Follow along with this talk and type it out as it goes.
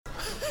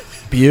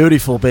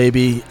Beautiful,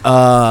 baby.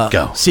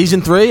 Go.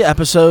 Season 3,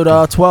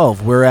 episode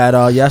 12. We're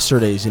at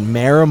Yesterday's in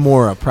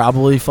Maramora.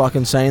 Probably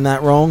fucking saying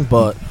that wrong,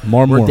 but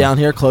we're down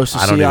here close to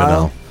Sea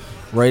Isle,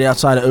 right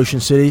outside of Ocean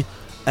City.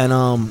 And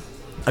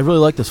I really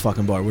like this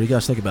fucking bar. What do you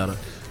guys think about it?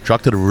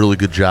 Chuck did a really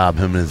good job.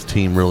 Him and his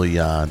team really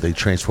they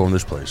transformed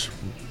this place.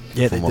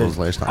 Yeah, they did.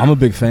 Last time. I'm a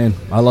big fan.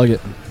 I like it.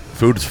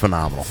 Food is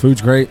phenomenal.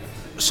 Food's great.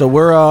 So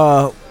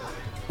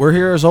we're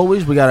here as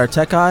always. We got our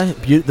tech guy,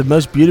 the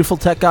most beautiful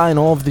tech guy in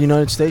all of the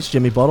United States,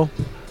 Jimmy Buttle.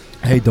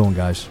 How you doing,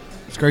 guys?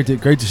 It's great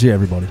to see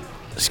everybody.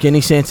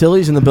 Skinny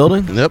Santilli's in the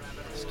building. Yep.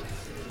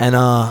 And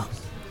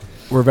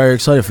we're very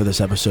excited for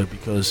this episode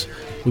because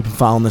we've been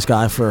following this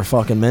guy for a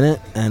fucking minute,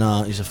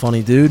 and he's a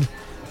funny dude.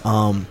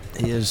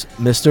 He is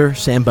Mr.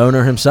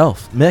 Samboner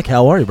himself. Mick,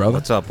 how are you, brother?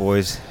 What's up,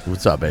 boys?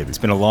 What's up, baby? It's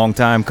been a long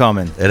time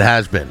coming. It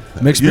has been.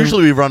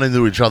 Usually we run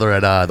into each other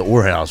at the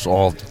Ore House.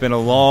 It's been a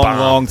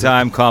long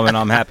time coming.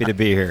 I'm happy to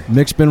be here.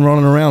 Mick's been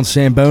running around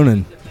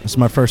Samboning. This is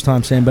my first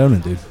time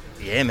Samboning, dude.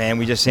 Yeah, man,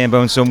 we just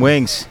Samboned some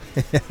wings.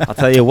 I'll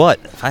tell you what,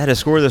 if I had to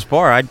score this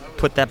bar, I'd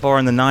put that bar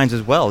in the 9s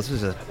as well.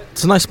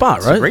 It's a nice spot,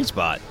 right? It's a great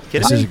spot.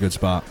 This is a good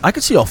spot. I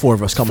could see all four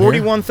of us coming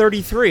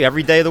 41-33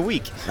 every day of the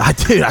week. I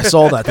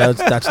saw that.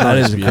 That's that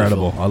is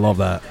incredible. I love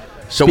that.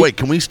 So wait,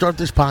 can we start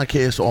this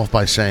podcast off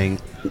by saying,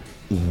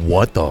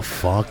 what the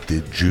fuck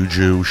did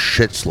Juju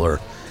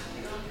Schitzler,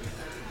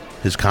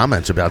 his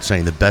comments about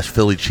saying the best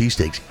Philly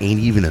cheesesteaks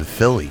ain't even in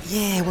Philly?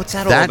 Yeah, what's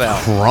that all That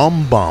about?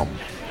 crumb bum.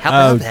 How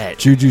about that?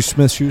 Juju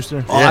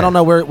Smith-Schuster? Oh, I don't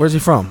know. Where's he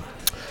from?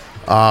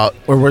 Or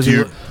where's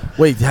he?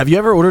 Wait, have you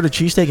ever ordered a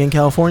cheesesteak in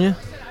California?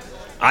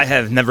 I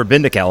have never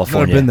been to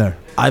California. Never been there.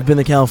 I've been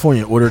to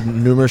California, ordered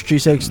numerous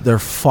cheesesteaks. They're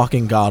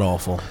fucking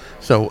god-awful.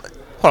 So,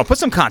 hold on, put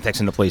some context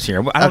into place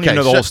here. I don't even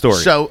know the whole story.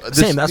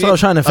 Same, that's what I was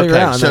trying to figure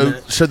out.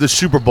 So the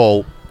Super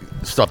Bowl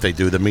stuff they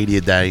do, the media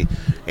day,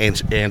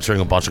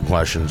 answering a bunch of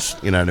questions,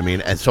 you know what I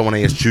mean? And someone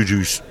asked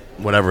Juju,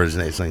 whatever his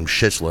name,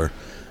 Schitzler,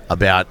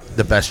 about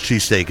the best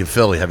cheesesteak in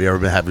Philly. Have you ever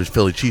been having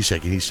Philly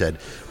cheesesteak? And he said,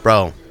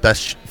 bro,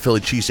 best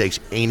Philly cheesesteaks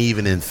ain't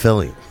even in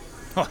Philly.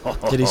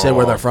 Did he say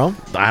where they're from?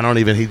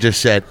 He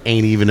just said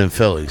ain't even in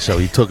Philly. So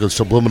he took a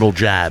subliminal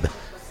jab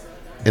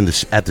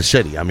at the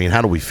city. I mean,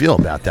 how do we feel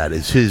about that?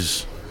 Is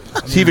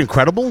he even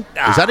credible?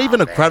 Is that even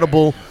a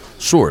credible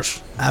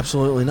source?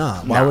 Absolutely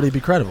not. Why would he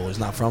be credible? He's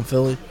not from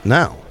Philly.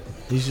 No.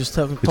 He's just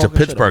talking. He's a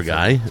Pittsburgh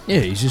guy.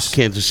 Yeah, he's just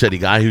Kansas City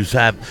guy who's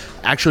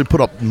actually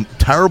put up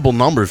terrible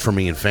numbers for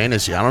me in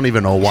fantasy. I don't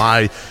even know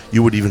why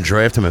you would even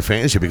draft him in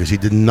fantasy because he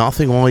did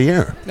nothing all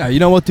year. Yeah, you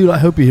know what, dude? I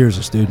hope he hears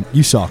this, dude.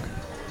 You suck.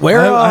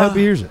 I hope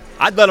he hears it.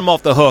 I'd let him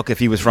off the hook if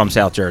he was from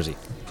South Jersey.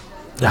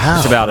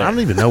 That's about it. I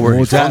don't even know where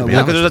he's from.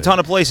 Because there's a ton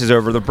of places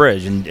over the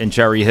bridge in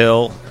Cherry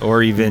Hill,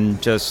 or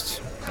even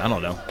just, I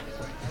don't know,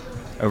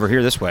 over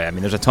here this way. I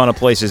mean, there's a ton of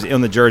places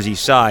on the Jersey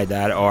side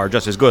that are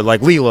just as good,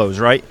 like Lilo's,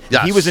 right?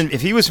 Yes.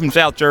 If he was from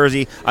South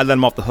Jersey, I'd let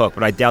him off the hook,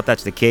 but I doubt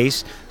that's the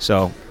case.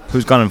 So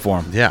who's gunning for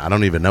him? Yeah, I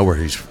don't even know where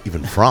he's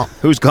even from.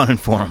 Who's gunning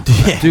for him?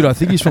 Dude, I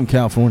think he's from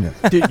California.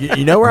 Dude,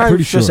 you know where I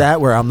was just sure. at,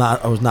 where I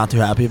was not too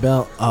happy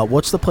about?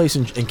 What's the place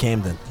in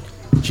Camden?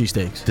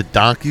 Cheesesteaks. The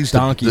Donkeys?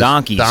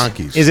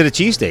 Donkeys. Is it a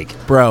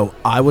cheesesteak? Bro,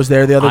 I was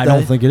there the other day. I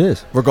don't think it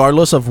is.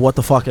 Regardless of what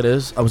the fuck it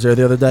is, I was there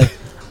the other day.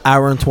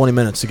 Hour and 20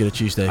 minutes to get a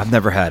cheesesteak. I've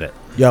never had it.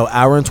 Yo,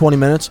 hour and 20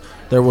 minutes.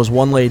 There was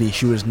one lady.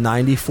 She was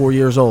 94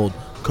 years old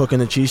cooking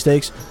the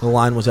cheesesteaks. The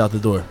line was out the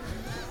door.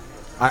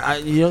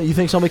 You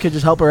think somebody could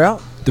just help her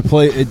out?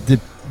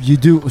 You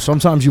do.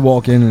 Sometimes you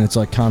walk in and it's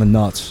like kind of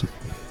nuts.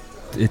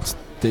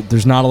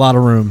 There's not a lot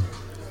of room,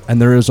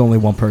 and there is only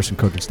one person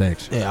cooking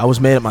steaks. Yeah, I was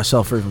mad at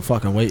myself for even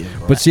fucking waiting.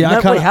 But see, how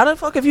the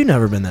fuck have you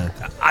never been there?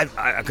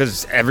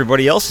 Because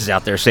everybody else is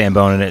out there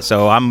samboning it,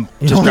 so I'm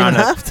just trying to.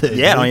 Have to.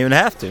 Yeah, I don't even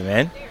have to,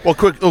 man. Well,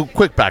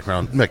 quick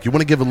background, Mick. You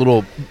want to give a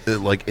little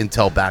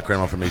intel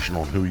background information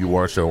on who you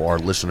are, so our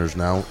listeners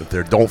know if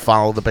they don't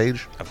follow the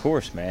page. Of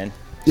course, man.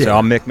 Yeah. So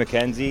I'm Mick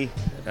McKenzie,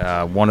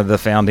 one of the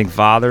founding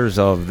fathers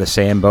of the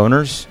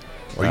Samboners.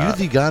 Are you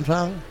the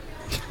godfather?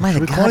 Am I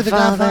the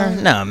godfather?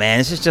 No, man.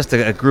 This is just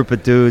a group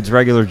of dudes,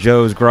 regular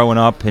Joes, growing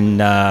up in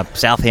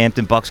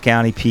Southampton, Bucks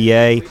County,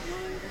 PA.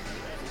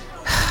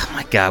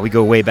 My God, we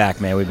go way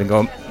back, man. We've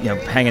been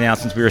hanging out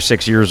since we were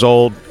 6 years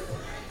old.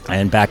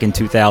 And back in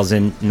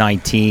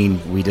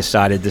 2019, we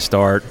decided to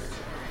start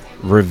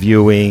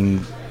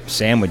reviewing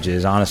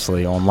sandwiches,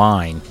 honestly,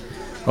 online.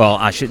 Well,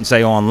 I shouldn't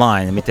say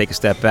online. Let me take a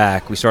step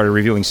back. We started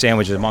reviewing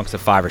sandwiches amongst the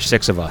 5 or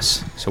 6 of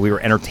us. So we were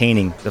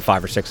entertaining the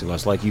 5 or 6 of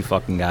us, like you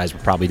fucking guys were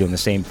probably doing the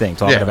same thing,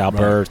 talking about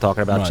birds,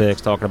 talking about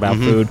chicks, talking about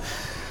food.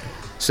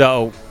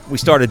 So we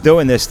started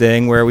doing this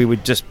thing where we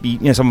would just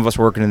be, some of us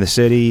were working in the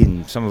city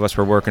and some of us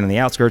were working in the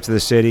outskirts of the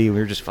city. We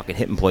were just fucking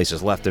hitting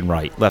places left and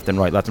right.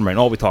 And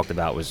all we talked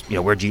about was,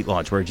 where'd you eat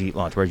lunch?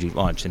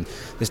 And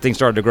this thing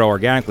started to grow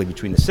organically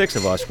between the 6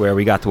 of us, where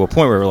we got to a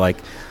point where we were like,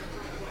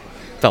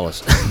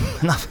 fellas,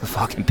 enough of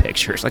fucking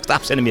pictures. Like,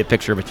 stop sending me a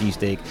picture of a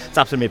cheesesteak.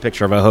 Stop sending me a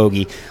picture of a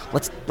hoagie.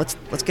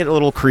 Let's get a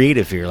little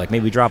creative here. Like,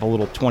 maybe drop a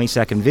little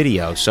 20-second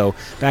video. So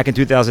back in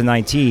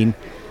 2019,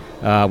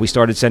 we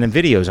started sending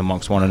videos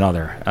amongst one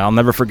another. I'll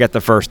never forget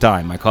the first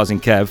time. My cousin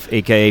Kev,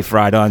 a.k.a.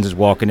 Fried Uns, is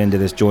walking into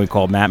this joint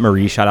called Matt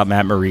Marie. Shout out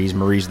Matt Marie's.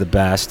 Marie's the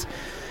best.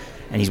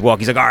 And he's like,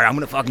 all right, I'm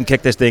going to fucking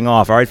kick this thing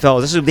off. All right,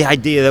 fellas, this is the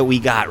idea that we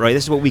got, right?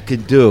 This is what we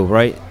could do,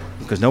 right?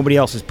 Because nobody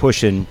else is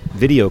pushing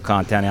video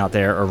content out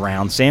there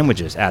around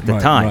sandwiches at the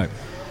time. Right.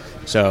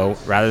 So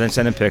rather than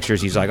sending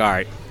pictures, he's like, all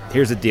right,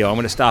 here's the deal. I'm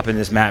going to stop in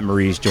this Matt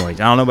Marie's joint.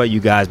 I don't know about you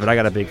guys, but I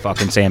got a big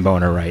fucking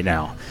Samboner right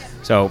now.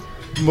 So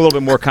a little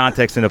bit more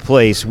context into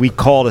place. We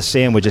called a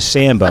sandwich a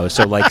Sambo.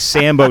 So like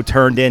Sambo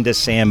turned into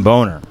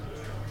Samboner.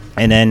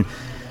 And then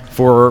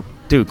for,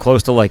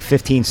 close to like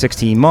 15,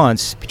 16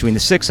 months between the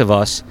six of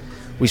us,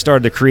 we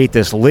started to create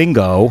this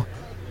lingo,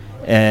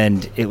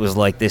 and it was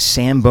like this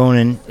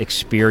Sambonin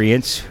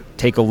experience.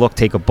 Take a look,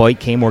 take a bite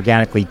came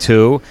organically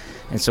too.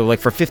 And so like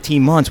for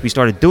 15 months, we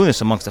started doing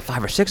this amongst the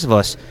 5 or 6 of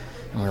us.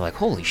 And we're like,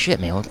 holy shit,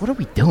 man, like, what are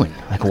we doing?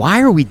 Like,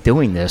 why are we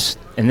doing this?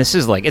 And this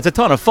is like, it's a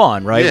ton of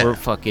fun, right? Yeah. We're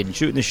fucking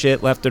shooting the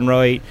shit left and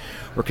right.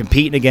 We're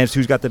competing against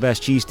who's got the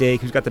best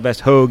cheesesteak, who's got the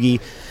best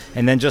hoagie.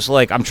 And then just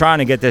like, I'm trying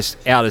to get this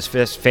out as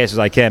fast as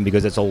I can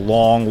because it's a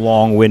long,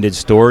 long-winded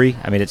story.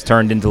 I mean, it's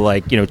turned into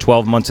like,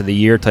 12 months of the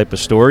year type of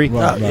story.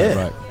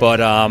 Right.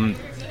 But,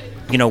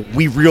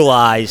 we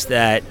realized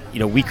that,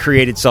 we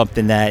created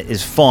something that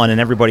is fun and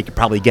everybody could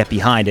probably get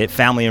behind it.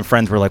 Family and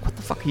friends were like, what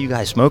the fuck are you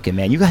guys smoking,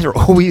 man? You guys are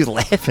always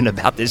laughing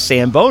about this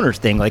Samboners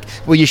thing. Like,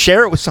 will you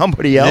share it with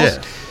somebody else?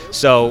 Yeah.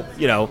 So,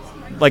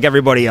 like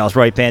everybody else,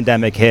 right?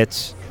 Pandemic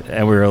hits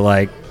and we were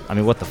like, I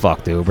mean, what the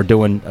fuck, dude? We're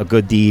doing a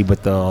good deed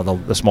with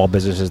the small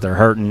businesses. They're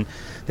hurting.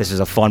 This is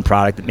a fun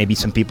product that maybe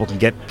some people can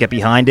get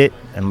behind it.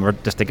 And we're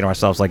just thinking to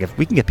ourselves, like, if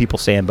we can get people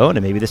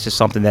Samboning, maybe this is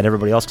something that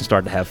everybody else can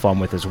start to have fun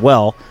with as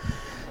well.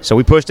 So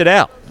we pushed it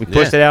out. We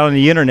pushed it out on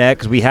the internet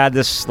because we had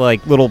this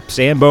like little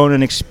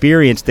Samboning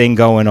experience thing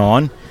going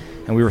on,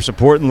 and we were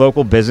supporting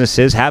local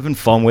businesses, having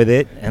fun with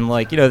it, and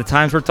like the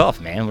times were tough,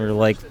 man. We were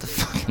like,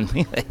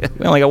 we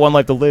only got one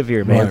life to live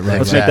here, man. Right,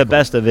 Let's make the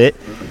best of it.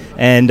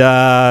 And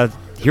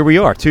here we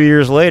are, 2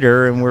 years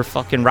later, and we're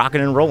fucking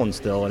rocking and rolling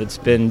still, and it's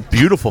been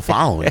beautiful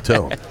following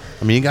too.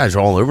 I mean, you guys are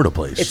all over the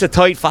place. It's a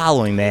tight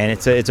following, man.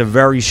 It's a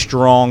very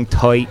strong,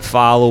 tight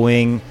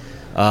following.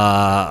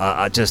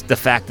 Just the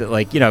fact that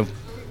like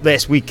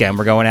last weekend,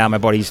 we're going out at my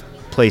buddy's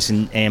place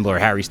in Ambler,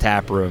 Harry's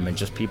Tap Room, and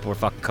just people are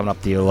fucking coming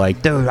up to you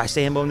like, dude, I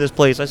Sambone this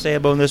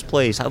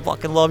place, I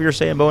fucking love your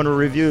Samboner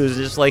reviews.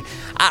 It's just like,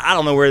 I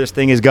don't know where this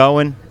thing is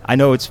going. I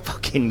know it's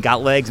fucking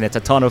got legs and it's a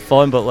ton of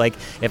fun, but like,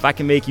 if I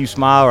can make you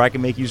smile or I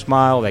can make you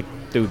smile, like,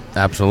 dude,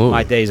 absolutely,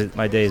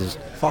 my days is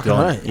fucking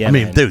right. Yeah, I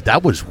mean, man. dude,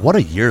 that was what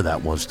a year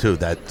that was too.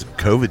 That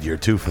COVID year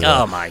too for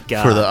oh my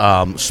god, for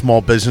the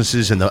small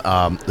businesses and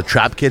the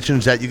trap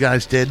kitchens that you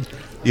guys did.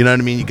 You know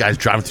what I mean? You guys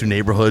driving through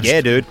neighborhoods.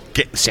 Yeah, dude.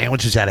 Getting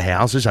sandwiches out of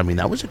houses. I mean,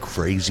 that was a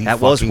crazy that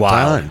was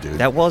wild. time, dude.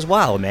 That was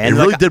wild, man. It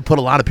really did put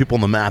a lot of people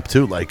on the map,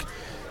 too. Like,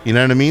 you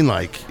know what I mean?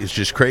 Like, it's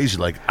just crazy.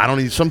 Like,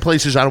 some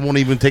places I don't want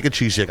to even take a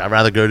cheesesteak. I'd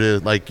rather go to,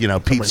 like,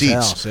 Pete's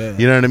Eats. Yeah.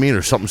 You know what I mean?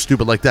 Or something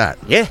stupid like that.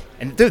 Yeah.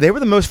 And, dude, they were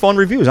the most fun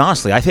reviews,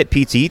 honestly. I hit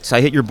Pete's Eats.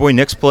 I hit your boy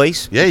Nick's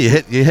place. Yeah, you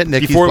hit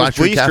Nicky's before Black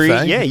Street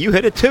Cafe. Yeah, you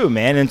hit it, too,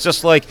 man. And it's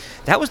just like,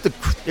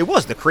 it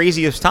was the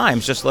craziest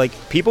times. Just like,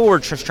 people were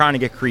just trying to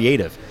get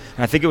creative.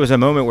 And I think it was a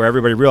moment where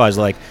everybody realized,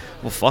 like,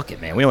 well, fuck it,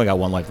 man. We only got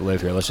one life to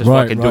live here. Let's just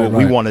fucking do what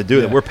we want to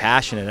do, that we're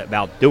passionate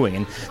about doing.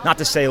 And not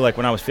to say, like,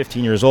 when I was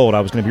 15 years old,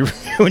 I was going to be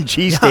reviewing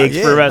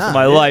cheesesteaks for the rest of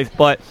my life.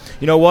 But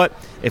you know what?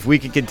 If we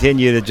can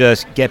continue to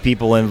just get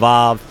people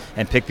involved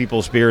and pick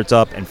people's spirits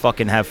up and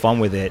fucking have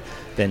fun with it,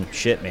 then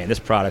shit, man, this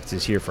product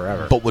is here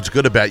forever. But what's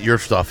good about your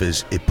stuff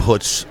is it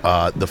puts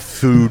the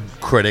food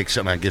critics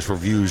and I guess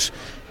reviews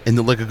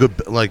into, like, a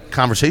good, like,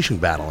 conversation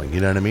battling.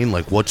 You know what I mean?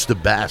 Like, what's the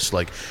best?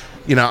 Like,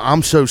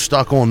 I'm so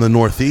stuck on the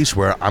Northeast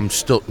where I'm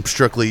still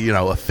strictly,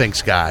 a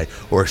Fink's guy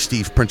or a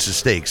Steve Prince's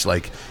Steaks.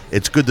 Like,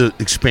 it's good to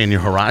expand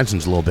your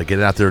horizons a little bit, get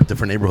out there to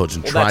different neighborhoods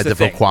and try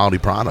different quality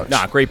products.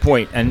 Nah, great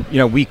point. And,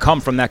 we come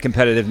from that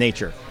competitive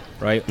nature,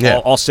 right? Yeah.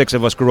 All 6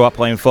 of us grew up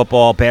playing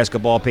football,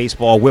 basketball,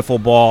 baseball,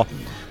 wiffle ball.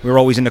 We were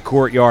always in the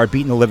courtyard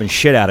beating the living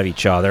shit out of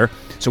each other.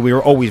 So we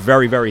were always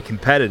very, very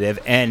competitive.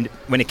 And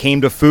when it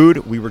came to food,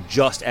 we were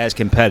just as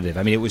competitive.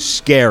 I mean, it was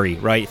scary,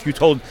 right?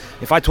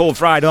 If I told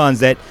Fried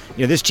Uns that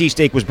this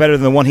cheesesteak was better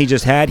than the one he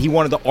just had, he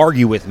wanted to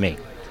argue with me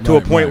to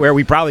a point where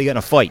we probably got in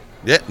a fight.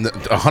 Yeah,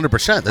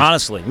 100%.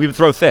 Honestly, we would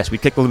throw fists.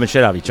 We'd kick the living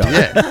shit out of each other.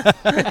 Yeah.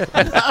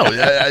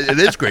 No, it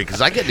is great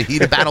because I get in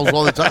heated battles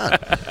all the time.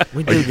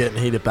 We do get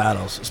in heated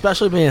battles,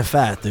 especially being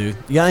fat, dude.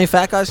 You got any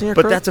fat guys in your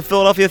crew? But that's a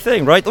Philadelphia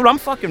thing, right? Dude, I'm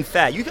fucking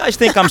fat. You guys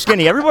think I'm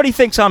skinny. Everybody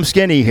thinks I'm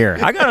skinny here.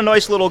 I got a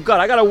nice little gut.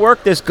 I got to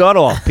work this gut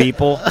off,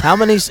 people. How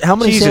many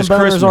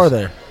Samboners are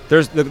there?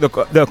 There's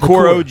the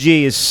core OG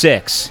is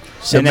 6.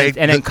 And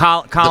then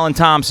Colin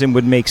Thompson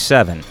would make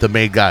 7. The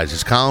made guys.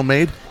 Is Colin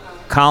made?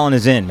 Colin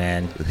is in,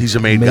 man. He's a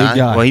main guy.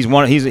 Well,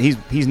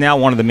 he's now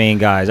one of the main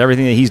guys.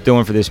 Everything that he's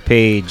doing for this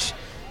page,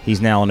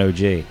 he's now an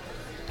OG.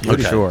 For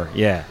sure,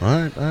 yeah. All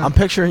right. I'm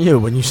picturing you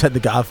when you said The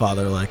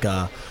Godfather, like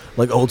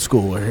like old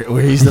school,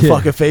 where he's the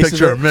fucking face.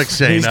 Picture of Mick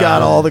saying, he's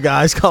got all the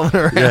guys coming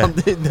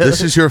around. Yeah.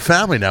 This is your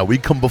family now. We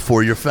come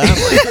before your family.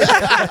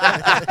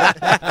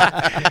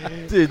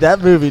 Dude, that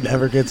movie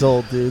never gets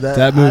old, dude.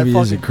 That movie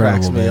is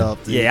incredible, man. Up,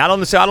 yeah, I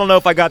don't know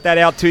if I got that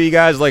out to you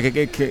guys like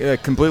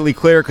completely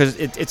clear because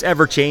it's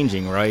ever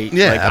changing, right?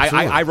 Yeah, like,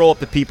 absolutely. I roll up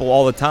to people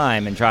all the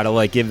time and try to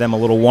like give them a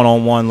little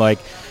one-on-one, like,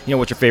 you know,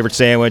 what's your favorite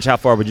sandwich? How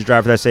far would you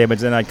drive for that sandwich?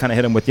 And then I kind of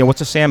hit them with, you know,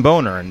 what's a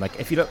Samboner? And like,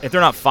 if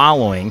they're not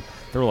following,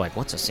 they're like,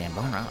 what's a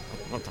Samboner?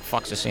 What the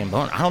fuck's a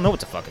Samboner? I don't know what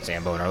the fuck a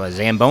Samboner. Like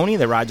Zamboni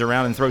that rides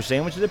around and throws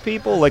sandwiches at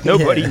people? Like,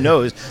 nobody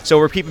knows. So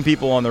we're keeping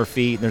people on their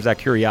feet, and there's that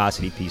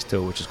curiosity piece,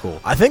 too, which is cool.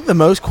 I think the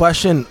most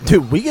question...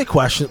 Dude, we get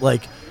questioned,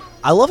 like...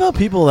 I love how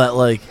people that,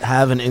 like,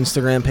 have an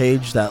Instagram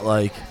page that,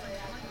 like...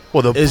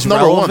 Well, is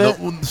number relevant.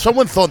 one,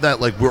 someone thought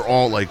that, like, we're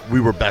all, like, we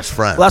were best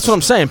friends. Well, that's what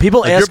I'm saying.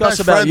 People like, ask us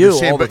about you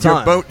all the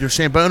time. Your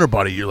Samboner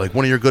buddy, you're, like,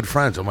 one of your good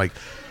friends. I'm like...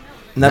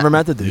 Never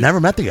met the dude. Never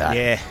met the guy.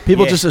 Yeah.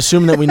 People just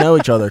assume that we know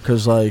each other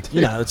because, like,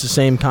 you know, it's the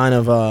same kind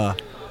of,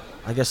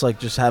 I guess, like,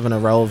 just having a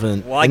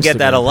relevant Well, I get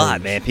that a lot,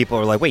 page. man. People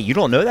are like, wait, you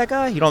don't know that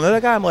guy? You don't know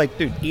that guy? I'm like,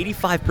 dude,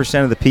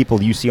 85% of the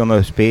people you see on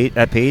that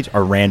page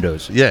are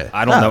randos. Yeah.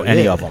 I don't know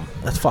any of them.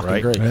 That's fucking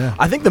right? great. Yeah.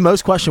 I think the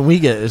most question we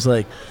get is,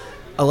 like,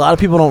 a lot of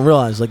people don't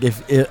realize, like,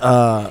 if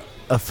a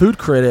food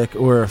critic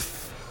or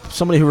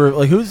somebody who were,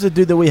 like, who's the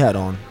dude that we had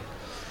on?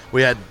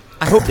 We had...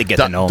 I hope they get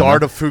to know him.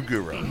 Dart of Food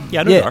Guru. Yeah,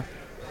 I know Dar.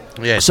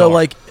 Yeah, so, Dart.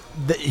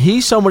 like,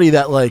 he's somebody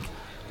that, like,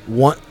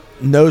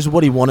 knows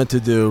what he wanted to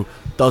do,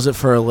 does it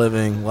for a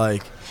living,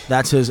 like,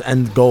 that's his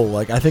end goal.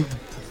 Like, I think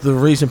the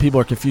reason people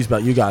are confused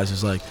about you guys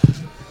is, like,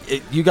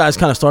 you guys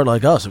kind of started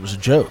like us. It was a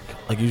joke.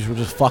 Like, you were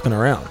just fucking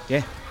around.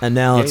 Yeah. And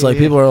now it's like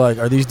people are like,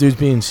 are these dudes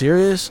being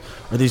serious?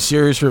 Are these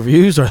serious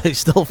reviews? Or are they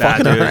still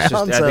fucking dude,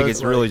 around? I think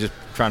it's really just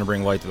trying to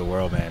bring light to the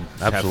world, man.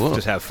 Absolutely.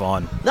 Just have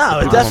fun. No,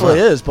 it definitely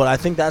is. But I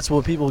think that's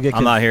what people get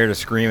I'm not here to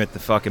scream at the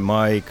fucking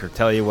mic or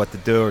tell you what to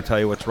do or tell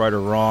you what's right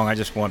or wrong. I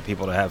just want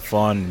people to have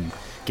fun and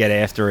get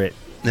after it.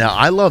 Now,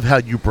 I love how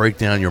you break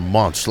down your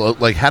months.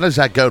 Like, how does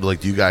that go? Like,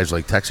 do you guys,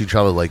 like, text each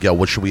other, like, yo,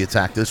 what should we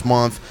attack this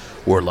month?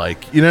 Or,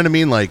 like, you know what I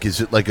mean? Like, is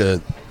it, like,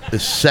 a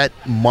set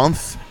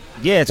month?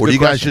 Yeah, it's a Or good do you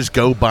guys question. just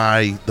go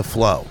by the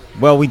flow?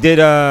 Well, we did,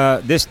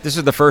 this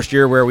is the first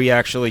year where we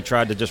actually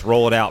tried to just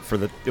roll it out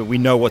for we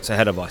know what's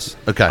ahead of us.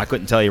 Okay. I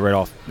couldn't tell you right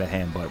off the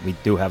hand, but we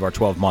do have our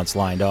 12 months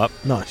lined up.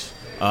 Nice.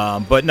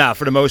 But no,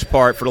 for the most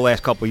part, for the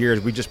last couple of years,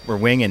 we just were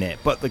winging it.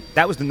 But like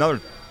that was another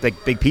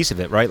big piece of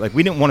it, right? Like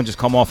we didn't want to just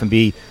come off and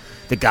be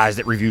the guys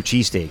that review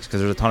cheesesteaks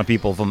because there's a ton of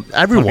people from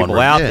Everyone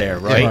out yeah, there,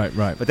 right?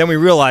 Right. But then we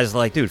realized,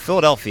 like, dude,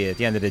 Philadelphia at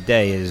the end of the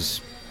day is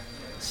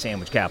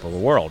sandwich capital of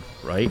the world,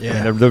 right?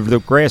 Yeah. I mean,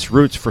 the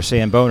grassroots for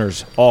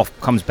Samboners all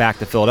comes back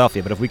to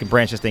Philadelphia. But if we can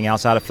branch this thing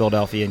outside of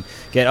Philadelphia and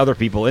get other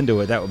people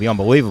into it, that would be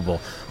unbelievable.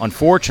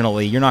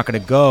 Unfortunately, you're not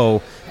going to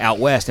go out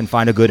west and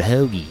find a good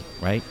hoagie,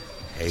 right?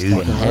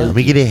 Let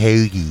me get a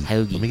hoagie.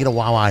 Hoagie. Let me get a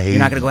Wawa hoagie. You're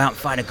not going to go out and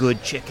find a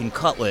good chicken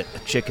cutlet, a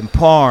chicken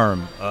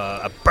parm,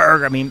 a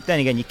burger. I mean, then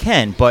again, you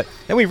can. But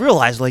then we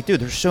realized, like, dude,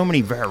 there's so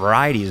many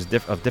varieties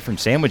of different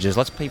sandwiches.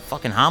 Let's pay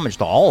fucking homage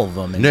to all of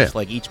them. And just,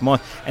 like, each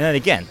month. And then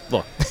again,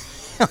 look,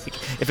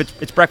 like, if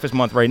it's breakfast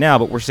month right now,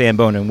 but we're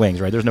Sambona and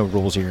wings, right? There's no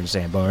rules here in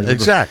Sambona.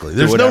 Exactly.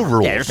 There's no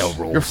rules. Yeah, there's no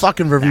rules. You're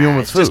fucking reviewing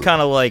with it's food. just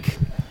kind of like,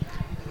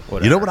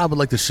 whatever. You know what I would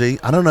like to see?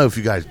 I don't know if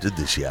you guys did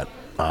this yet.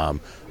 A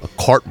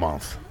cart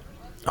month.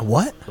 A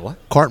what? What?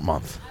 Cart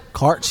month.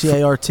 Cart,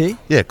 C-A-R-T?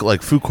 Yeah,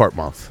 like food cart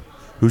month.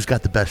 Who's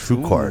got the best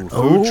food cart?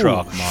 Food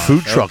truck month.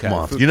 Food truck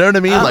month. You know what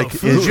I mean? Like,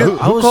 Who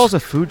calls a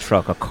food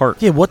truck a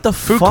cart? Yeah, what the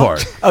Food fuck?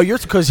 cart. Oh, you're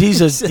because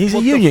he's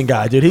a union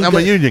guy, dude. I'm a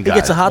union guy. He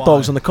gets the hot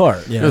dogs on the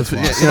cart. Yeah, You so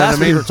know what that's I what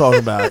mean? we're talking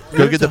about.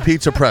 Go get the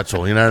pizza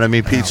pretzel. You know what I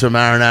mean? Pizza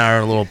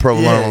marinara, a little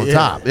provolone on the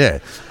top. Yeah.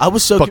 I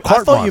was so. But I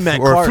cart thought month you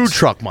meant or carts. a food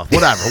truck month.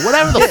 Whatever.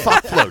 Whatever the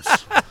fuck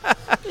floats.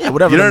 Yeah,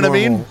 whatever. You know the what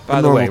I mean? normal-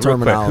 By the way,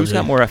 normal real quick, who's terminology.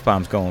 got more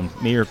F-bombs going?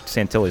 Me or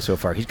Santilli so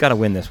far? He's got to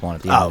win this one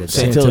at the end of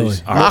the day.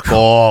 Santilli's. All right. Knock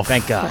off.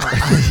 Thank God.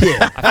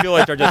 I feel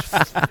like they're just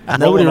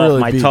Nobody rolling off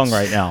really my beats. tongue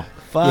right now.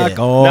 Fuck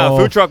Yeah. off. No,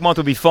 food truck month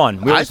would be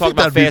fun. We I always talk think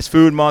about that'd be- fast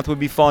food month would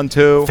be fun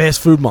too. Fast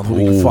food month would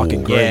be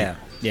fucking great.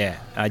 Yeah.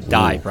 I'd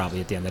die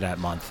probably at the end of that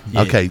month.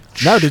 Yeah. Okay.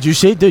 No, did you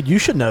see, dude? You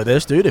should know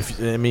this, dude.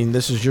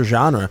 This is your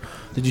genre.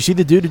 Did you see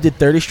the dude who did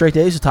 30 straight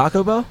days of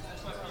Taco Bell?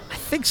 I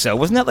think so.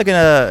 Wasn't that like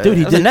a Dude,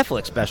 he that was did- a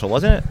Netflix special,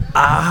 wasn't it?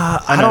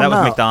 I know, don't that was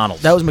know.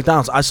 McDonald's. That was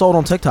McDonald's. I saw it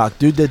on TikTok.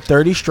 Dude did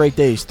 30 straight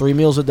days, 3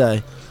 meals a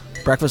day,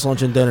 breakfast,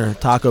 lunch, and dinner,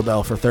 Taco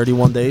Bell for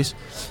 31 days.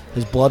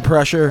 His blood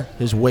pressure,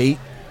 his weight,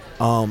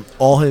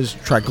 all his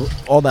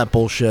all that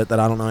bullshit that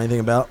I don't know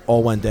anything about,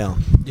 all went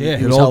down. Yeah,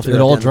 He it was all, healthy it at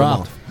the all end of the dropped.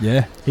 month.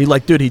 Yeah. He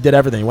he did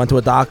everything. He went to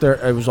a doctor.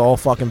 It was all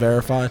fucking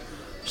verified.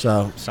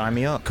 So Sign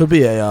me up. could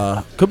be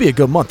a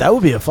good month. That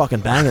would be a fucking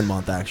banging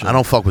month, actually. I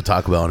don't fuck with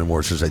Taco Bell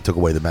anymore since they took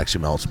away the Mexi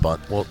Melts, but,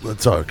 well,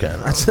 it's okay.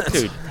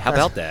 Dude, how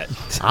about that?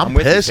 I'm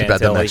with you, pissed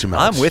about the Santilli. Mexi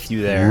Melts. I'm with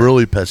you there.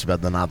 Really pissed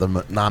about the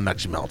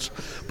non-Mexi Melts.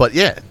 But,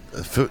 yeah,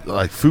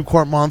 like food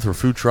court month or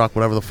food truck,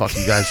 whatever the fuck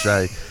you guys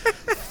say.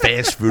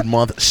 Fast food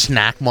month,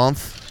 snack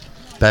month.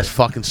 Best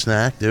fucking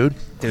snack, dude.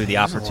 Dude, the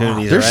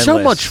opportunities There's are endless. so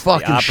much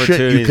fucking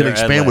shit you can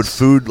expand with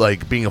food,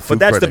 like being a food But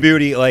that's critic. the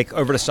beauty. Like,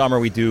 over the summer,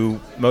 we do,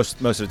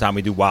 most of the time,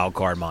 we do Wild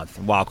Card Month.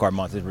 Wild Card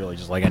Month is really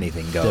just like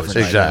anything goes.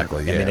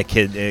 Exactly, I mean, the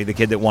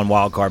kid that won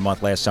Wild Card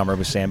Month last summer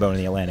was Sambone in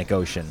the Atlantic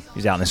Ocean. He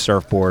was out on the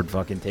surfboard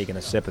fucking taking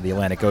a sip of the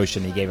Atlantic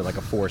Ocean. He gave it like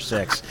a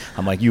 4.6.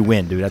 I'm like, you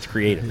win, dude. That's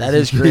creative. That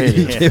is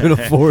creative. He gave it a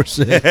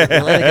 4.6.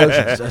 Atlantic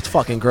Ocean, that's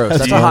fucking gross.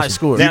 That's a high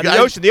score. Now,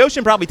 the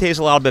ocean probably tastes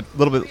a little bit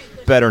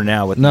better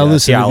now with Now the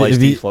listen,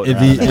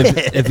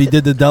 if he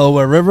did the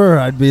Delaware River,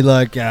 I'd be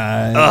like,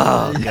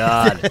 oh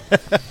God.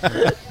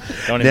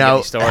 Don't even Now, get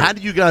me started. how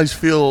do you guys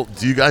feel?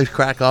 Do you guys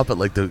crack up at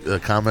like the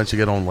comments you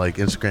get on like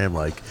Instagram?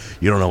 Like,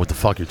 you don't know what the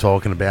fuck you're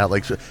talking about.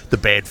 Like the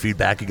bad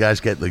feedback you guys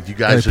get. Like, you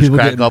guys just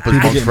crack up as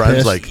amongst friends.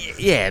 pissed. Like,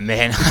 Yeah,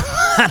 man.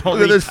 I don't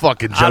look at this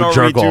fucking I don't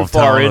jerk read too off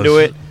far telling into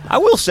us. it. I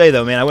will say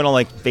though, man, I went on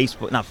like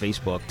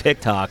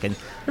TikTok, and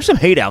there's some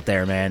hate out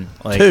there, man.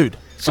 Like, Dude.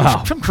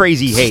 some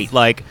crazy hate.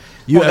 Like,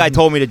 one guy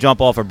told me to jump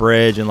off a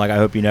bridge, and like, I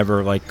hope you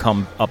never like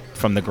come up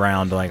from the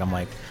ground. Like, I'm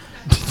like,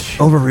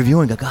 over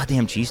reviewing a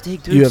goddamn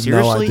cheesesteak, dude. You have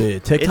Seriously? no idea.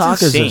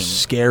 TikTok is a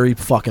scary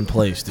fucking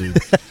place, dude.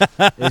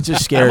 It's a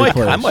scary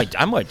place.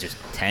 I might just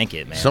tank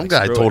it, man. Some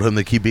guy told him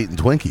to keep eating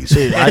Twinkies.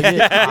 Dude,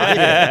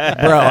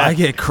 I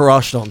get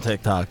crushed on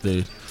TikTok,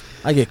 dude.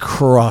 I get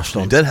crushed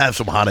on. He did have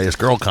some hot ass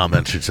girl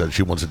comments. She said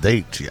she wants a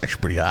date. She's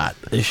actually pretty hot.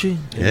 Is she?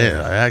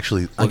 Yeah, I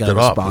actually looked it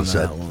up and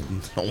said,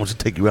 "I want to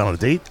take you out on a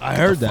date." I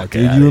heard that,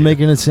 dude. You were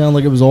making it sound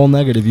like it was all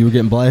negative. You were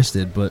getting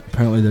blasted, but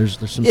apparently there's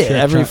some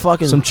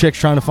some chicks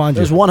trying to find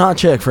you. There's one hot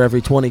chick for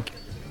every 20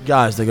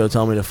 guys that go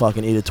tell me to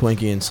fucking eat a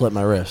Twinkie and slit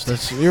my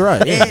wrist. You're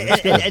right. Yeah,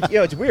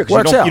 it's weird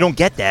because you don't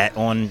get that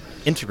on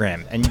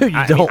Instagram, and dude,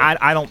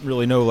 I don't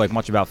really know like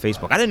much about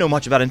Facebook. I didn't know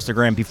much about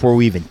Instagram before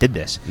we even did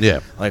this. Yeah,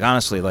 like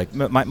honestly, like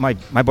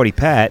my buddy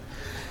Pat,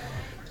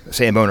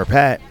 Samboner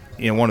Pat,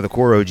 one of the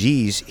core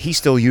OGs, he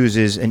still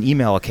uses an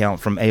email account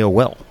from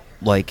AOL.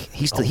 Like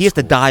he has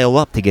to dial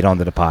up to get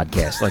onto the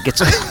podcast. Like it's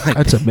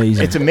that's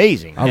amazing. It's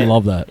amazing. I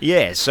love that.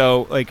 Yeah,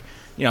 so like.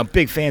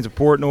 Big fans of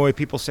Portnoy.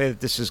 People say that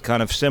this is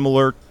kind of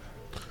similar.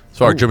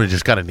 Sorry, Jimmy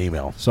just got an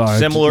email. Sorry,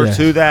 similar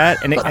to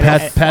that. And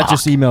Pat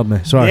just emailed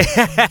me. Sorry,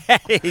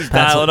 he's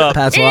dialing up.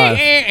 Pat's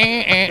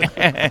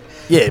live.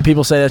 Yeah,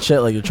 people say that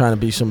shit like you're trying to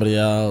be somebody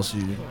else.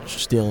 You're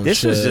stealing. This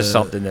shit. was just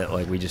something that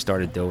like we just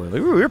started doing. We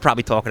were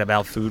probably talking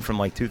about food from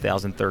like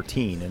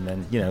 2013, and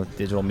then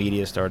digital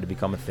media started to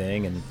become a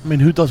thing. And I mean,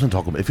 who doesn't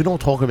talk about? If you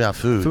don't talk about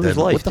food, food then is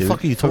life. what the dude.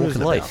 fuck are you talking food is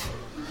about? Life.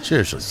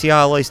 Seriously. Sea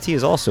Iced Tea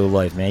is also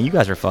life, man. You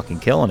guys are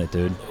fucking killing it,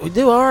 dude. We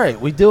do all right.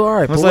 When's the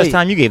last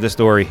time you gave the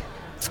story?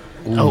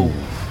 Oh,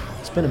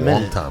 it's been a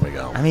minute. Long time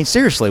ago. I mean,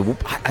 seriously,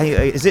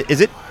 is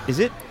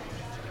it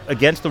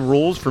against the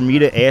rules for me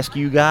to ask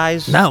you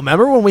guys? No,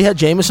 remember when we had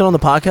Jameson on the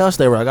podcast?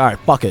 They were like, all right,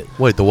 fuck it.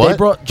 Wait, the what? They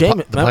brought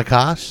Jameson. The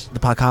podcast? The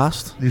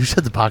podcast? You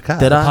said the podcast.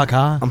 Did I?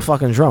 Podcast. I'm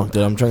fucking drunk,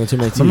 dude. I'm drinking too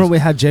many teas. Remember we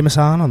had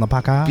Jameson on the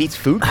podcast? Pete's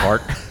Food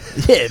Cart.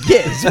 Yeah.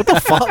 What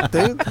the fuck,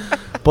 dude?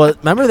 But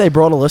remember they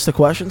brought a list of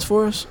questions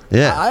for us?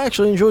 Yeah. I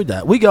actually enjoyed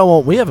that. We go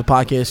on. We have a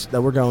podcast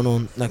that we're going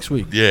on next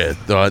week. Yeah,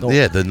 the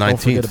 19th. Don't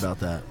forget about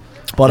that.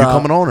 But you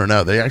coming on or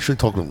no? They actually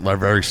talk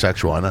very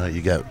sexual. I know how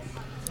you get.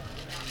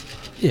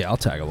 Yeah, I'll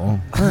tag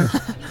along.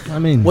 I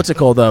mean, what's it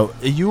called though?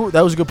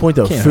 That was a good point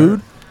though.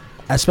 Food,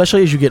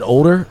 especially as you get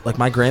older, like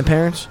my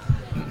grandparents,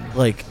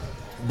 like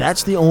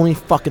that's the only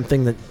fucking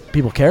thing that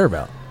people care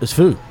about is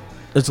food.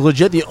 It's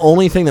legit the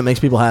only thing that makes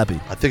people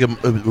happy. I think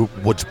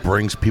what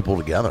brings people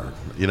together.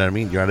 You know what I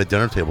mean? You're at a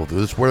dinner table.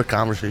 This is where the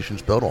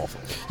conversation's built off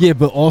of. Yeah,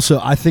 but also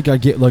I think I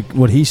get like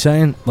what he's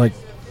saying. Like,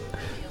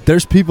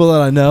 there's people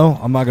that I know.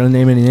 I'm not gonna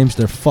name any names.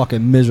 They're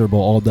fucking miserable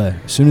all day.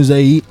 As soon as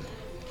they eat,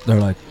 they're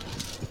like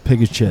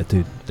pig as shit,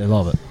 dude. They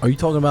love it. Are you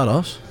talking about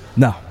us?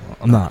 No,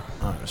 I'm not.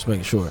 All right, just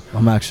making sure.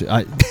 I'm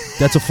actually.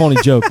 That's a funny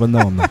joke, but no,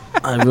 I'm not.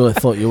 I really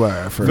thought you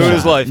were. Food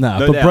is life.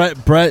 No,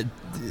 but Brett.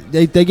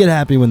 They get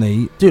happy when they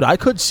eat. Dude, I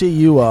could see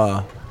you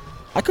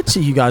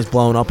guys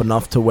blowing up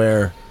enough to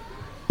where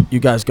you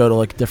guys go to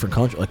like a different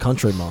country, like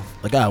country month.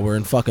 Like, we're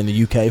in fucking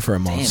the UK for a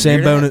month.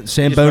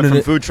 Sambone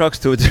from food trucks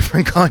to a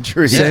different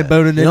country. Yeah.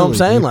 Sambone in Italy. You know what I'm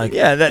saying? Like,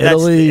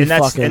 Italy,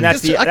 that's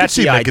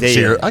the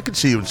idea. I could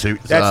see you in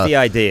That's the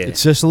idea. It's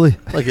Sicily.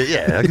 Like,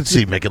 yeah, I could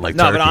see making like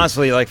no, turkey. but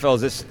honestly, like,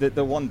 fellas,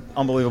 the one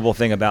unbelievable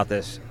thing about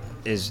this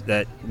is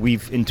that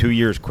we've in 2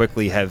 years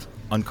quickly have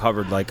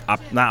uncovered like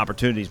not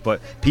opportunities,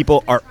 but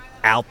people are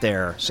out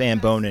there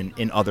Samboning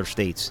in other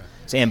states,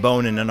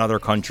 Samboning in other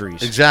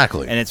countries.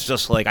 Exactly. And it's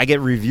just like I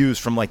get reviews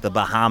from like the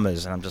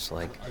Bahamas, and I'm just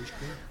like,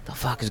 the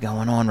fuck is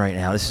going on right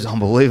now? This is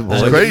unbelievable.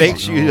 It's It crazy.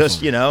 makes you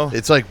just,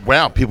 It's like,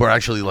 wow, people are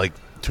actually like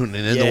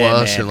tuning into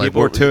us, man, and like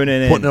people are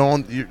tuning in. Putting it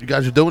on. You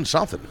guys are doing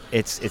something.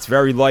 It's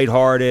very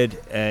lighthearted,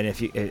 and if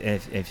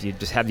you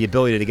just have the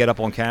ability to get up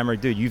on camera,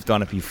 dude, you've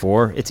done it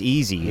before. It's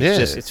easy.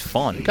 It's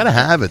fun. You gotta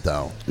have it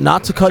though.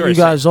 Not to cut you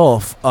guys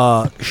off,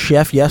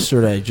 Chef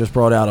yesterday just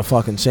brought out a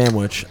fucking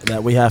sandwich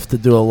that we have to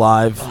do a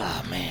live.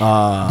 Oh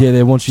man. Yeah,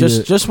 they want you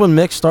just when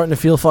Mick's starting to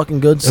feel fucking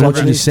good. They want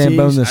you to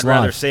Sambone this I'd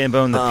rather live.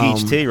 Sambone the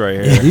peach tea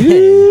right here.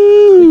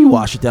 You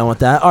wash it down with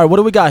that. All right, what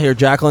do we got here,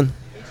 Jacqueline?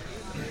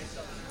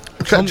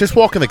 Just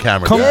walk in the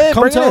camera. Come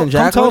bring it in,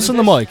 Jack. tell us in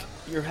the mic.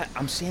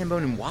 I'm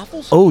Sambone and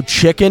waffles. Oh,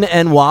 chicken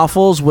and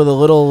waffles with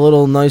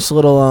a nice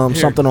little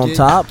something on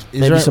top.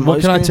 Maybe some.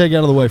 What can I take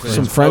out of the way for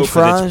some French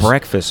fries? It's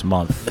breakfast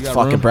month. It's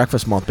fucking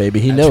breakfast month, baby.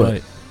 He knew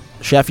it.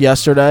 Chef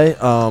yesterday.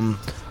 All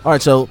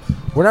right, so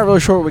we're not really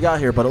sure what we got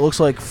here, but it looks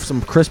like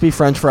some crispy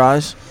French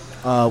fries.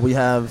 We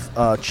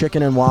have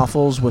chicken and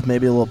waffles with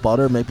maybe a little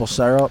butter, maple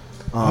syrup.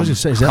 I was going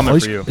to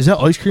say, is that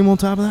ice cream on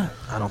top of that?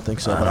 I don't think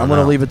so, but I'm going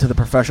to leave it to the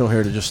professional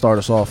here to just start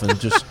us off and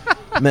just...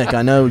 Mick,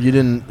 I know you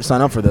didn't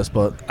sign up for this,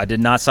 but... I did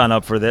not sign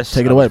up for this.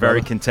 Take it away,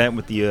 very content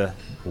with the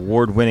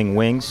award-winning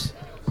wings.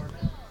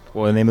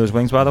 What were the name of those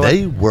wings, by the way?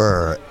 They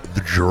were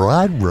the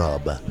dried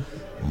rub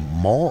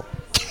malt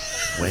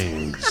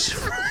wings.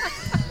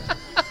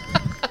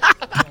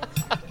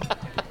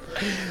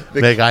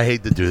 Mick, I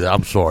hate to do that.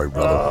 I'm sorry,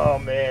 brother. Oh,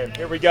 man.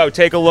 Here we go.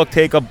 Take a look.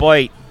 Take a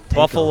bite.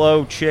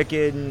 Buffalo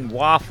chicken,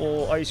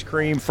 waffle, ice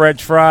cream,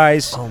 French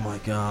fries. Oh, my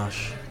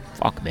gosh.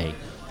 Fuck me.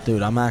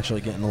 Dude, I'm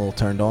actually getting a little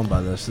turned on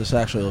by this. This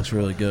actually looks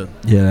really good.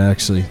 Yeah,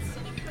 actually.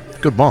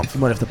 Good month.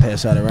 You might have to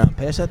pass that around.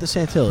 Pass that to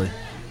Santilli.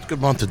 It's a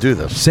good month to do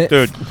this.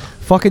 Dude.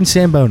 Fucking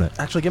Sambone it.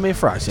 Actually, give me a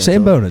fry,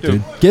 Santilli. Sambone it,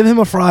 dude. Give him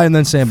a fry and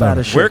then Sambone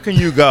it. Where can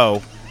you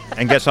go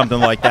and get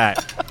something like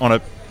that on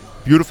a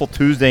beautiful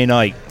Tuesday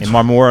night in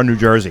Marmora, New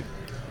Jersey?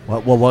 How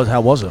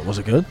was it? Was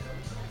it good?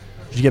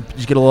 Did you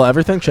get a little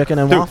everything? Chicken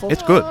and waffles?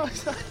 It's good.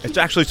 It's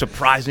actually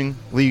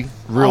surprisingly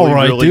really, all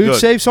right, really dude, good.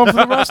 Save some for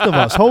the rest of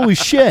us. Holy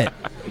shit.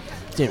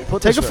 Damn,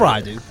 take a fry,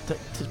 dude.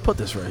 Put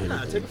this right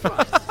here. Take a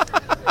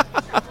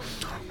fry.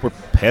 We're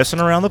passing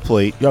around the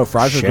plate. Yo,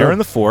 fries are sharing good.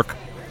 the fork.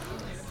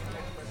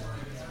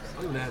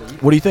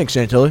 What do you think,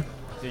 Santilli?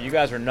 Dude, you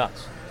guys are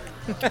nuts.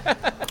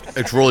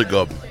 It's really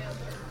good.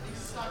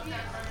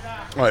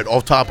 All right,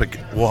 off topic.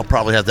 We'll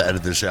probably have to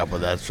edit this out,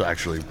 but that's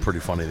actually pretty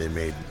funny.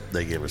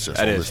 They gave us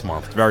this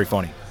month. It's very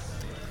funny.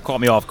 Caught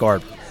me off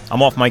guard.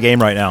 I'm off my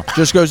game right now.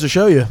 Just goes to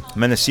show you.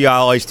 I'm in the CIL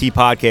Iced Tea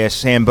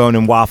podcast, Sambone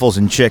and waffles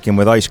and chicken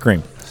with ice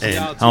cream. And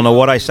I don't know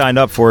what I signed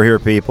up for here,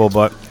 people,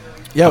 but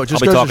I'll be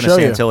talking to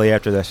Santilli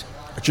after this.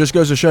 It just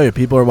goes to show you,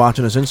 people are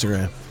watching his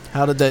Instagram.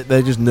 How did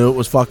they just knew it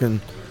was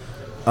fucking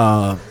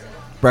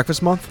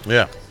breakfast month?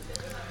 Yeah.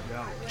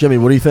 Jimmy,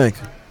 what do you think?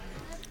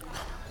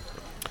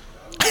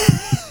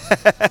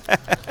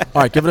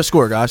 All right, give it a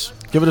score, guys.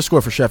 Give it a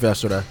score for Chef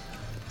yesterday.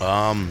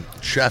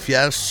 Chef,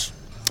 yes.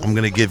 I'm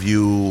going to give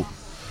you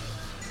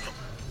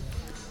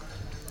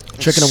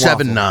chicken and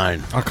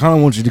 7-9. I kind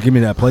of want you to give me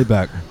that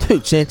playback.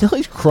 Dude,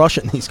 Santilli's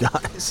crushing these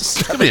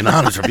guys. Give me an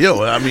honest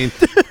review. I mean,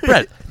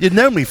 Brett, you've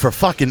known me for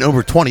fucking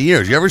over 20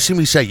 years. You ever see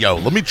me say, yo,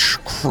 let me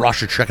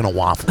crush a chicken and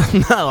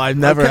waffle? No, I've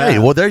never Okay,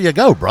 have. well, there you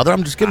go, brother.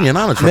 I'm just giving you an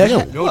honest review.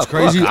 You know what's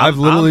crazy?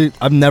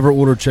 I've never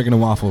ordered chicken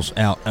and waffles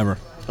out, ever.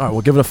 All right,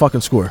 we'll give it a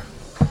fucking score.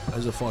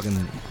 This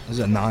is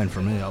a 9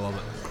 for me. I love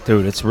it.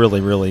 Dude, it's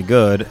really, really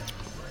good.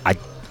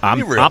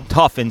 I'm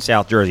tough in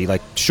South Jersey.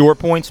 Like, short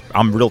points,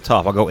 I'm real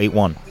tough. I'll go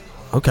 8-1.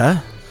 Okay.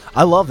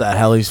 I love that.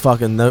 Hell, he's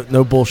fucking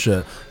no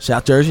bullshit.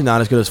 South Jersey,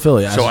 not as good as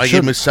Philly. So I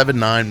gave him a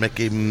 7-9. Mick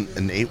gave him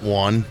an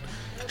 8-1.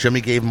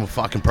 Jimmy gave him a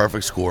fucking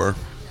perfect score.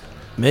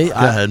 Me? Go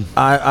ahead.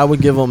 I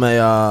would give him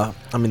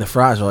the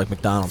fries are like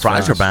McDonald's.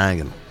 Fries are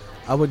banging.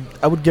 I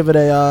would give it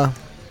an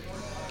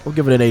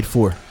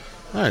 8-4.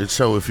 All right,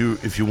 so if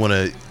you want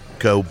to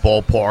go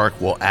ballpark,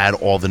 we'll add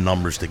all the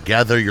numbers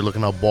together. You're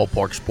looking at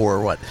ballpark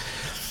score, what,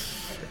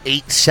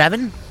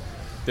 8-7?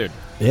 Dude.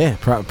 Yeah,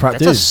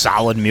 that's a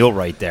solid meal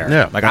right there.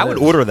 Yeah, like, I would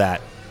order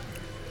that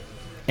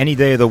any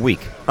day of the week.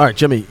 All right,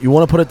 Jimmy, you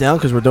want to put it down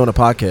because we're doing a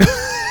podcast.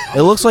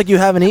 It looks like you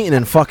haven't eaten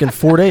in fucking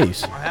 4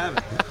 days. I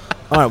haven't.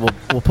 All right,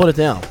 we'll put it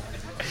down.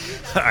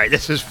 All right,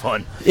 this is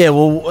fun. Yeah,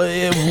 we'll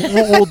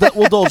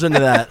indulge into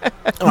that.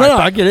 No,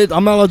 I get it.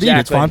 I'm not allowed to eat.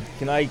 It's fine.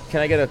 Can I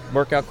get a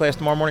workout class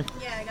tomorrow morning?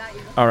 Yeah, I got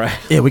you. All right.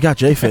 Yeah, we got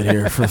J-Fit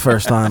here for the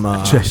first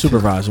time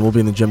supervisor. We'll be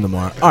in the gym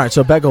tomorrow. All right,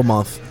 so Bagel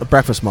month,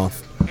 breakfast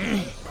month.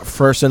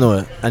 First into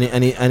it.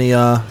 Any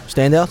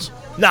standouts?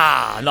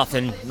 Nah,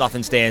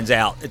 nothing stands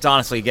out. It's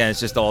honestly, again, it's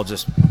just all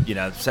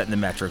setting the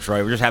metrics,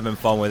 right? We're just having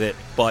fun with it.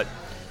 But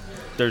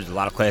there's a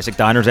lot of classic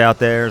diners out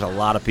there. There's a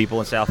lot of people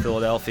in South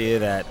Philadelphia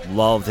that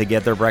love to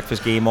get their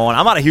breakfast game on.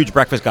 I'm not a huge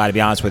breakfast guy, to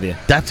be honest with you.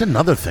 That's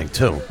another thing,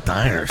 too.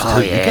 Diners, too. Oh,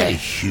 yeah. You get a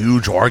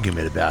huge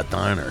argument about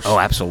diners. Oh,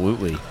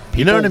 absolutely.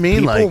 You know what I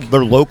mean?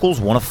 Their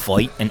locals want to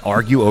fight and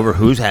argue over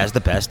who has the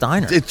best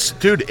diner.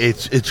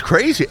 It's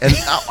crazy.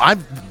 And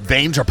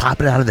veins are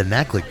popping out of the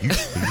neck. Like, are you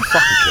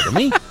fucking kidding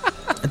me?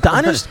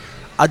 Diners,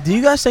 do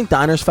you guys think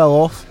diners fell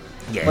off?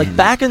 Yeah. Like,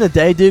 back in the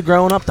day, dude,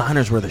 growing up,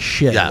 diners were the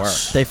shit.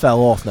 Yes. They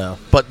fell off now.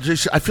 But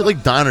I feel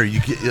like diner, you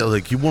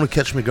want to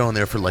catch me going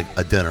there for like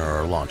a dinner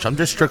or a lunch. I'm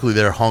just strictly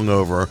there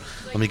hungover.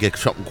 Let me get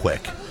something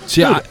quick.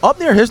 See, dude, up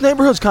near his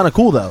neighborhood's kind of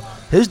cool, though.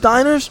 His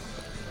diners,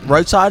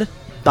 right side,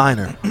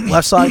 diner.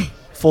 Left side,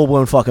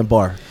 full-blown fucking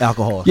bar,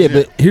 alcohol. Yeah,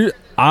 but here,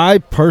 I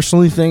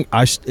personally think,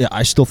 I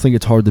still think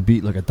it's hard to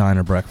beat like a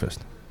diner breakfast.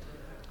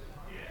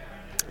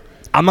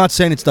 I'm not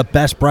saying it's the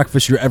best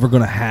breakfast you're ever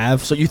going to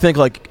have. So you think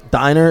like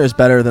diner is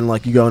better than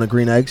like you go in a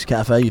Green Eggs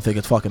Cafe? You think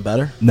it's fucking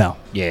better? No.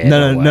 Yeah.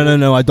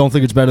 No. I don't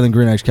think it's better than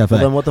Green Eggs Cafe.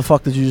 Well, then what the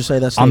fuck did you just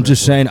say? I'm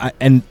just saying,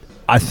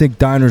 I think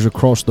diners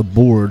across the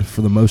board,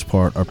 for the most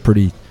part, are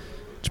pretty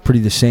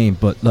the same.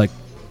 But like,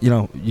 you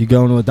know, you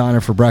go into a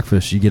diner for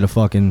breakfast, you get a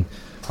fucking,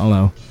 I don't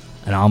know,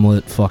 an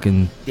omelet,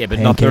 fucking yeah, but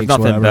there's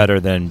nothing better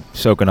than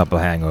soaking up a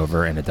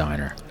hangover in a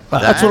diner.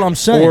 That's what I'm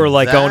saying. Or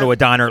like going to a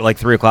diner at like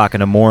 3 o'clock in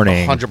the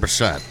morning.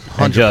 100%.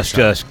 And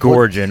just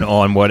gorging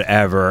on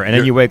whatever, and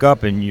then you wake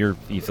up and you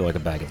feel like a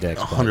bag of dicks.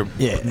 100.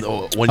 Yeah.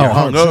 When you're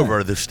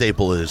hungover, the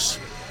staple is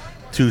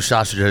 2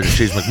 sausage and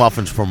cheese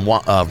McMuffins from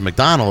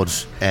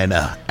McDonald's and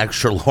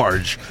extra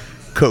large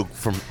Coke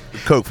from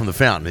the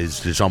fountain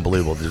is just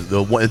unbelievable.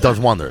 It does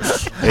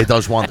wonders. It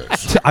does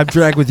wonders. I've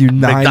drank with you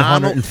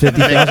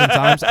 950,000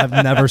 times. I've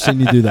never seen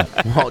you do that.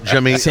 Well,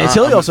 Jimmy,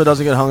 Santilli also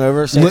doesn't get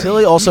hungover.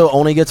 Santilli also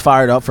only gets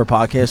fired up for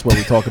podcasts where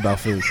we talk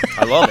about food.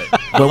 I love it.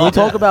 When we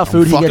talk about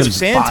food, he gets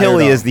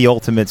Santilli is the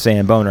ultimate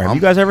Samboner. Have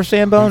you guys ever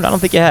Samboned? I don't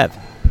think you have.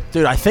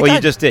 Dude, I think you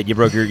just did. You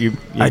broke your.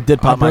 I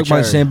did pop my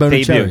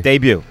Samboner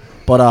debut.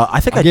 But I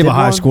think I gave did a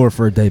high one. score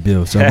for a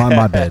debut, so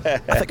my bad.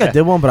 I think I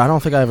did one, but I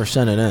don't think I ever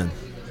sent it in.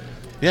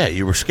 Yeah,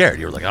 you were scared.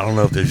 You were like, I don't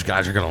know if these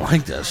guys are gonna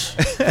like this.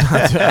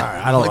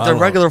 I don't. Like they're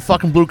regular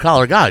fucking blue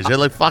collar guys. They're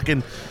like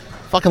fucking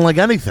like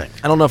anything.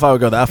 I don't know if I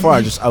would go that far.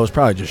 I was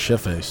probably just shit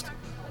faced.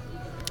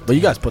 But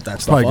you guys put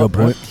that stuff probably up, good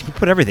point. right? You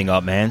put everything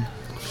up, man.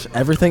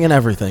 Everything and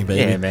everything,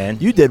 baby. Yeah, man.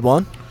 You did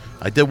one.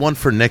 I did one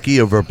for Nicky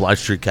over at Blythe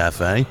Street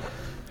Cafe.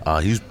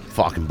 He's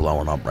fucking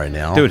blowing up right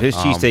now. Dude, his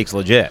cheesesteak's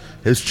legit.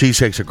 His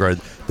cheesesteaks are great.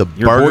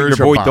 Your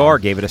boy Dar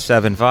gave it a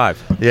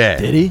 7.5. Yeah.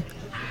 Did he?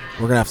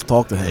 We're going to have to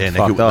talk to him.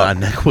 Yeah,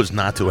 Nick was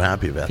not too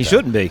happy about that. He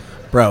shouldn't be.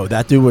 Bro,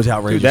 that dude was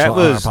outrageous. Dude, that on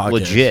was our podcast.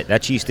 legit.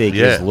 That cheesesteak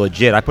is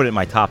legit. I put it in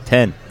my top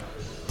 10.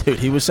 Dude,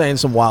 he was saying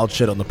some wild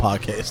shit on the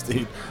podcast,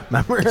 dude.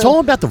 Remember It's all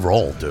about the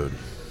roll, dude.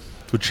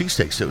 With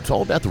cheesesteaks, too. It's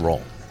all about the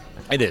roll.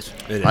 It is.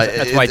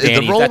 That's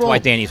why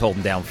Danny's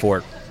holding down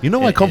Fort. You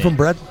know I come from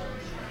bread?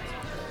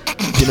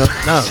 You know,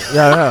 no.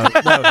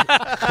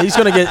 He's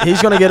gonna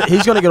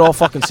get all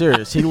fucking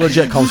serious. He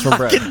legit comes from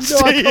bread.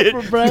 I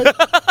come from bread.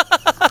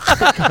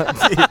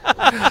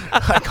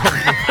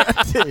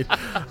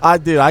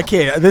 Dude, I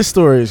can't. This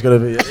story is gonna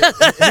be.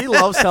 He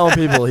loves telling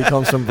people he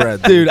comes from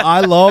bread. Dude,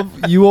 I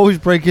love you. Always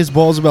break his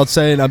balls about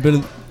saying I've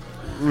been.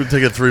 We're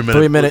taking 3 minutes.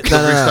 3 minutes.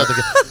 No.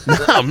 No,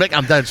 Mick,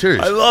 I'm dead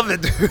serious. I love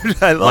it,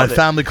 dude. I love My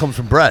family comes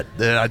from bread.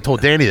 I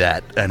told Danny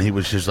that, and he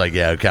was just like,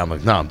 "Yeah, okay." I'm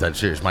like, "No, I'm dead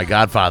serious." My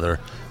godfather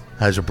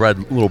has a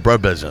little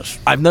bread business.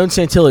 I've known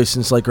Santilli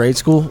since like grade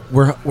school.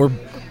 We're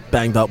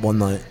banged up one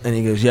night, and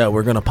he goes, "Yeah,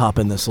 we're gonna pop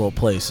in this little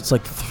place. It's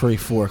like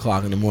 3-4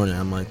 o'clock in the morning."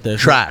 I'm like,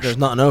 "There's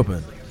nothing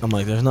open." I'm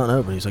like, "There's nothing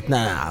open." He's like,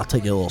 "Nah, I'll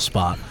take you a little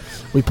spot."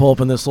 We pull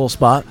up in this little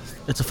spot.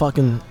 It's a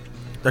fucking.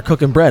 They're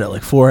cooking bread at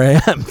like 4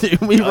 a.m. Dude,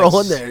 we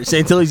roll in there.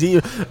 Santilli's eating.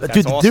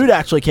 Dude, the dude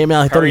actually came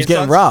out. He thought he was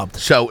getting robbed.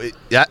 So,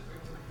 yeah,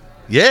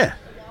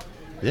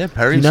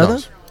 Perry and You know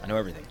Sons. that? I know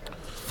everything.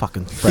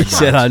 Fucking. He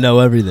said I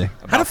know everything.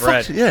 How the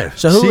fuck? Yeah.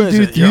 So who is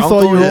it? You Your thought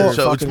uncle you or were- your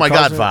So it's fucking my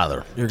cousin?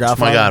 godfather. Your It's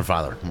godfather? my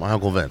godfather, my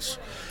Uncle Vince.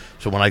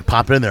 So when I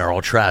pop in there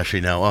all trash,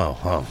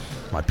 oh,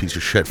 my piece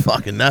of shit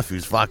fucking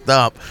nephew's fucked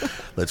up.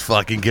 Let's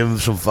fucking give him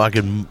some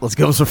fucking... Let's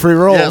give him some free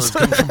rolls. Yeah, let's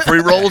give him some free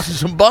rolls and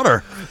some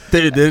butter.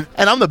 Dude.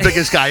 And I'm the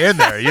biggest guy in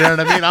there, you know what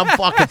I mean? I'm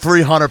fucking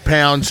 300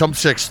 pounds, I'm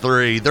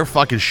 6'3". They're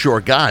fucking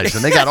short guys,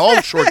 and they got all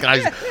short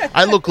guys.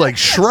 I look like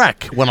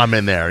Shrek when I'm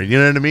in there, you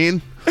know what I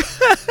mean?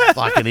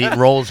 Fucking eating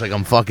rolls like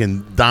I'm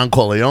fucking Don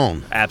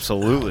Corleone.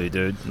 Absolutely,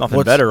 dude.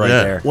 Nothing better right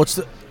there. What's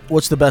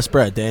the best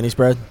bread? Danny's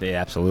bread?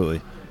 Yeah,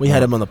 absolutely. We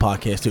had him on the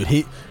podcast,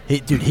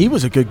 dude. He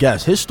was a good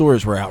guest. His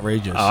stories were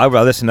outrageous. I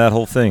listened to that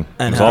whole thing.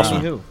 And, It was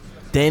awesome.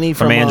 Danny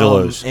from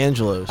Angelo's.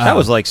 Angelo's. That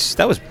was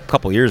a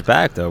couple years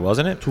back, though,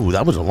 wasn't it? Ooh,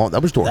 that was during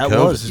That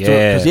COVID. was.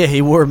 Yeah,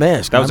 he wore a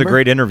mask. That was a remember?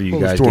 great interview you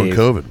It was guys during gave.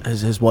 COVID.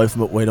 His wife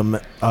made him.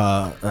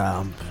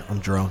 I'm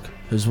drunk.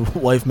 His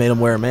wife made him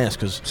wear a mask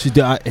because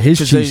His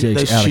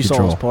cheesecake's out of she saw his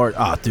control. part.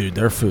 Ah, dude,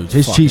 their food's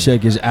His fucking-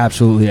 cheesesteak is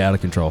absolutely out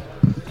of control.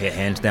 Yeah,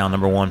 hands down,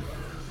 number one.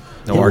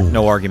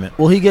 No argument.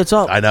 Well, he gets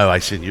up. I know, I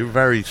said, you're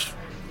very,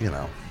 you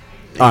know.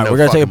 All right, we're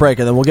going to take a break,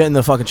 and then we'll get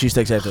into fucking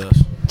cheesesteaks after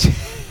this.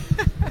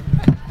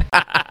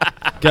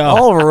 Go.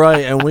 All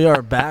right, and we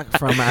are back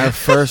from our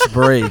first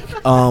break.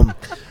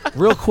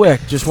 Real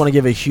quick, just want to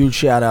give a huge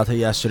shout out to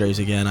yesterday's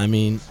again. I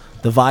mean,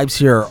 the vibes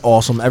here are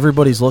awesome.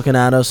 Everybody's looking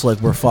at us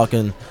like we're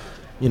fucking,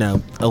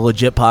 a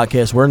legit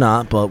podcast. We're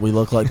not, but we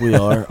look like we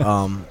are.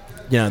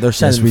 They're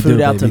sending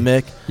food out to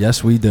Mick.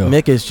 Yes, we do.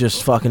 Mick is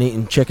just fucking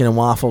eating chicken and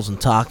waffles and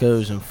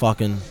tacos and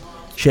fucking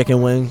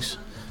chicken wings.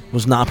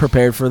 Was not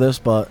prepared for this,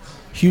 but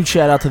huge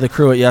shout out to the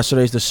crew at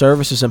yesterday's. The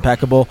service is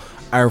impeccable.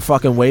 Our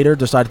fucking waiter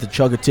decided to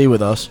chug a tea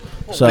with us.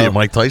 So Yeah,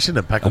 Mike Tyson,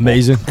 impeccable.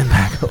 Amazing.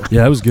 impeccable.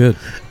 Yeah, that was good.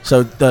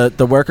 So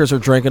the workers are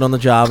drinking on the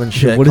job and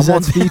shit. What is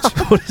Come that on.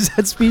 speech? What is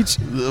that speech?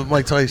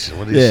 Mike Tyson,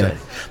 what did he say?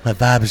 My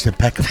vibe is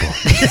impeccable.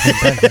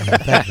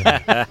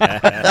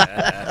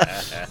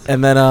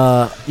 And then,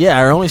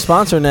 our only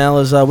sponsor now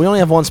is we only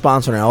have one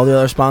sponsor now. All the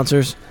other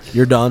sponsors,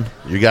 you're done.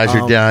 You guys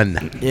are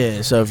done.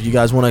 Yeah, so if you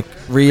guys want to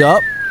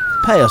re-up,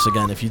 pay us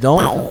again. If you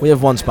don't, we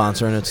have one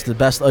sponsor, and it's the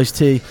best iced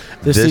tea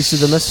this east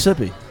of the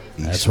Mississippi.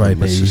 That's right, baby.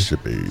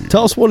 Mississippi.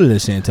 Tell us what it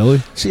is,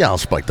 Santilli. Seattle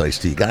Spiked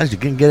Iced Tea, guys. You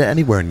can get it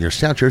anywhere in your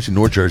South Jersey,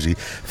 North Jersey,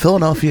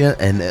 Philadelphia,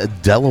 and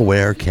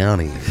Delaware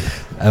County.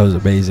 That was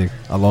amazing.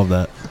 I love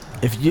that.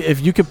 If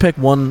you could pick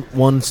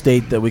one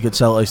state that we could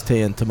sell iced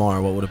tea in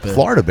tomorrow, what would it be?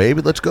 Florida,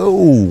 baby. Let's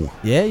go.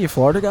 Yeah, you're a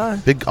Florida guy?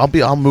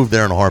 I'll move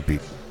there in a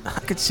heartbeat. I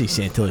could see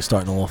Santilli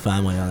starting a little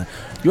family down there.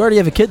 You already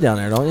have a kid down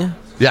there, don't you?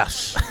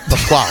 Yes.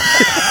 Pasquale.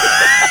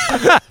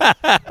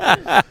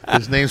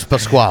 His name's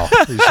Pasquale.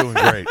 He's doing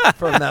great.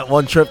 From that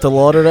one trip to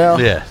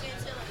Lauderdale? Yeah.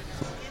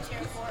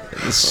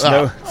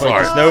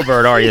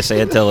 Snowbird, are you,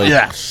 Santilli?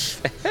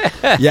 Yes.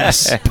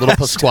 Yes. Little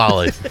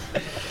Pasquale.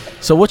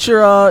 So what's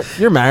your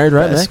you're married,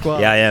 right, Nick?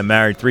 Yeah, I am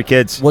married, 3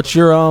 kids. What's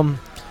your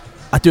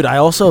dude, I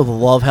also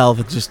love how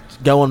just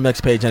go on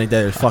Mixed page any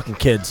day. There's fucking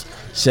kids.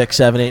 6,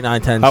 7, 8,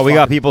 9, 10. Oh, we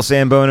got people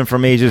samboning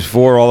from ages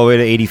 4 all the way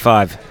to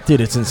 85.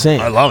 Dude, it's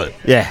insane. I love it.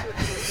 Yeah.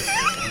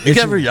 You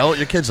can ever yell at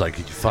your kids like, "Are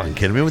you fucking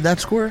kidding me with that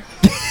score?"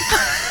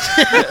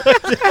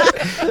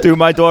 Dude,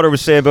 my daughter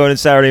was samboning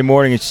Saturday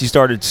morning, and she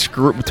started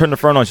turned the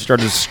front on. She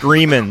started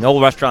screaming. The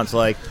whole restaurant's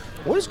like,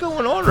 "What is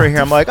going on right here?"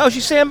 I'm like, "Oh,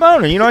 she's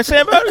samboning. You know, I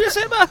samboning. You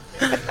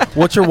samboning."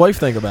 What's your wife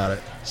think about it?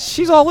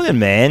 She's all in,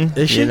 man.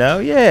 Is she? You know,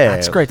 yeah.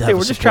 That's great to have.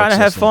 We're just trying to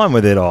have fun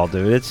with it all,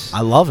 dude.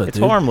 I love it. It's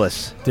dude.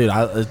 harmless, dude.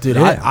 I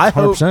Yeah,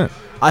 hope. 100%.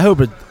 I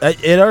hope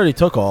it already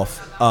took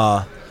off.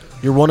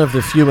 You're one of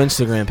the few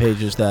Instagram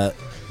pages that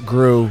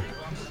grew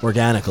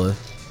organically.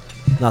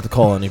 Not to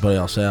call anybody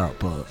else out,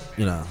 but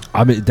you know.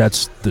 I mean,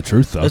 that's the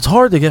truth, though. It's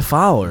hard to get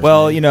followers.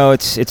 Well, man. you know,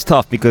 it's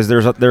tough because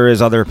there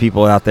is other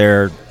people out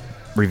there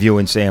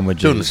reviewing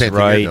sandwiches, doing the same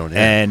right? thing you're doing,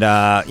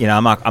 yeah. And you know,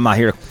 I'm not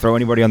here to throw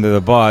anybody under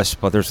the bus,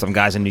 but there's some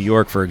guys in New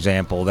York, for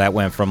example, that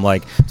went from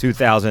like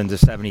 2,000 to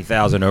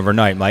 70,000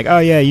 overnight. I'm like, oh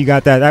yeah, you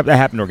got that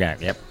happened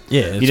organic. Yep.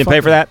 Yeah. You didn't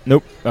pay for that?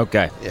 Nope.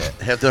 Okay. Yeah.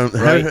 Have to,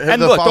 Right. have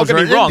And the look, don't get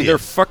me followers are wrong, Indian. they're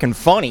fucking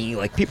funny.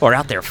 Like, people are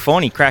out there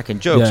funny, cracking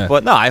jokes. Yeah.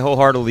 But no, I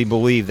wholeheartedly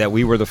believe that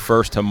we were the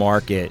first to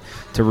market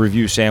to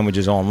review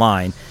sandwiches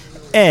online,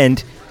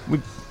 and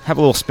we have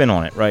a little spin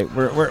on it, right?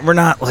 We're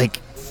not like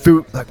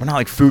food, we're not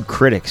like food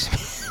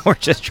critics. We're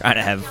just trying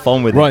to have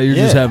fun with it. Right, you're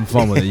just having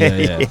fun with it.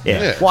 Yeah.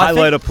 Yeah. Well,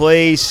 Highlight a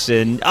place,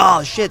 and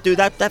oh shit, dude,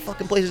 that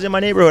fucking place is in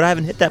my neighborhood. I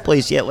haven't hit that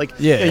place yet. Like,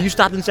 Yeah. you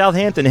stopped in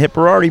Southampton, hit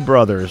Berardi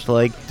Brothers,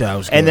 like, That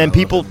was and good. then I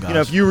people, love them you know,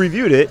 guys. if you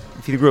reviewed it,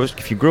 if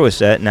you grew a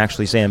set and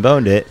actually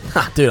sandboned it,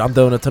 Dude, I'm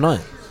doing it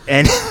tonight.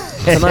 and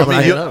Tonight when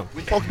I get I home.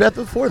 we talked about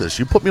that before this.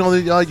 You put me on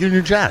the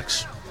Union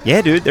Jacks. yeah,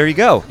 dude, there you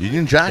go.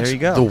 Union Jacks. There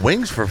you go. The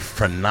wings were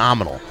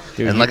phenomenal.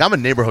 Dude, and like, I'm a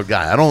neighborhood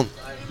guy.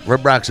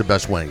 Rib Rack's the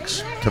best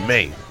wings to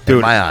me, Dude,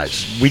 in my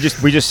eyes. We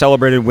just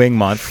celebrated Wing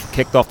Month,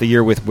 kicked off the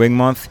year with Wing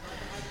Month,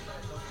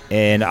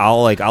 and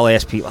I'll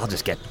ask people, I'll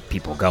just get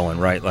people going,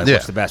 right? Like, Yeah.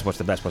 what's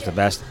the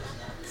best?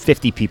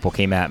 50 people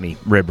came at me.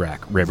 Rib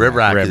Rack. Rib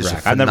Rack is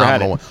a I've never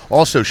had it. phenomenal one.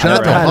 Also, shout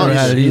out to never had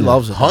Hunt's. He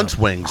loves it. Hunt's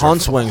wings.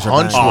 Hunt's wings are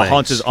Hunt's banging. wings.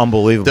 Hunt's is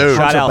unbelievable. Dude.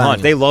 Shout Hunt's are out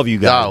Hunt. banging. They love you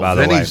guys, No, by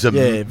the way.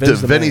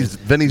 Vinny's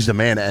Vinny's the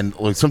man, and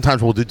like,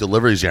 sometimes we'll do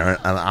deliveries there,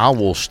 and I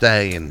will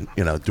stay and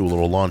do a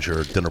little lunch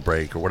or dinner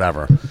break or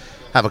whatever,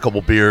 have a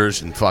couple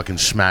beers and fucking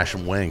smash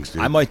some wings,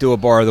 dude. I might do a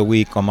bar of the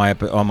week on my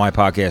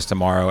podcast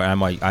tomorrow,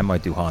 and I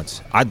might do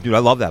Hunt's. I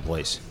love that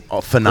place.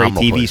 a phenomenal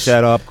Great TV place.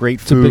 setup,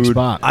 great It's a food. big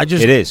spot. It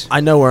is.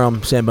 I know where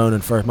I'm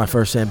samboning for my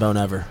first sambone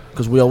ever,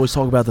 because we always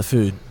talk about the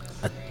food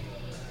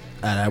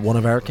at one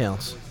of our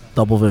accounts.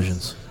 Double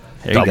Visions.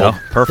 There you go.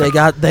 Perfect.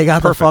 They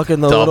got the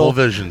fucking Double little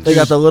Visions. They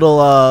got the little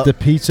The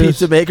pizzas,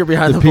 pizza maker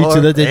behind the pizza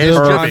bar. that they do It's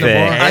behind the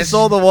bar. perfect. I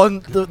saw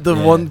the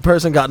one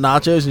person got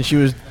nachos and she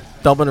was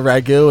dumping a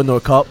ragu into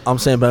a cup. I'm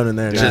samboning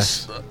there. now.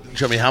 Just,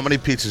 Jimmy, how many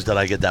pizzas did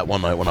I get that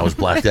one night when I was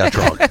blacked out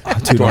drunk?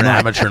 Dude, During I'm not-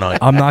 amateur night.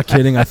 I'm not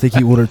kidding. I think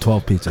he ordered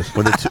 12 pizzas.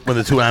 When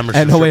the two amateurs.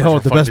 And no, wait, strippers hold were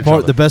on. The fighting best each part.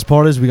 other. The best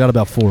part is we got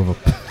about 4 of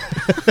them.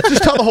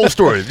 Just tell the whole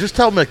story. Just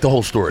tell Mick the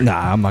whole story.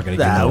 Nah, I'm not gonna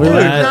give Nah, him we all were-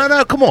 that.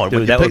 No, come on. When Dude,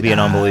 you that would pick- be an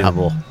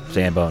unbelievable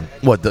sambone.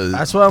 What the?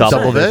 That's what I'm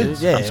Double saying. V? dude.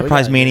 Yeah, I'm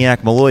surprised we got-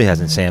 Maniac Malloy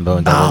hasn't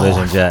samboned double Oh, I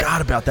visions yet.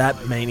 forgot about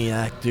that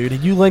maniac, dude.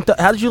 You linked up.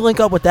 How did you link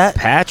up with that?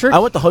 Patrick? I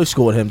went to high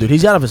school with him, dude.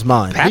 He's out of his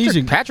mind.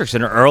 Patrick's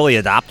an early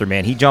adopter,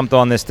 man. He jumped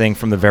on this thing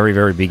from the very,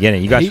 very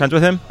beginning. You guys friends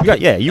with him? You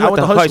I went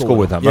to high school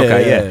with him. Yeah,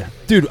 Okay, yeah.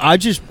 Dude,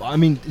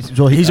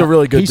 so He's a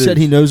really good He dude. said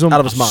he knows him. Out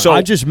of his mind. So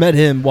I just met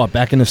him,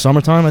 back in the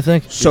summertime, I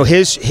think? So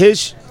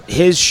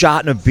his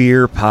Shot in a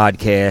Beer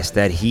podcast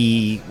that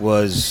he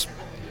was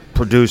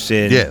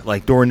producing,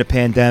 like during the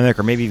pandemic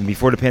or maybe even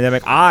before the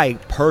pandemic, I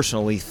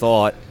personally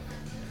thought,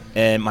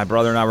 and my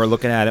brother and I were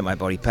looking at it, my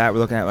buddy Pat were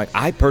looking at it, like,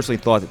 I personally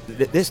thought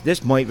that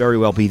this might very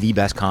well be the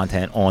best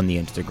content on the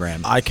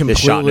Instagram. I this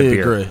Shot in a completely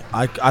Beer. agree.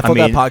 I thought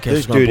that podcast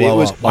was going to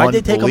blow up. Why'd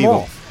they take him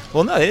unbelievable. off?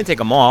 Well, no, they didn't take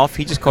him off.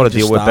 He just caught a Just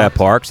deal with Bet stopped.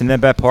 Parks, and then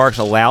Bet Parks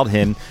allowed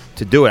him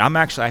to do it.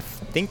 I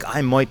think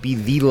I might be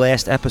the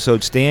last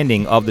episode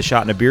standing of the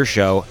Shot in a Beer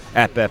show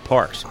at Bet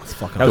Parks. That's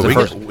fucking That was Dude,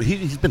 the first.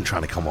 he's been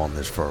trying to come on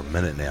this for a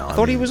minute now. I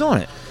thought he was on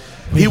it.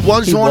 He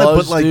was on it,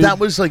 but like dude. that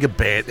was like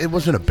it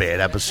wasn't a bad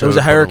episode. There was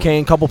a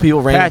hurricane. Couple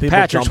people, random people.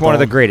 Patrick's jumped one of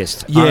the on.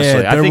 greatest. Yeah,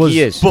 honestly. I think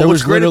he is. But There what's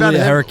was great literally about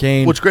a him,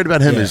 hurricane. What's great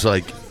about him Yeah. is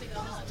like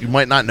you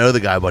might not know the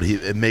guy, but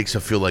it makes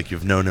it feel like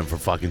you've known him for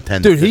fucking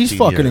 10 Dude, to 15 he's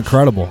fucking years.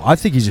 incredible. I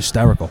think he's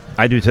hysterical.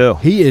 I do too.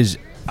 He is.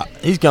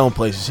 He's going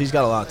places. He's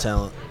got a lot of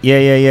talent.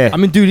 Yeah. I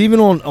mean, dude, even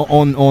on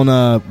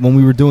when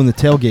we were doing the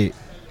tailgate,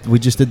 we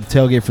just did the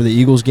tailgate for the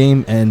Eagles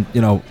game, and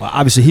you know,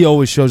 obviously he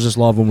always shows us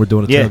love when we're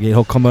doing a tailgate.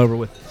 He'll come over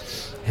with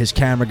his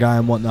camera guy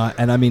and whatnot,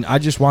 and I mean, I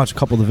just watched a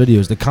couple of the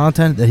videos. The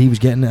content that he was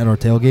getting at our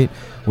tailgate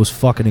was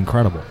fucking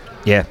incredible.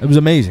 Yeah. It was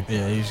amazing.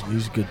 Yeah,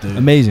 he's a good dude.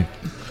 Amazing.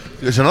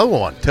 There's another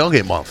one,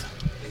 tailgate month.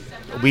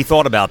 We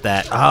thought about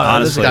that. This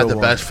Honestly, got the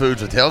best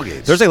foods at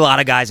tailgates. there's a lot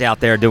of guys out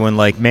there doing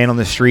like man on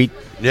the street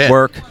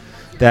work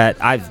that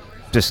I've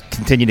just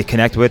continued to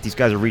connect with. These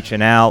guys are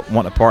reaching out,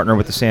 wanting to partner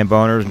with the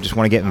Samboners, and just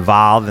want to get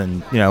involved.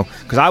 And you know,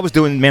 because I was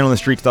doing man on the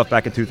street stuff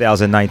back in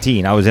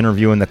 2019. I was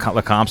interviewing the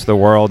comps of the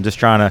world, and just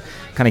trying to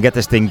kind of get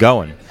this thing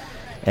going.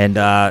 And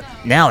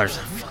now there's a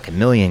fucking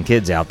million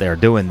kids out there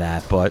doing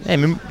that. But hey, I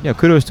mean, you know,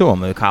 kudos to them.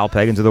 The Kyle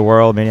Pagans of the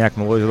world, Maniac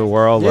Malloys of the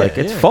world. Yeah, like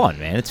it's fun,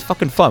 man. It's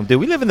fucking fun, dude.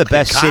 We live in the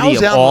best Kyle's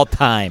city of out- all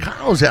time.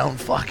 Kyle's out in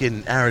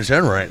fucking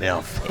Arizona right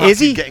now. Is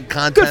he? Getting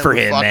content Good for with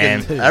him,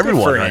 fucking man.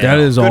 everyone Good for right him. now. That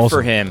is Good awesome.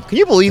 for him. Can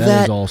you believe That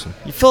that? is awesome.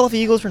 You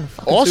Philadelphia Eagles are in the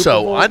fucking Super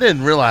Also, Bowl? I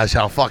didn't realize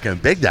how fucking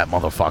big that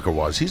motherfucker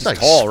was. He's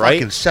like tall, right?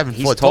 fucking 7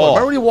 He's foot tall. tall.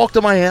 Remember when he walked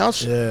to my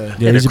house? Yeah.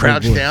 Yeah, And he's he a big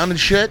crouched boy. down and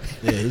shit.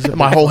 Yeah, he's a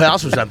My big whole boy.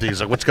 house was empty.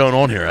 He's like, "What's going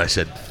on here?" I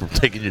said, "We're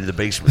taking you to the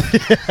basement."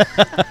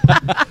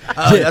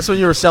 That's when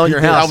you were selling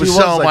your house. I was He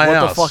selling like, my what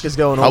house. the fuck is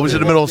going on? I was in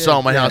the middle of Yeah,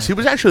 selling my yeah. house. He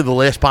was actually the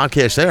last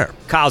podcast there.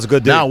 Kyle's a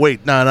good dude. No,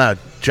 wait, no.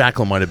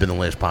 Jacqueline might have been the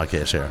last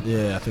podcast there.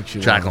 Yeah, I think she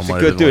was. Jacqueline He's a might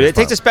good have been dude. the It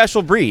takes a last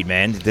special breed,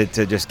 man,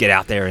 to just get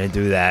out there and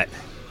do that.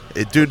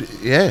 dude.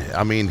 Yeah,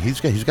 I mean,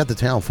 he's got the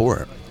talent for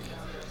it.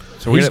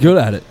 So He's good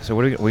at it. So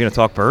what are we going to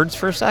talk birds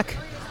for a sec?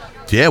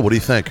 Yeah, what do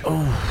you think?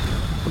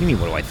 What do you mean?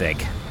 What do I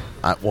think?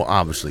 Well,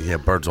 obviously, yeah,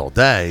 birds all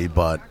day,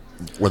 but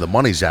where the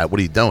money's at, what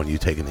are you doing? You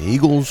taking the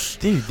Eagles?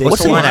 Dude, they What's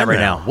the sold line at right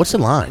now? What's the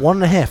line?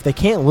 1.5. They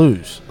can't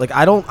lose. Like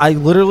I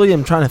literally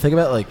am trying to think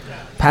about it, like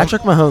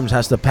Patrick Mahomes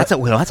has to. That's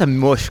a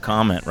mush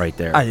comment right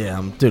there. I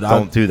am, dude.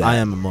 Don't do that. I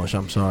am a mush.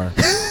 I'm sorry,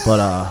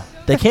 but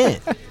they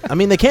can't. I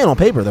mean, they can on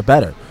paper. They're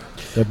better.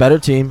 They're a better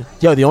team.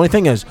 Yo, the only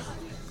thing is,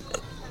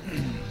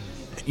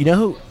 you know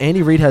who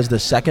Andy Reid has the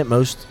second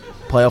most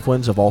playoff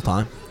wins of all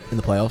time in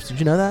the playoffs? Did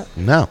you know that?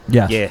 No.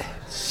 Yeah. Yeah.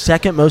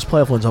 Second most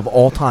playoff wins of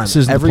all time. This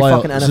is Every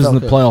fucking NFL. This is the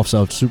coach. playoffs,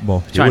 so it's Super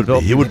Bowl.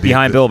 He would be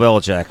behind a good- Bill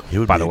Belichick. He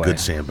would by be the a way. good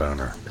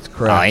Samboner. That's Oh,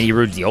 correct. Andy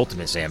Reid's the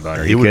ultimate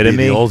Samboner. He You would kidding be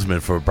me? the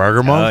ultimate for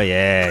Burger Month. Oh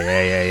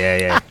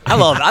yeah.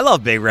 I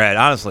love Big Red.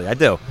 Honestly, I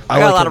do. I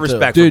got like a lot him of too.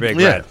 respect Dude, for Big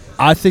yeah. Red.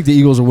 I think the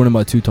Eagles are winning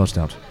by 2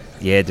 touchdowns.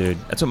 Yeah, dude.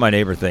 That's what my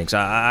neighbor thinks.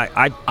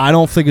 I I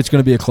don't think it's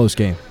going to be a close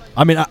game.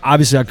 I mean,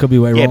 obviously, I could be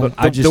way yeah, wrong.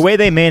 but the way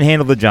they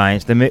manhandled the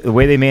Giants, the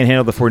way they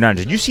manhandled the 49ers,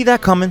 did you see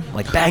that coming?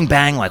 Like bang,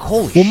 bang, like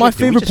holy shit. my dude,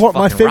 we favorite just part,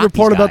 my fucking favorite rocked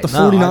part these about the guys.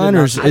 No, I did not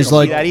 49ers see is see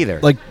like, that either.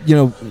 like you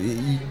know,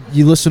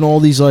 you listen to all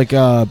these like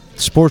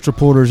sports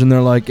reporters and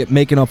they're like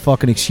making up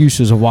fucking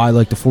excuses of why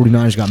like the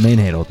 49ers got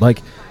manhandled.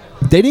 Like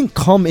they didn't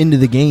come into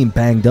the game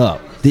banged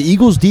up. The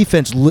Eagles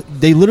defense,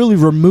 they literally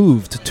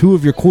removed 2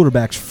 of your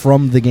quarterbacks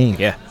from the game.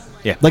 Yeah.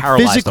 Like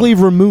paralyzed physically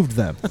them. removed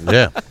them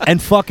Yeah.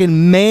 and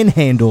fucking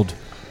manhandled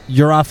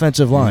your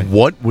offensive line.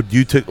 What would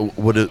you take?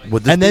 Would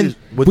this And then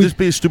would we- this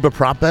be a stupid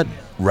prop bet?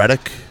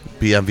 Reddick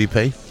be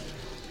MVP?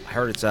 I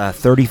heard it's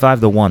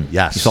 35-1.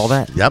 Yes. You saw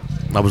that? Yep.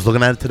 I was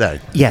looking at it today.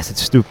 Yes,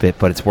 it's stupid,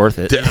 but it's worth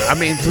it. I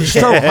mean, just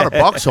throw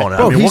 $100 on it.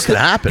 Bro, I mean, he's what could the-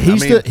 happen?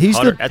 He's I mean,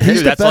 the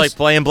That's best. like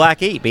playing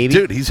Black 8, baby.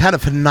 dude, he's had a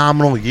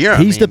phenomenal year.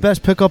 He's the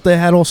best pickup they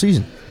had all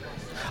season.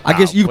 I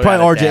guess you could without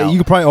probably a doubt. You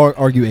could probably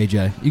argue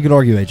AJ. You could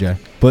argue AJ,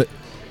 but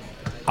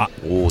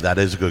Oh, that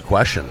is a good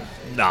question.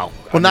 No.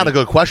 Well, not a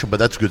good question, but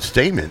that's a good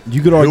statement.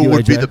 You could argue who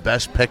would be AJ. the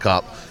best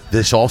pickup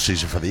this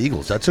offseason for the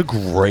Eagles. That's a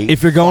great.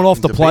 if you're going off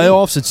the fucking debate.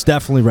 playoffs, it's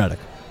definitely Reddick.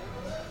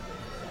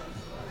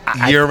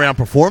 Year-round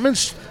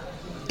performance,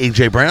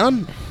 AJ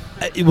Brown,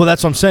 Well,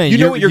 that's what I'm saying. You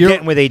know what you're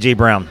getting with A.J.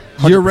 Brown.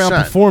 year-round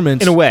 100%.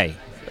 performance. In a way.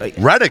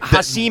 Reddick.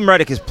 Hakeem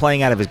Reddick is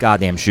playing out of his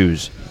goddamn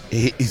shoes.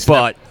 He's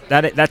But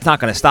that's not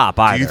going to stop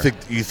do either.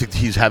 you think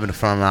he's having a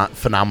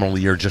phenomenal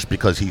year just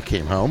because he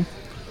came home?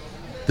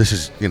 This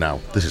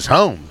is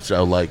home.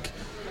 So like,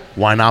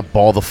 why not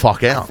ball the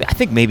fuck out? I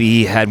think maybe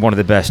he had one of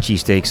the best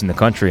cheesesteaks in the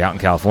country out in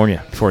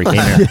California before he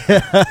came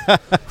here.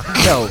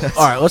 Yo,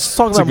 all right, let's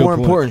talk a about good more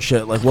point. important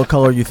shit. Like, what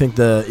color you think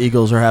the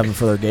Eagles are having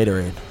for their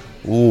Gatorade?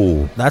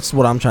 Ooh, That's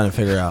what I'm trying to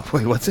figure out.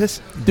 Wait, what's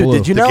this? Dude, Blue.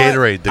 did you The know?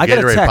 Gatorade- the I got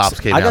a Gatorade text. pops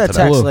came I got out a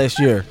today. text Blue. last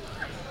year.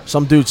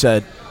 Some dude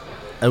said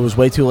it was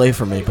way too late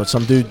for me, but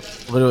some dude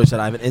literally said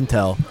I have an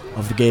intel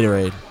of the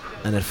Gatorade,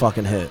 and it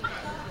fucking hit.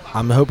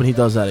 I'm hoping he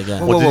does that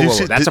again. Well, did you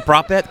see- That's did- a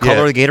prop bet? Yeah.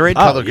 Color of the Gatorade?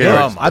 Color yeah.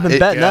 Gatorade. I've been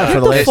betting that for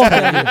the last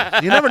 10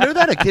 years. You never knew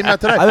that? It came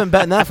out today. I've been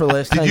betting that for the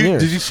last 10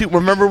 years. Did you see?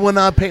 Remember when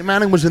Peyton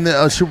Manning was in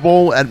the Super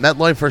Bowl at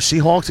MetLife for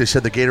Seahawks? They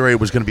said the Gatorade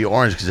was going to be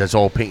orange because that's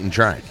all Peyton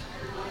drank.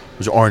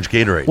 was orange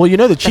Gatorade. Well,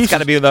 the Chiefs got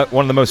to be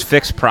one of the most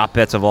fixed prop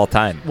bets of all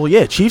time. Well,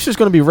 yeah, Chiefs is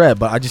going to be red,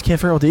 but I just can't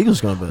figure out what the Eagles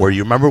are going to be. Where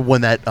you remember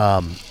when that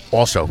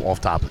also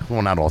off topic,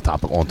 well, not off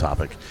topic, on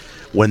topic,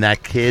 when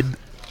that kid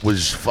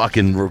was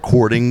fucking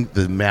recording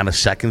the amount of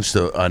seconds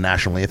the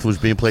national anthem was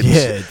being played.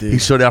 Yeah, dude. He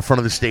stood out front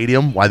of the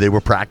stadium while they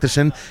were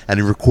practicing, and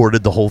he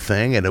recorded the whole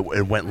thing, and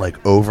it went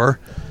like over.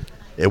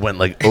 It went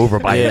like over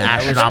by an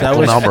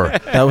astronomical number.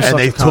 That was and such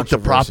they a took the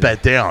prop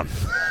bet down.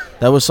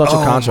 That was such a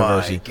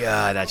controversy. Oh my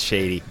God, that's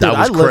shady. Dude, that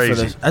was I live crazy.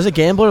 For this. As a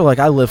gambler,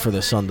 I live for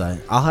this Sunday.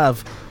 I'll have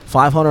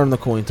 500 on the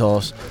coin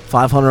toss,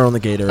 500 on the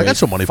Gatorade. I got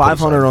some money.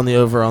 500 on the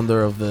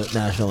over/under of the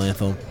national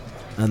anthem,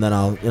 and then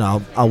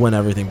I'll win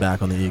everything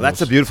back on the Eagles. That's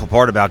the beautiful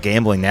part about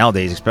gambling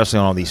nowadays, especially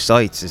on all these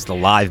sites, is the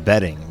live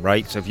betting,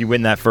 right? So if you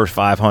win that first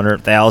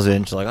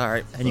 500,000, it's like, all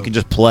right, and you can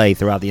just play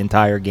throughout the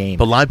entire game.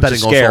 But live betting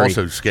is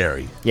also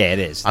scary. Yeah, it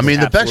is. I mean,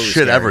 the best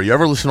shit ever. You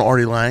ever listen to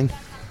Artie Lang?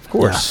 Of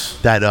course.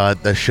 Yeah.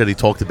 That shit he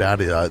talked about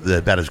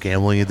his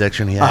gambling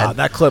addiction he had.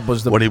 That clip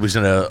was when he was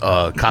in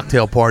a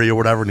cocktail party or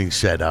whatever, and he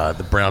said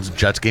the Browns and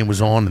Jets game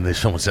was on, and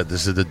someone said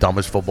this is the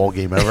dumbest football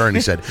game ever, and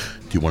he said,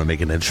 "Do you want to make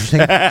it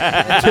interesting?" He's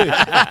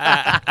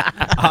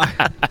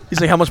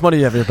like, "How much money do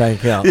you have in your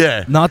bank account?"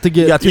 Yeah, not to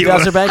get you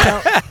got $2,000 bank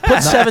account.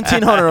 Put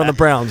 1,700 on the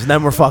Browns, and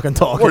then we're fucking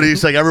talking. Or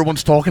he's like,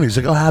 everyone's talking. He's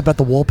like, "Oh, how about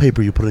the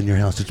wallpaper you put in your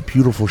house? It's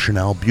beautiful,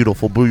 Chanel,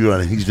 beautiful, boo."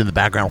 And he's in the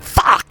background.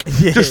 Fuck!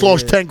 Just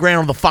lost 10 grand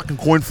on the fucking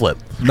coin flip.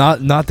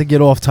 Not to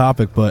get off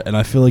topic, and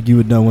I feel like you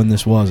would know when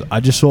this was. I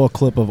just saw a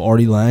clip of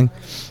Artie Lang,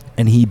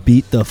 and he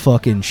beat the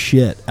fucking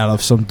shit out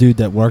of some dude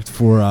that worked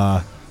for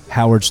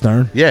Howard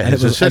Stern. Yeah, and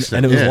his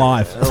assistant. And it was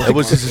live. It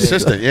was his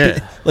assistant, yeah.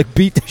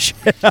 Beat the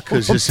shit out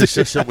because his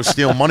assistant was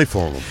stealing money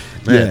from him.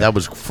 Man, that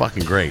was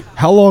fucking great.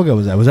 How long ago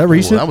was that? Was that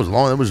recent? That was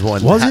long. That was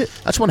when. Was it?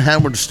 That's when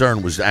Howard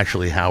Stern was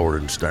actually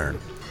Howard and Stern.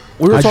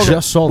 We were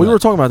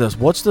talking about this.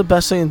 What's the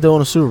best thing to do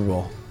in a Super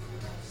Bowl?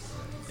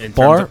 In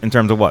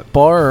terms of what?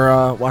 Bar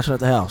or watching at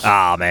the house?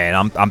 Oh, man,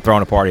 I'm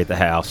throwing a party at the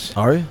house.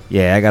 Are you?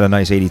 Yeah, I got a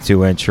nice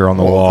 82-incher on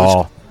the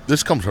wall.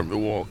 This comes from the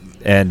wall.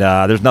 And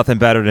there's nothing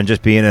better than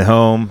just being at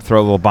home, throw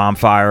a little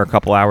bonfire a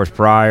couple hours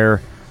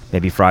prior,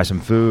 maybe fry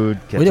some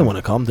food. We didn't want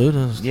to come, dude.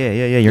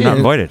 Yeah. You're not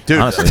invited, dude.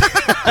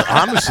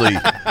 Honestly,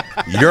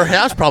 your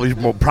house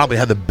probably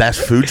had the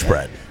best food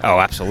spread. Oh,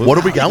 absolutely. What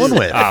are we going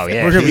with? Oh,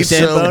 yeah. We're going to be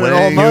Samboners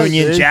all night.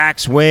 Union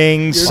Jack's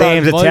Wings,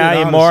 Sam's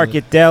Italian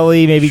Market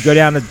Deli. Maybe go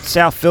down to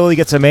South Philly,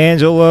 get some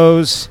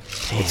Angelo's.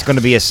 It's going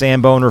to be a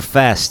Samboner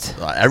fest.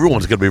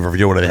 Everyone's going to be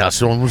reviewing the house.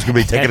 Someone's going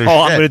to be taking a shit.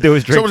 All I'm going to do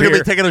is drink Someone's going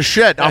to be taking a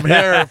shit. I'm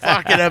here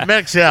fucking at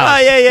Mick's house.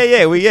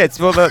 Oh, yeah. It's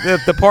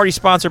the party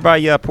sponsored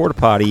by Porta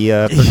Potty.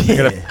 Yo, who's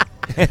the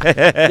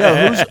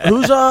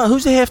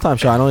halftime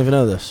show? I don't even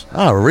know this.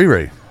 Oh,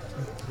 Riri.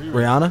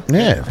 Rihanna?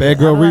 Yeah. Bad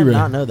girl Riri. I did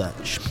not know that.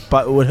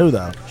 But with who,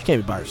 though? She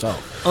can't be by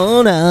herself.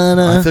 Oh,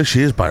 no. I think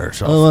she is by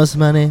herself. Oh, what's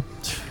my name?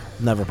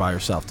 Never by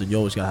herself, dude. You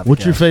always got to have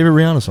What's your favorite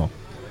Rihanna song?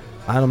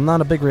 I'm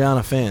not a big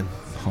Rihanna fan.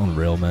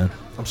 Unreal, man.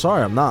 I'm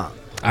sorry, I'm not.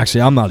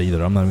 Actually, I'm not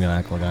either. I'm not even going to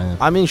act like I am.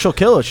 I mean, she'll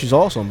kill it. She's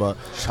awesome, but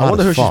I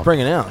wonder who she's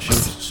bringing out.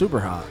 She's super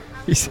hot.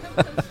 It's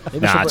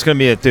going to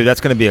be that's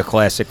going to be a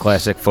classic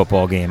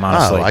football game,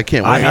 honestly. Oh, I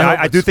can't wait.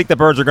 I do think the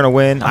Birds are going to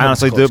win. I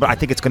honestly do, but I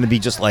think it's going to be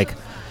just like,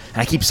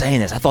 and I keep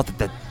saying this, I thought that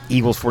the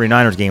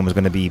Eagles-49ers game was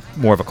going to be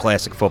more of a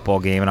classic football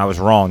game, and I was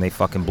wrong. They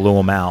fucking blew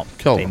them out.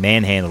 They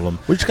manhandled them.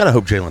 We just got to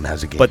hope Jalen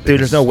has a game. But,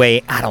 dude, there's no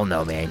way. I don't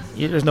know, man.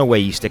 There's no way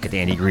you stick it to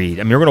Andy Reid.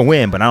 I mean, you're going to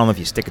win, but I don't know if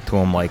you stick it to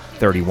him like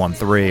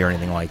 31-3 or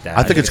anything like that.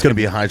 I think it's going to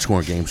be a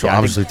high-scoring game, so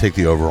obviously take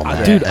the over on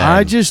that. Dude,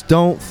 I just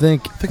don't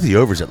think... I think the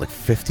over's at like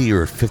 50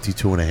 or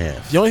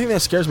 52.5. The only thing that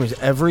scares me is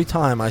every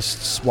time I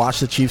watch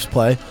the Chiefs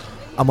play,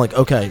 I'm like,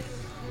 okay,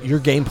 your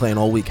game plan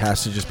all week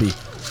has to just be,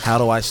 how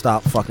do I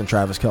stop fucking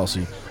Travis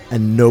Kelce?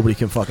 And nobody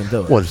can fucking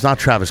do it. Well, it's not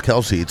Travis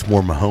Kelce. It's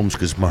more Mahomes,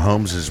 because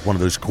Mahomes is one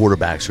of those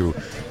quarterbacks who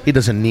he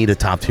doesn't need a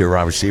top-tier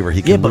wide receiver.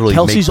 He can literally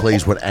make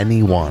plays with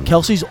anyone.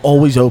 Kelce's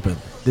always open.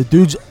 The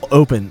dude's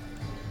open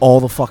all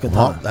the fucking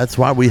time. Well, that's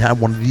why we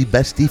have one of the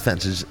best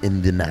defenses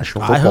in the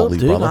National Football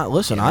League, brother.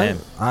 Listen,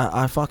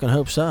 I fucking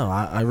hope so.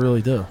 I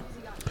really do.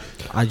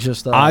 I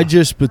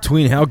just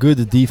between how good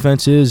the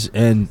defense is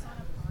and...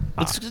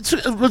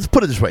 Let's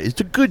put it this way.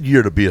 It's a good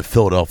year to be a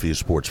Philadelphia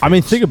sports fan. I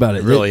mean, think about it.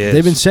 It really is.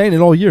 They've been saying it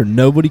all year.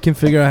 Nobody can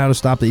figure out how to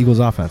stop the Eagles'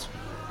 offense.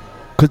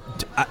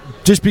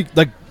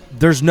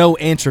 There's no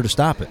answer to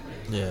stop it.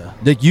 Yeah.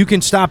 Like, you can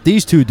stop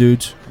these two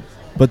dudes,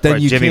 but then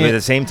you Jimmy, can't. but at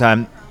the same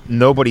time,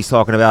 nobody's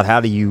talking about how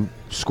do you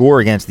score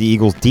against the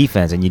Eagles'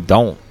 defense, and you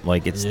don't.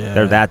 Like,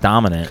 they're that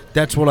dominant.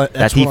 That's what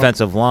that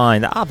defensive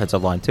line, the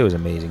offensive line too is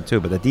amazing too,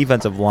 but the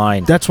defensive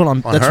line. That's what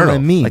I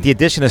mean. Like the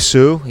addition of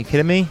Sue. Are you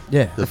kidding me?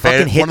 Yeah. The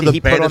fucking hit that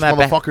he put on that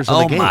motherfuckers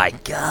in the game. Oh my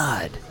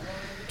god.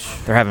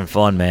 They're having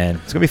fun,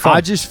 man. It's gonna be fun.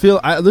 I just feel.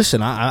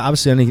 Listen,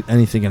 obviously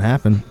anything can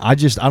happen. I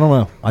don't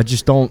know. I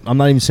just don't. I'm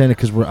not even saying it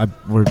because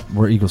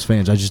we're Eagles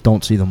fans. I just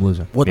don't see them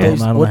losing. What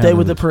day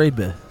would the parade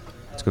be?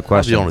 It's a good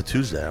question. Probably on a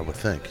Tuesday, I would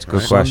think. It's a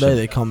good question. Sunday,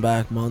 they come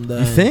back Monday.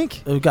 You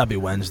think? It got to be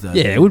Wednesday.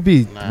 Yeah, it would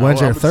be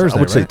Wednesday or Thursday.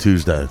 I would say right?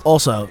 Tuesday.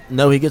 Also,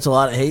 no, he gets a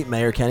lot of hate.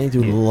 Mayor Kenny,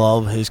 dude,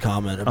 love his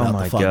comment about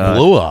my the fucking. God.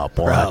 Blew up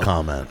on that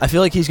comment. I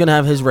feel like he's gonna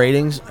have his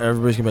ratings.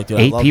 Everybody's gonna be like, dude,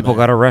 8 I love people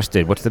Mayor. got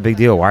arrested. What's the big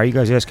deal? Why are you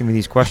guys asking me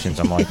these questions?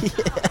 I'm like,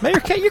 Mayor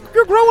Kenny,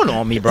 you're growing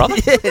on me, brother.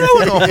 You're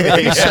growing on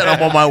me. He said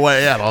I'm on my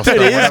way out. I'll Dude,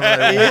 start he whenever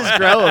I is want.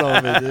 growing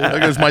on me, dude. There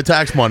goes my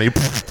tax money.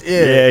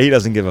 Yeah, he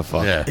doesn't give a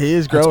fuck. Yeah. He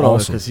is growing on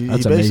awesome. because he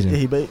That's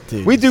basically amazing.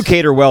 dude, We do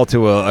cater well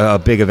to a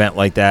big event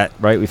like that,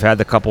 right? We've had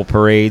the couple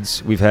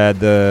parades. We've had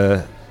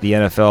the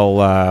NFL.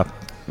 What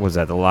was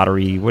that? The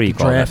lottery? What do you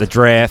call Draft. that? The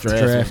draft.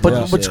 Draft. But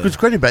Yeah. what's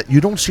great about it, you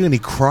don't see any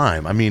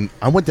crime. I mean,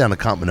 I went down to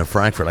Continent of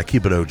Frankfurt. I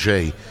keep it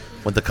OJ.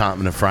 Went to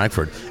Continent of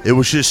Frankfurt. It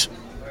was just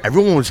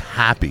everyone was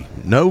happy.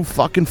 No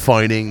fucking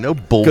fighting. No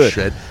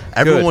bullshit.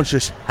 Everyone was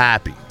just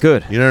happy.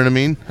 Good. You know what I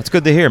mean? That's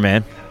good to hear,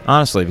 man.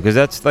 Honestly, because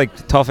that's like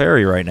a tough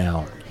area right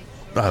now.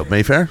 Oh,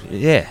 Mayfair?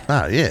 Yeah.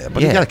 Ah, yeah.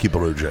 But Yeah. you got to keep it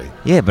OJ.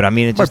 Yeah, but I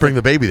mean, it Might just bring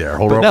the baby there.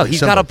 Hold her but up no, like he's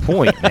Simba. got a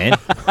point, man.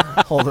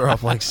 hold her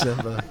up like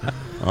Simba.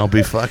 I'll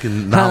be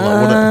fucking not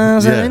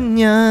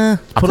yeah.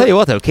 I'll tell you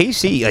what, though,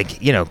 KC,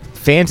 like, you know,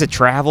 fans that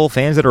travel,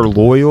 fans that are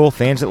loyal,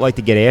 fans that like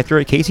to get after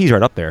it, KC's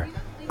right up there.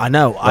 I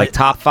know. Like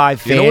top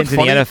 5 You know what's fans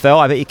in the funny? NFL,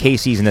 I bet you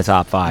KC's in the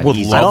top 5. Would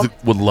Easy.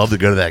 love to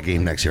go to that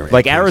game next year.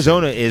 Like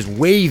Arizona is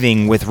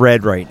waving with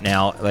red right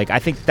now. Like I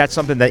think that's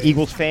something that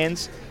Eagles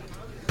fans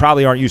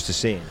probably aren't used to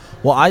seeing.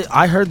 Well,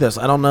 I heard this.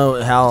 I don't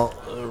know how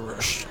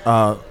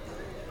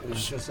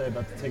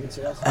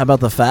about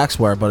the facts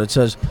were, but it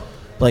says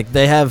like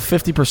they have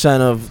 50%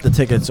 of the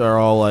tickets are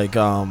all like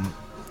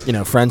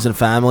friends and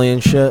family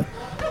and shit,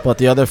 but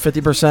the other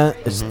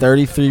 50% is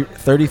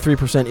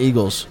 33%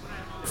 Eagles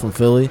from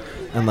Philly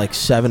and like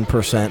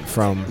 7%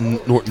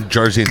 from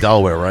Jersey and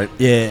Delaware, right?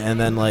 Yeah, and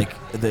then like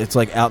it's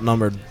like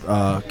outnumbered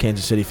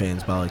Kansas City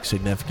fans by like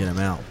significant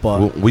amount.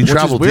 But we which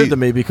travel is weird deep. to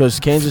me because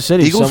Kansas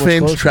City Eagles so much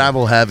fans closer.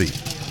 travel heavy.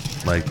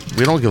 Like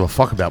we don't give a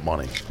fuck about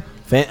money.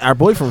 Our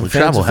boy from We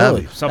Fans travel of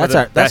Philly. heavy. Some That's of the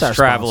our that's best our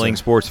traveling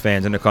sponsor. sports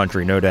fans in the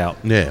country, no doubt.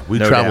 Yeah, we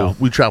No travel. doubt.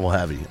 We travel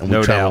heavy, and No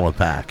we travel doubt. on a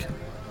pack.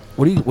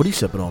 What are you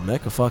sipping on,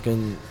 Mick? A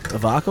fucking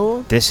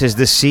vodka? This is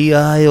the Sea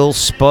Isle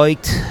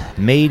Spiked,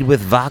 made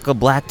with vodka,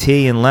 black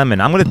tea, and lemon.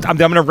 I'm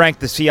gonna rank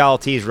the Sea Isle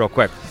teas real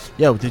quick.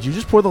 Yo, did you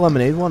just pour the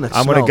lemonade one? It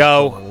I'm gonna smells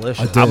go.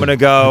 delicious. I did. I'm gonna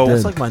go.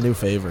 That's like my new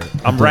favorite.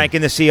 I'm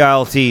ranking the Sea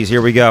Isle teas.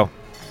 Here we go.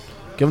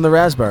 Give him the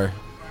raspberry.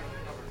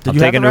 Did I'm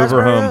you have taking the Uber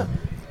raspberry home.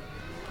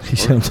 He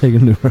said I'm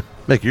taking Uber.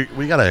 Mick,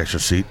 we got an extra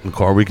seat in the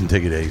car. We can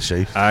take it to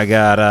AC. I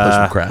got. Play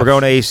some craps. We're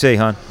going to AC,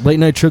 hon. Late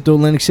night trip to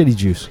Atlantic City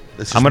juice.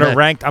 This is I'm gonna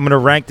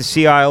Mick. rank the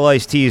Sea Isle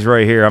iced teas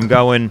right here. I'm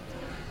going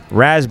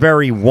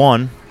raspberry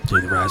 1.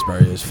 Dude, the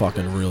raspberry is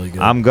fucking really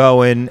good. I'm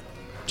going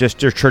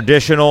just a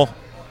traditional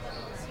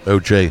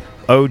OJ.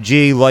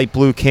 OG light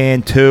blue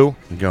can 2.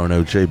 You're going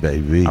OJ,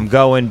 baby. I'm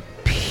going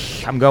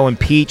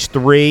peach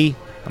 3.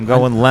 I'm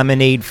going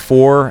lemonade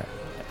 4,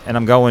 and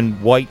I'm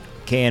going white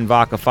can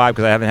vodka 5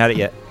 because I haven't had it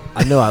yet.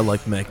 I know I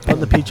like Mick. Put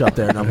the peach up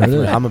there, number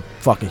 3. I'm a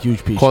fucking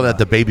huge peach Call guy. that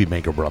the baby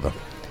maker, brother.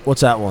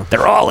 What's that one?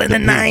 They're all in the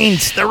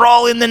nines. They're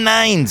all in the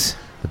nines.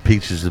 The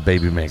peach is the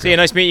baby maker. See you.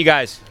 Nice meeting you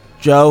guys.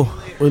 Joe,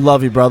 we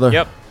love you, brother.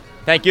 Yep.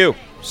 Thank you.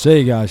 See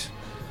you guys.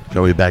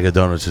 Joey Bag of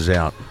Donuts is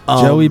out.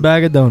 Joey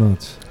Bag of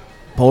Donuts.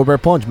 Polar Bear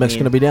Punch. Mick's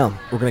going to be down.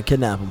 We're going to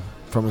kidnap him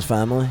from his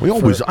family.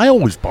 I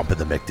always bump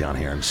into Mick down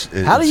here.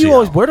 How do you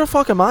always... Where the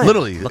fuck am I?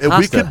 Literally, La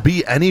we Costa. could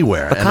be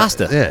anywhere. La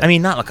Costa. Yeah. I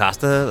mean, not La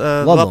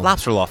Costa. Loveland.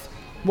 Lobster Loft.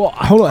 Well,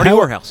 hold on. Or the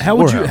whorehouse.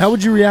 How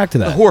would you react to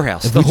that? The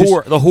whorehouse. If The we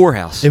just-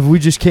 whorehouse. If we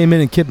just came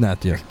in and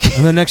kidnapped you,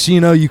 and the next thing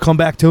you know, you come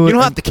back to it. You don't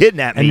and- have to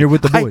kidnap me. and you're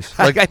with the boys.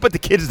 I put the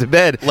kids to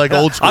bed. Like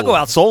old school. I'll go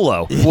out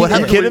solo. What you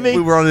happened? kidding We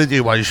me? were on a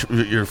deal while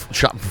you're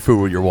shopping for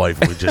food with your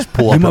wife, and we just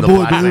pull You up in my the boy,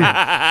 black Billy.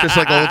 van. Just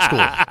like old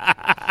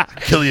school.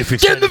 Kill you if you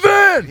Get in the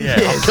van! Yeah,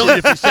 I'll kill you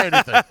if you say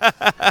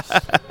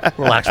anything.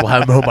 Relax, we'll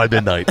have him home by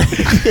midnight.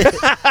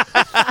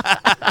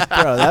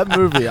 Bro, that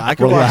movie. I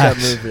could watch that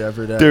movie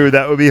every day. Dude,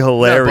 that would be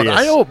hilarious.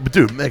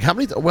 Dude, Mick, how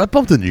many? I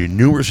bumped into you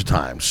numerous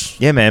times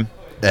Yeah, man.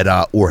 at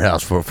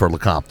Orhouse for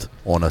LeCompte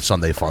on a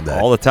Sunday fun day,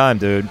 All the time,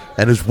 dude.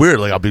 and it's weird.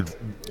 Like I'll be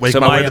waking So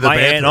my way my to the aunt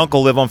bathroom. and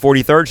uncle live on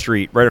 43rd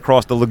Street, right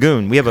across the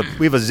lagoon. We have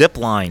a zip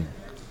line.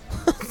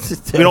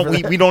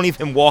 We don't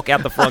even walk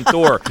out the front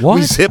door. What?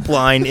 We zip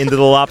line into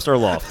the lobster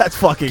loft. That's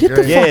fucking Get the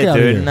great. fuck Yeah,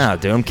 outta dude. here. No,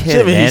 dude, I'm kidding,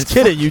 Jimmy, man. he's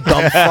kidding, you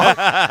dumb fuck.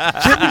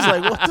 Jimmy's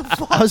like, what the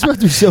fuck? I was about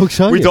to be so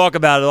excited. We talk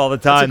about it all the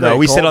time, great though.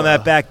 We call, sit on that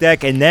though. back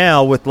deck, and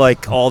now with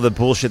like all the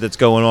bullshit that's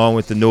going on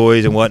with the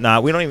noise and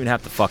whatnot, we don't even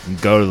have to fucking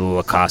go to the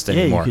La Costa Yeah,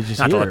 you anymore. could just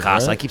Not the hear La it,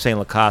 Costa. right? I keep saying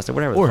La Costa,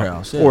 whatever.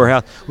 Whorehouse, yeah.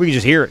 Whorehouse. We can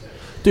just hear it.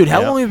 Dude,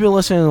 how Yeah. long have you been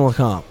listening to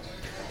LeComp?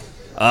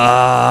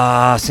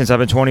 Since I've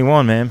been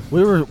 21, man.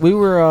 We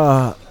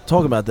were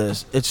talking about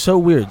this. It's so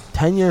weird.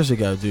 10 years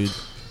ago, dude,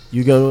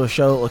 you go to a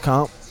show at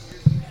LeComp,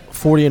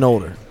 40 and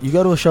older. You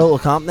go to a show at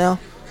LeComp now,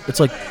 it's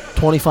like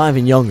 25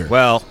 and younger.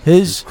 Well,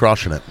 his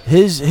Crushing it.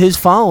 his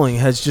following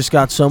has just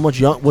got so much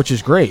young, which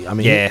is great. I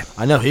mean, Yeah.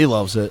 I know he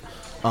loves it.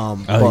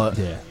 But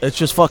yeah. it's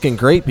just fucking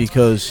great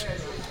because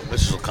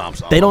This is a comp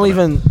song. They don't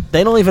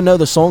even know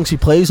the songs he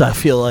plays. I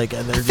feel like,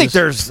 and I think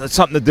there's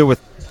something to do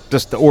with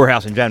just the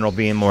Orehouse in general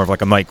being more of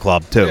like a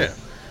nightclub too. Yeah.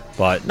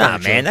 But nah,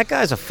 man, that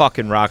guy's a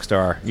fucking rock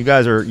star. You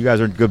guys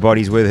are good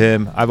buddies with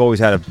him. I've always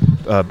had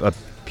a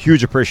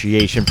huge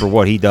appreciation for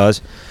what he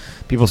does.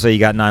 People say you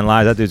got 9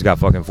 lives. That dude's got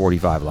fucking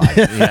 45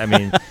 lives. I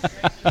mean,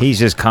 he's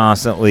just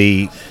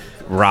constantly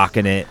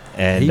rocking it,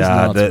 and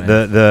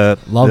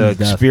the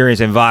experience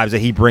and vibes that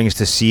he brings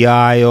to Sea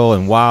Isle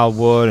and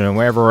Wildwood and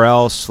wherever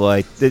else,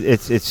 like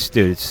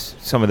it's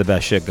some of the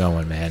best shit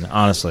going, man.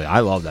 Honestly, I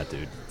love that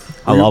dude.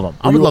 I love him.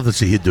 I would love to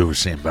see him do a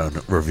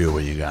Sambone review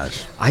with you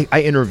guys.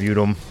 I interviewed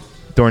him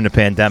during the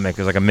pandemic.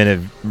 It was like a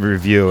minute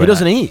review. He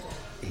doesn't eat.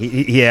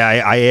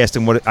 I asked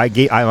him what I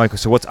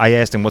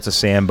asked him what's a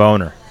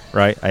Samboner.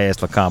 Right, I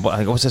asked LeComp,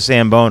 what's a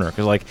Samboner?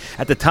 Because like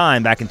at the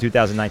time, back in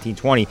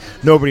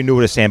 2019-20, nobody knew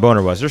what a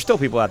Samboner was. There's still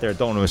people out there that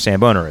don't know what a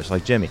Samboner is,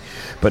 like Jimmy.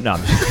 But no,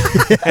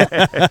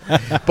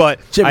 but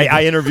Jimmy,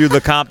 I interviewed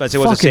LeComp. I said,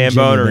 "What's a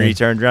Samboner?" And he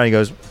turned around, and he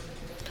goes,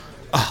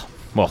 "Oh,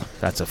 well,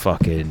 that's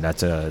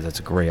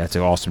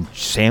an awesome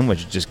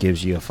sandwich. It just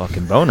gives you a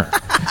fucking boner."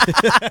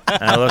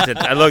 And I looked at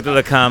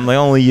LeComp like,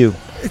 "Only you,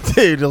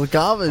 dude.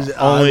 LeComp is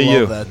only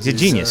you. He's a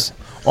genius."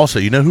 Also,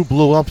 you know who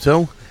blew up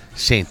too?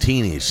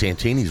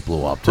 Santini's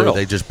blew up too. Real?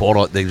 They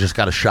just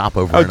got a shop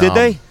over. Oh, did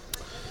they?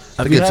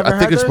 I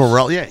think it's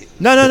Morel. Yeah.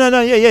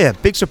 No. Yeah.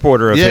 Big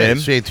supporter of him.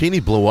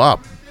 Santini blew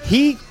up.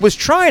 He was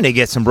trying to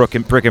get some brick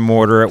and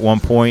mortar at one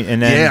point,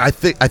 and then I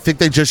think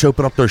they just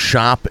opened up their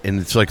shop, and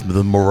it's like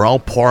the Morel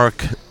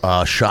Park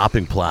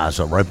shopping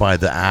plaza right by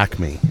the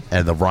Acme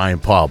and the Ryan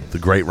Pub, the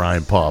Great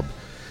Ryan Pub,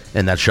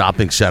 and that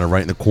shopping center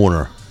right in the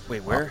corner.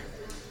 Wait, where?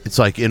 It's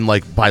like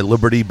by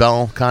Liberty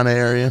Bell kind of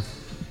area.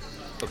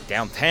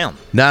 Downtown?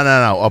 No.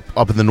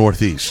 Up in the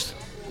Northeast.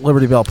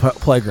 Liberty Bell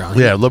Playground.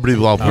 Yeah, Liberty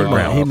Bell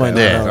Playground. He might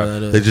know where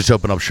that is. They just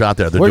opened up shop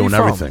there. They're doing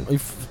everything.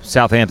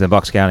 Southampton,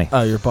 Bucks County.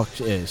 Oh, you're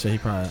Bucks. Yeah, so he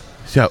probably.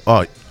 So,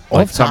 what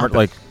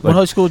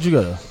high school did you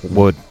go to?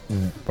 Wood.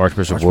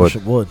 Archbishop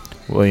Wood.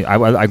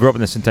 I grew up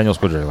in the Centennial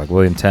School District, like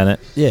William Tennant.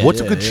 Yeah. What's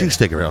a good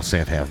cheesesteak around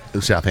Southampton?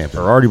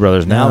 Berardi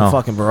Brothers now.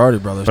 Fucking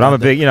Berardi Brothers. But I'm a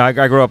big,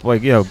 I grew up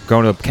like,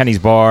 going to Kenny's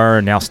Bar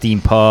and now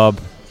Steam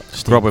Pub.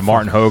 Grew up with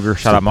Martin Hoger.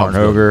 Shout out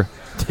Martin Hoger.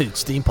 Dude,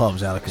 Steam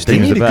Pub's out of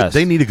control.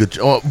 They need a good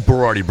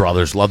Berardi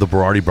Brothers. Love the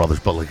Berardi Brothers,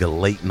 but like a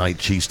late night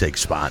cheesesteak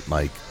spot.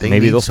 Like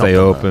maybe they'll stay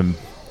open.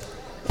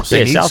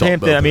 Yeah,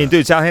 Southampton. I mean,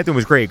 dude, Southampton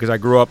was great because I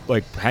grew up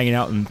like hanging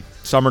out in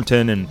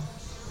Somerton and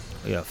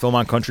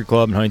Philmont Country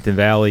Club in Huntington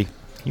Valley.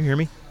 Can you hear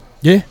me?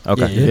 Yeah.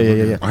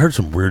 Okay. Yeah. I heard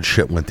some weird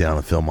shit went down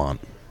in Philmont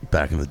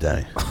back in the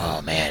day.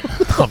 Oh man,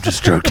 I'm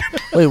just joking.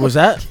 Wait, was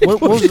that? Was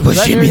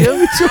that near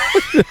you?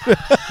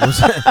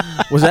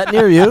 Was that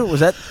near you?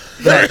 Was that?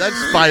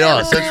 That's by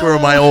us. That's where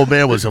my old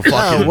man was a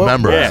fucking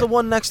member. What was the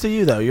one next to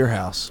you though? Your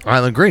house,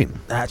 Island Green.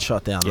 That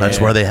shut down. That's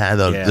where they had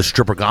the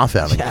stripper golf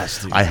outing.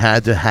 Yes, dude. I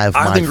had to have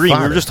Island Green.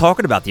 Father. We were just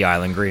talking about the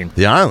Island Green.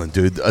 The Island,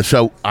 dude.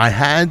 So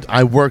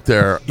I worked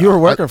there. You were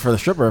working for the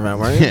stripper event,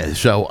 weren't you? Yeah.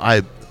 So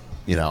I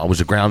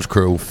was a grounds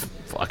crew,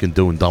 fucking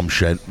doing dumb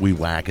shit, weed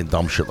whacking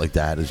dumb shit like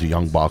that as a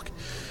young buck,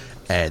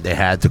 and they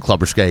had the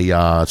Club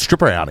Risque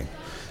stripper outing.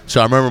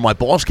 So I remember my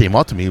boss came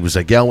up to me. He was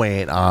like, "Yo,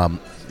 wait,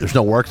 there's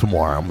no work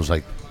tomorrow." I was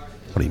like,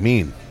 "What do you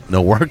mean?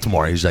 No work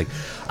tomorrow?" He's like,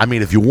 "I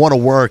mean, if you want to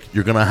work,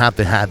 you're going to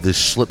have this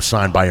slip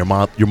signed by your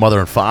mother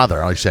and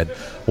father." I said,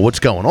 "Well, what's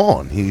going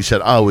on?" He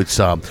said, "Oh, it's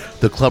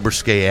the Club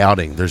Risque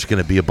outing. There's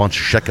going to be a bunch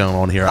of shit going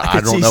on here.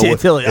 I don't know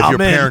if your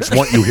parents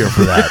want you here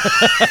for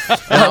that."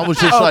 And I was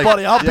just like,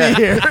 buddy, I'll be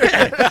here.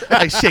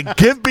 I said,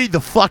 "Give me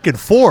the fucking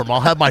form.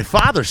 I'll have my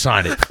father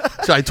sign it."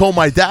 So I told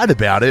my dad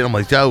about it. I'm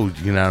like, "Oh,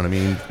 you know what I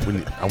mean?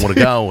 I want to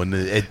go." And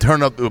it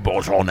turned up, it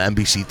was on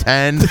NBC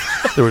 10.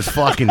 There was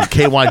fucking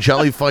KY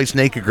jelly fights,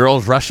 naked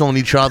girls wrestling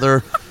each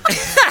other.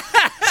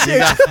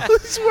 You're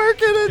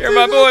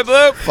my boy,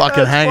 Blue.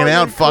 Fucking hanging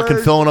out,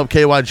 fucking filling up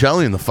KY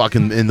jelly in the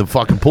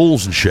fucking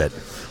pools and shit.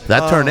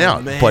 That turned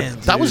out, man,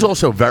 but that was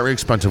also a very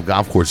expensive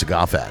golf course to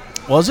golf at.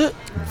 Was it?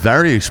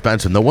 Very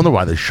expensive. No wonder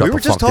why they shut the fuck down. We were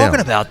just talking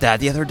about that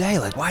the other day.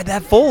 Like, why'd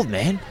that fold,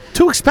 man?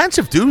 Too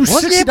expensive, dude.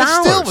 Wasn't it? But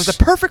still, it was a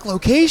perfect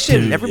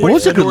location. Dude, everybody it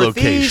was a good Northeast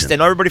location,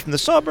 and everybody from the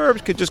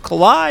suburbs could just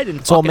collide. And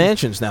it's all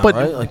mansions now,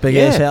 right? Like big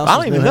ass houses. I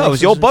don't even know. It was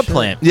the old Bud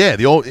plant.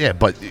 Yeah,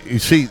 but you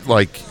see,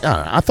 like,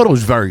 I thought it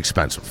was very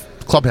expensive.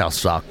 The clubhouse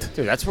sucked.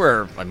 Dude, that's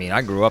where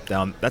I grew up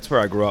down. That's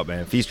where I grew up,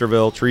 man.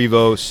 Feasterville,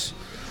 Trevose,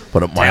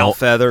 but Tail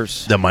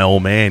Feathers. Then my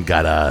old man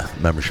got a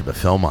membership at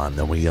Philmont.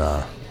 Then we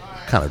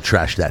kind of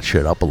trashed that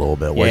shit up a little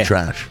bit. White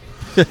trash.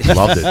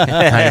 Loved it.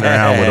 Hanging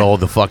around with all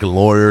the fucking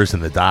lawyers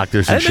and the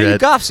doctors and I shit. know you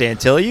golf,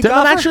 Santilli.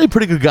 I'm actually a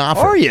pretty good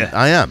golfer. Are you?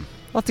 I am.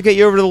 I'll have to get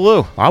you over to the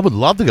Lou. I would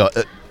love to go.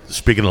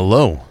 Speaking of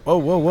Lou. Whoa.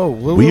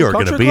 Lulu we are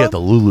going to be Club? at the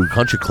Lulu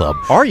Country Club.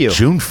 Are you?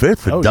 June 5th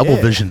for Double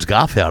Visions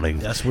golf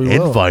outing. Yes, we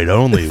will. Invite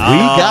only. We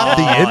got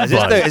the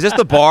invite. Is this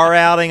the bar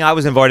outing? I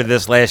was invited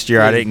this last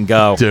year. I didn't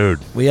go. Dude.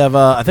 We have,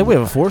 I think we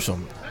have a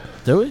foursome.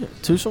 Do we?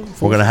 Twosome?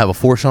 We're going to have a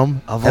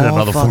foursome of and all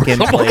another fucking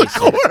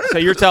foursome. places. So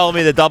you're telling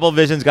me the Double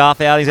Vision's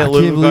golf outings at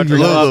Lulu Country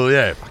Club? Lulu,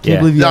 yeah. I can't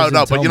believe you guys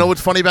didn't but tell you know me.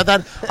 what's funny about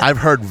that? I've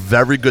heard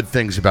very good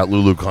things about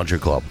Lulu Country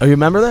Club. Are you a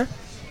member there?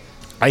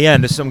 I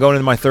am. I'm going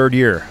into my third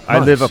year. I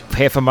Nice. live a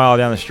half a mile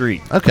down the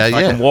street. Okay, so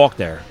I can walk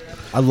there.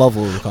 I love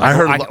Lulu Country. I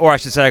heard, or I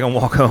should say I can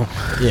walk home.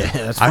 Yeah,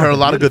 that's I heard a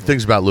lot of beautiful. good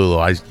things about Lulu.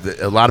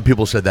 A lot of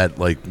people said that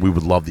like we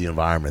would love the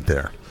environment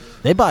there.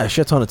 They buy a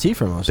shit ton of tea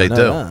from us. They I know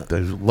do. that. They're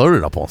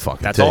loaded up on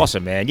fucking That's tea.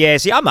 awesome, man. Yeah,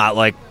 see, I'm not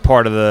like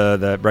part of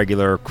the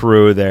regular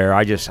crew there.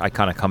 I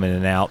kind of come in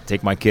and out,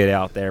 take my kid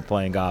out there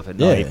playing golf at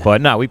Yeah. night. But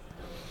no, we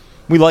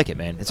like it,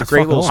 man. It's a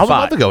great fucking little awesome. I would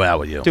love spot. to go out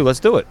with you. Dude, let's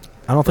do it.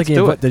 I don't think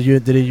Let's do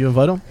it. did you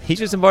invite him? He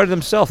just invited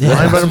himself. Yeah.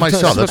 I invited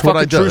myself. That's what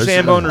I do. True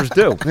Samboners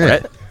do. Yeah.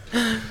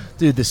 Right?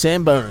 Dude, the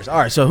Samboners. All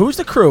right, so who's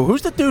the crew?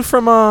 Who's the dude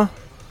from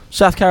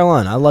South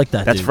Carolina? I like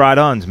that That's dude. Fried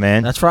Uns,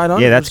 man. That's Fried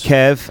Uns? Yeah, that's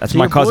Kev. That's he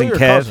my your boy cousin or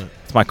Kev. cousin?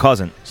 It's my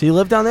cousin. So you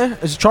live down there?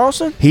 Is it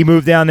Charleston? He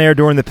moved down there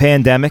during the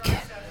pandemic.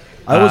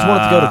 I always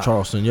wanted to go to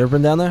Charleston. You ever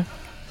been down there?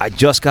 I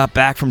just got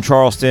back from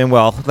Charleston.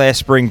 Well, last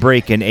spring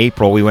break in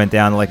April, we went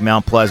down to like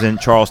Mount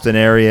Pleasant, Charleston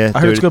area. I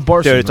heard it's good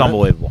bar Dude, scene, it's right?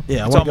 unbelievable.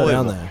 Yeah, I It's want to go down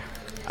unbelievable.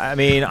 there. I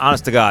mean,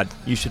 honest to God,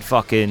 you should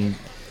fucking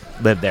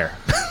live there.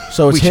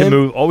 So it's we should him,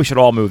 move. Oh, we should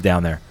all move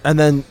down there, and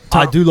then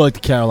I do like the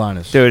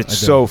Carolinas. dude. It's I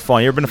do. so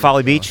fun. You ever been to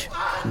Folly Beach?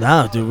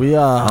 No, dude, we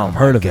Oh,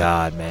 heard of it.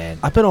 God, man.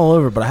 I've been all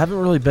over, but I haven't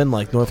really been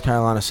like North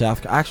Carolina,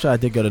 South. Actually, I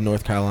did go to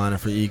North Carolina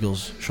for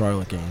Eagles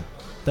Charlotte game.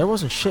 There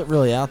wasn't shit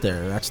really out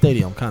there. That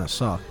stadium kind of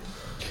sucked.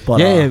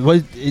 But Yeah,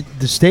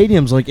 the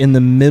stadium's like in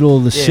the middle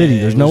of the Yeah, city.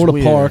 it There's was nowhere to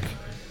weird. park.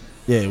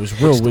 yeah, it was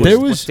real weird. There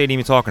What was stadium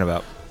you talking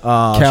about?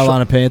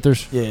 Carolina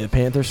Panthers, Yeah,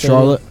 Panthers. Stadium.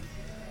 Charlotte.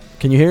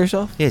 Can you hear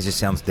yourself? Yeah, it just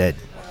sounds dead.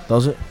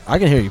 Does it? I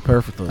can hear you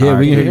perfectly. Yeah, All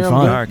we right, can hear you him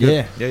fine. good? All right,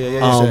 good. Yeah.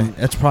 Yeah.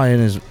 That's probably in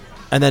his.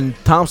 And then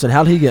Thompson,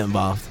 how did he get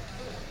involved?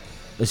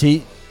 Is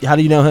he? How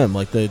do you know him?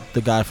 Like the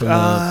guy from the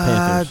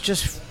Panthers?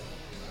 Just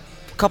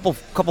a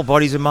couple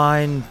buddies of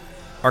mine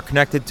are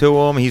connected to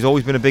him. He's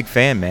always been a big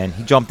fan, man.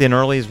 He jumped in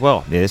early as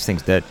well. Yeah, this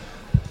thing's dead.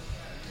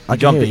 I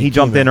can hear you He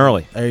jumped too, in man.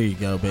 early, There you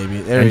go, baby.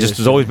 There and he just is.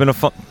 has always been a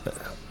fun.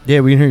 Yeah,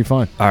 we can hear you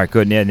fine. All right,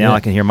 good. Yeah, now Yeah. I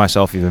can hear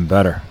myself even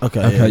better. Okay.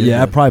 Okay, you're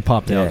yeah, I good. probably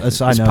popped Yeah, out. That's,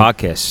 this I know.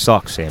 podcast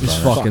sucks, Sam. This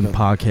Bonner. fucking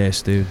Fuck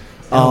podcast, dude.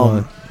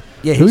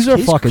 Yeah, Who's he's, our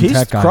fucking he's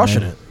tech guy,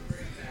 crushing man? it.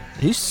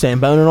 He's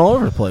samboning all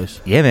over the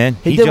place. Yeah, man.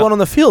 He did one on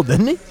the field,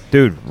 didn't he?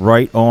 dude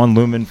right on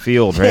Lumen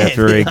Field right Yeah,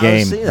 after dude, a I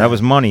game. see That that.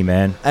 was money,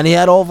 man. And he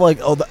had all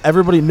of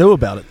everybody knew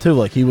about it too.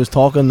 Like he was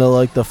talking to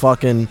like the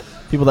fucking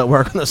people that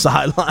work on the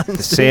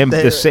sidelines.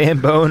 The Sam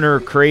Boner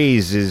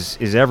craze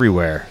is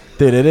everywhere.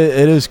 Dude, it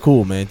is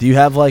cool, man. Do you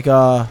have like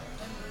is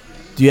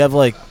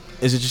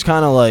it just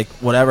kind of like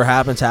whatever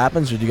happens,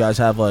 or do you guys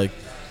have like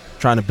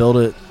trying to build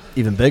it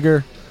even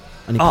bigger?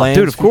 Any Oh, plans,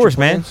 dude, of future course,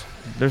 man. plans?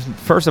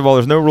 First of all,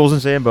 there's no rules in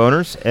Sam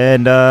Boners,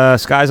 and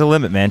sky's the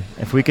limit, man.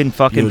 If we can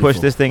fucking push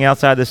Beautiful. this thing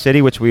outside the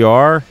city, which we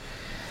are,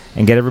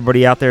 and get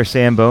everybody out there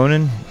Sam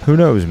boning, who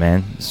knows,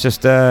 man? It's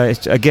just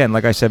it's again,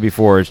 like I said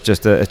before, it's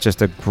just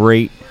a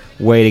great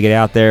way to get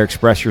out there,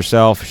 express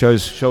yourself, show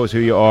us who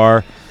you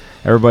are.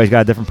 Everybody's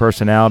got a different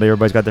personality.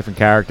 Everybody's got a different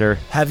character.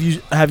 Are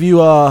you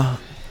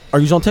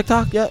on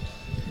TikTok yet?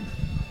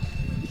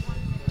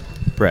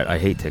 Brett, I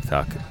hate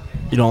TikTok.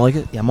 You don't like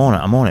it? Yeah, I'm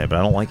on it, but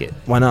I don't like it.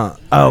 Why not?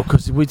 Oh,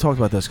 because we talked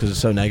about this because it's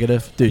so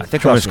negative, dude. I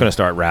think I'm trust just me. gonna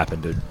start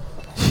rapping, dude.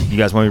 You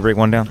guys want me to break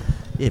one down?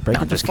 Yeah, break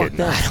No, it I'm just the fuck kidding.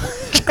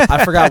 down.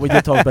 I forgot we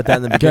did talk about that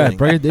in the beginning.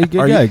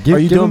 Are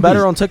you doing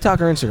better on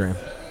TikTok or Instagram?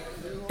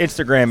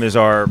 Instagram is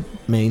our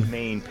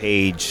Main.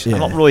 page. Yeah. I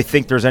don't really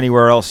think there's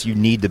anywhere else you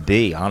need to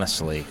be,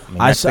 honestly. I mean,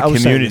 that's the I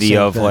was saying the community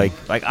same of thing.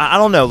 like I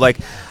don't know, like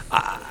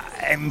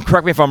and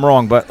correct me if I'm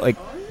wrong, but like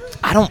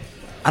I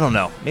don't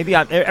know. Maybe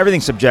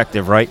everything's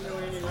subjective, right?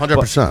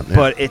 100%.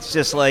 But it's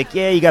just like,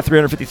 yeah, you got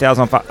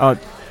 350,000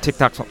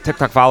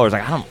 TikTok followers.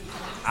 Like I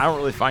don't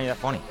really find you that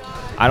funny.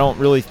 I don't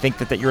really think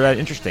that you're that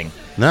interesting.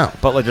 No.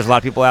 But like, there's a lot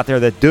of people out there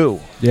that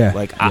do. Yeah.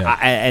 Like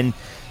yeah.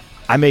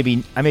 I may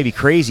be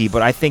crazy,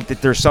 but I think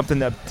that there's something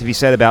to be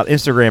said about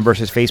Instagram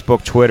versus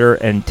Facebook, Twitter,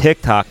 and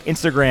TikTok.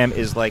 Instagram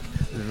is like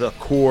the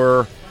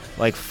core,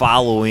 like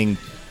following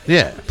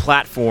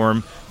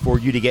platform for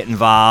you to get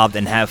involved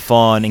and have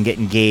fun and get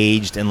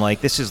engaged, and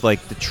like this is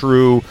like the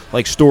true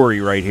like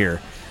story right here.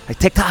 Like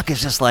TikTok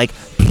is just like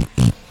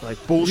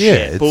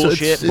bullshit,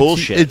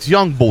 bullshit. It's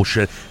young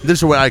bullshit. This is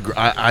the way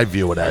I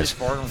view it as.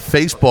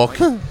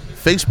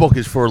 Facebook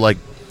is for like,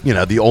 you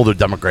know, the older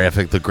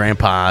demographic, the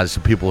grandpas, the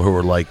people who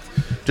are like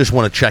just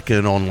want to check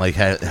in on like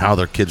how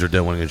their kids are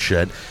doing and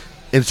shit.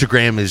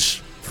 Instagram is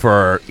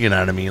for, you know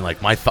what I mean,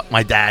 like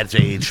my dad's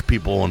age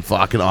people and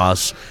fucking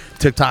us.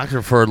 TikToks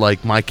are for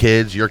like my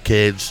kids, your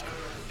kids,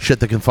 shit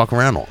they can fuck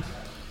around on.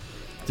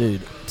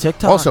 Dude,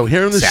 TikTok. Also,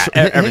 hearing this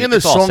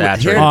it's all song,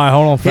 saturated. All right,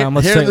 hold on, fam.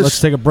 Here- Let's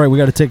take a break. We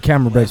got to take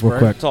camera breaks real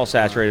quick. It's all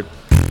saturated.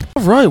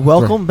 All right,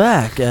 welcome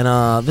back,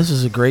 and this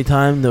is a great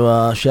time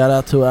to shout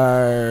out to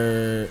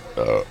our.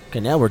 Okay,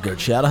 now we're good.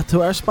 Shout out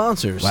to our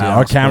sponsors. Wow,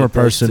 our camera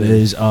person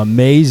is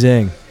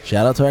amazing.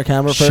 Shout out to our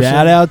camera person.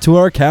 Shout out to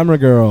our camera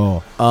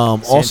girl.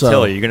 Also,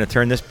 Santilli, you're gonna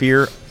turn this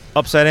beer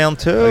upside down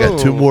too. I got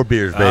 2 more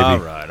beers, baby. All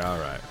right.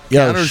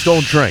 Counters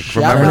don't drink.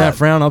 Remember that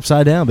frown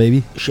upside down,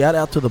 baby. Shout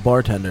out to the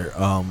bartender.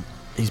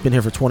 He's been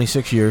here for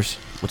 26 years.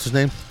 What's his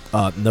name?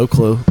 No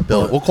clue.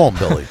 Billy. We'll call him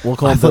Billy. We'll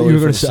call him Billy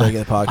for the sake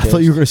of the podcast. I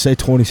thought you were going to say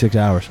 26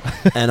 hours.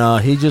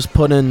 And he just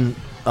put in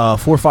 4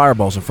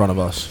 fireballs in front of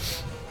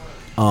us.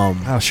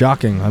 How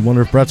shocking. I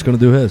wonder if Brett's going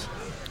to do his.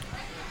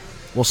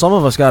 Well, some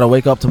of us got to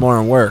wake up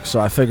tomorrow and work, so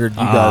I figured you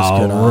guys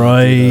could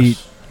do this.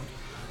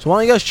 So why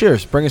don't you guys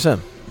cheers? Bring us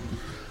in.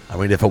 I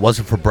mean, if it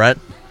wasn't for Brett,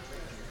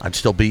 I'd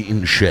still be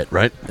eating shit,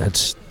 right?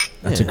 That's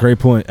a great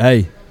point.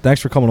 Hey,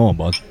 thanks for coming on,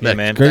 bud. Yeah,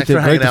 man. Great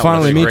to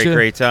finally meet you.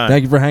 Great time.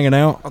 Thank you for hanging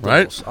out.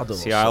 Right?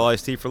 Sea Isle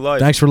iced tea for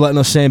life. Thanks for letting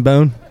us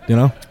Sambone,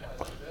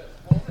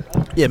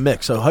 Yeah,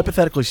 Mick, so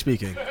hypothetically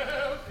speaking,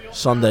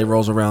 Sunday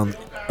rolls around,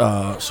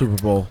 Super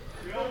Bowl.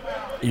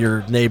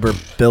 Your neighbor,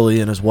 Billy,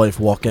 and his wife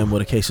walk in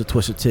with a case of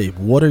Twisted Tea.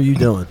 What are you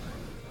doing?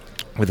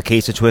 With a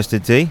case of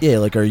Twisted Tea? Yeah,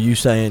 like, are you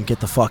saying, get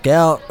the fuck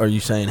out? Are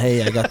you saying,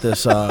 hey, I got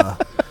this...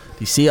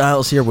 these Sea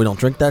Isles here, we don't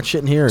drink that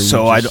shit in here.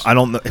 So I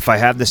don't know if I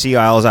have the Sea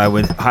Isles. I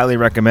would highly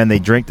recommend they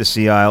drink the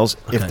Sea Isles.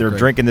 Okay, if they're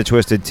drinking the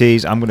Twisted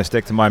Teas, I'm going to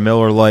stick to my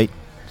Miller Lite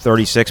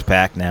 36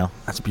 pack now.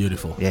 That's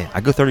beautiful. Yeah,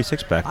 I go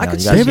 36 pack now.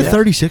 They have a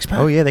 36 pack.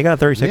 Oh yeah, they got a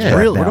 36 pack.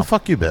 Really? Now. Where the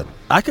fuck you been?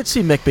 I could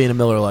see Mick being a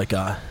Miller Lite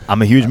guy. I'm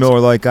a huge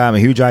Miller Lite guy. I'm a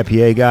huge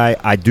IPA guy.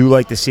 I do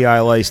like the Sea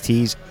Isle iced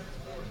teas.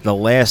 The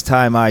last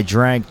time I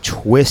drank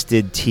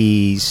Twisted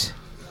Teas,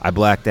 I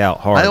blacked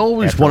out hard. I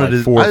always after wanted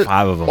like 4 or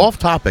 5 of them. Off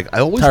topic. I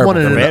always Terrible.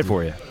 wanted They're to bad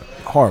for you.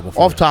 Horrible.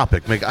 Off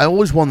topic, Mick. I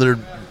always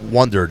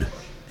wondered,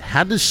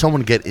 how does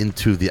someone get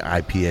into the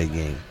IPA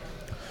game?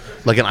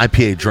 Like an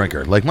IPA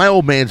drinker. Like my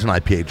old man's an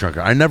IPA drinker.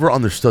 I never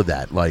understood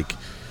that. Like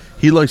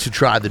he likes to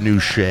try the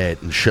new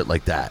shit and shit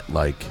like that.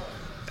 Like,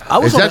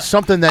 is that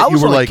something that you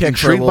were like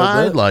intrigued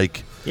by?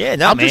 Like, yeah,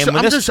 no,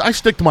 I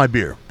stick to my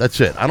beer. That's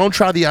it. I don't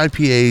try the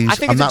IPAs. I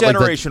think it's a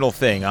generational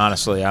thing.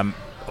 Honestly, I'm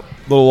a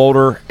little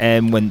older,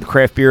 and when the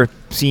craft beer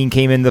scene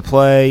came into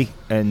play,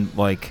 and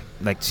like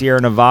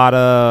Sierra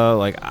Nevada,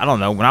 like I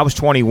don't know, when I was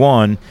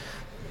 21,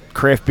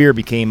 craft beer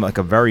became like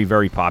a very,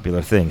 very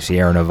popular thing.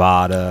 Sierra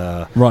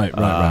Nevada, right.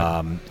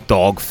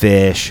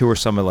 Dogfish, who were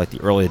some of like the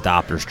early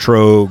adopters,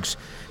 Trogs,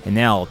 and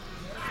now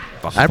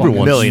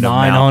everyone's 1,000,000 of them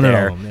out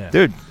there,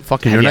 dude.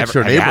 Fucking your next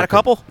door neighbor. Had a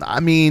couple? I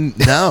mean,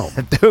 no,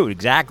 dude,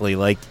 exactly.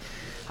 Like,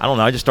 I don't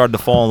know. I just started to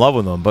fall in love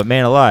with them. But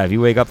man, alive, you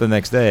wake up the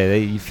next day,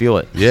 you feel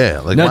it.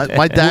 Yeah, like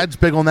my dad's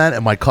big on that,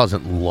 and my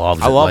cousin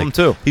loves it. I love them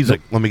too. He's like,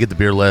 let me get the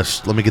beer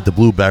list. Let me get the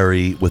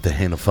blueberry with a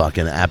hint of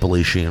fucking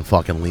Appalachian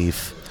fucking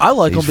leaf. I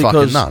like them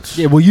because nuts.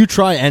 Yeah, will you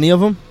try any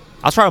of them?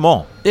 I'll try them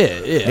all.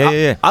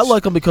 Yeah. I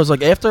like them because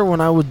like after when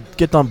I would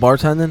get done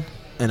bartending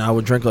and I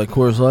would drink like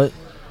Coors Light,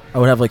 I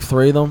would have like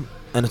 3 of them,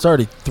 and it's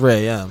already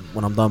 3 a.m.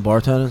 when I'm done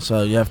bartending.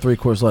 So you have 3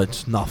 Coors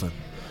Lights, nothing.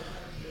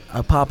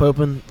 I pop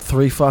open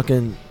 3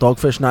 fucking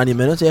Dogfish 90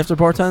 minutes after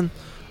bartending,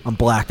 I'm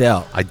blacked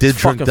out. I did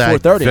drink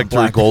that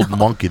Victory Golden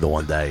Monkey the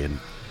one day, and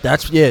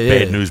that's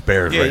Bad News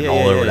Bears written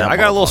all over that. I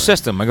got a little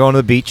system. I go into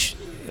the beach,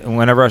 and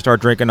whenever I start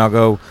drinking, I'll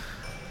go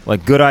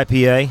like good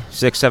IPA,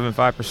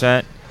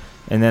 6.75%,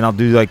 and then I'll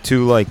do like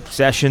 2 like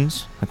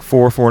sessions, like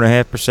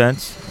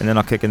 4.5%, and then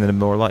I'll kick into the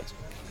Miller Lights.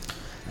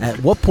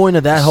 At what point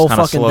of that whole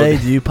fucking day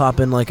do you pop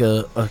in like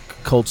a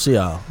cold Sea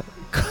Isle?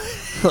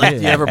 Like,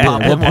 do you ever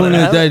pop in one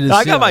of them?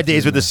 I got my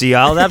days with the Sea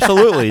Isle,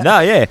 absolutely.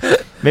 No, yeah.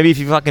 Maybe if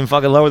you fucking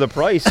lower the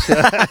price.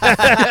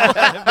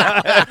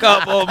 A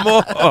couple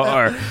more.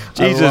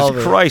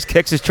 Jesus Christ.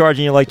 Kix is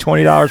charging you like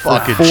 $20 for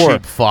fucking 4.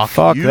 Cheap fuck.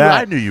 Fuck that.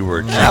 I knew you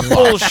were cheap.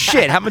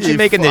 Bullshit. How much you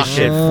making this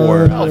shit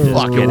for? I'll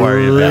fucking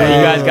worry about it.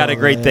 You guys got a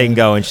great thing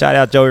going. Shout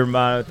out Joey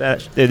Romano.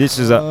 This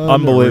is an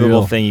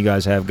unbelievable thing you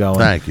guys have going.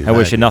 Thank you. I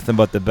wish you nothing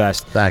but the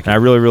best. Thank you. And I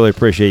really, really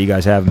appreciate you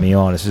guys having me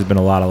on. This has been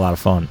a lot of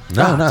fun.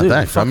 No, dude,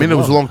 thanks. I mean, it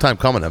was a long time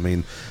coming. I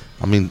mean,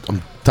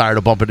 I'm tired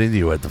of bumping into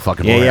you at the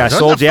fucking I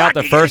sold you out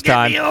the first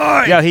time.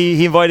 Yeah,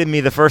 he invited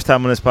me the first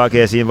time on this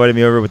podcast. He invited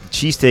me over with the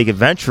Cheesesteak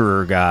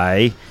Adventurer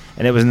guy,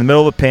 and it was in the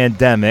middle of the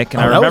pandemic.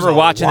 And I remember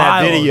watching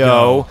that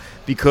video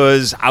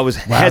because I was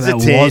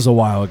hesitant. That was a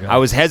while ago. I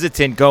was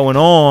hesitant going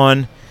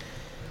on,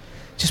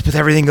 just with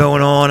everything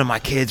going on, and my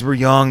kids were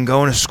young,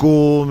 going to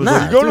school.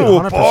 Like, go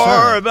to a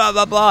bar, blah,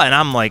 blah, blah. And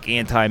I'm like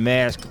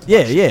anti-mask.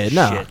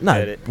 No.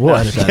 We'll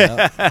edit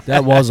that out.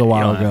 That was a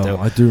while ago.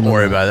 I do Don't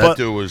worry about it. That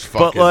dude was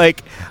fucking... But,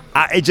 like,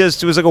 it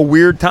was like a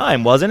weird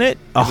time, wasn't it?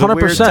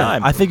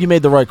 100%. I think you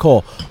made the right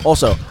call.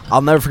 Also,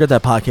 I'll never forget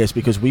that podcast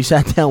because we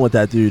sat down with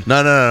that dude.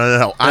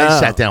 No. I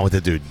sat down with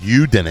the dude.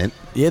 You didn't.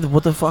 Yeah,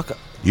 what the fuck?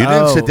 You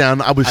didn't sit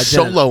down. I was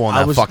solo on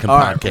that fucking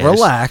podcast.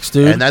 Relax,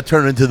 dude. And that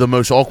turned into the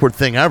most awkward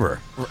thing ever.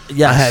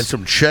 Yes. I had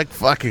some chick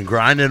fucking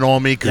grinding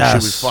on me because she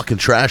was fucking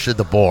trash at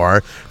the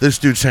bar. This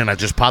dude saying I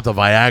just popped a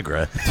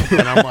Viagra.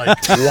 And I'm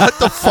like, what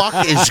the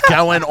fuck is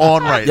going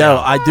on right now?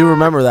 I do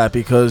remember that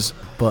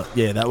but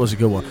yeah, that was a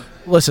good one.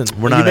 Listen,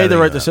 you made the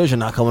right decision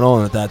not coming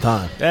on at that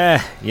time.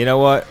 You know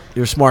what?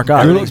 You're a smart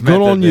guy. Good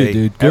on you,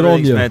 dude. Good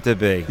on you. Meant to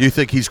be. You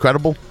think he's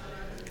credible?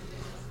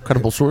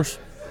 Credible source?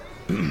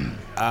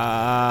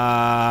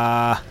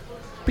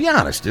 Be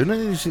honest, dude.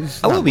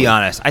 I will be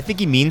honest. I think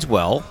he means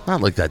well.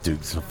 Not like that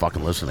dude's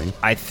fucking listening.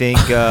 I think.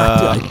 Dude,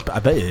 I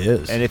bet he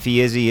is. And if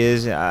he is, he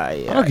is.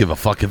 I don't give a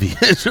fuck if he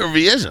is or if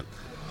he isn't.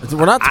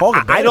 We're not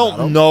talking. I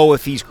don't know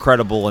if he's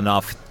credible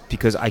enough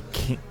because I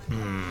can't.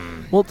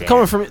 Well,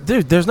 coming from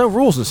dude, there's no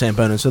rules in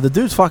Samboners, so the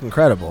dude's fucking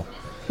credible.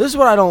 This is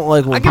what I don't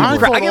like. I give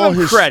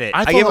him credit.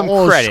 I give him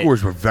credit. His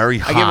scores were very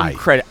high. I give him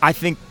credit. I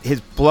think his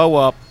blow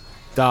up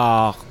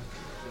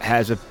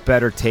has a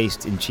better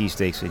taste in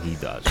cheesesteaks than he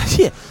does.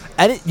 Yeah,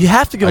 and you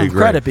have to give him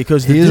credit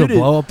because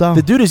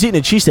the dude is eating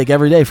a cheesesteak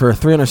every day for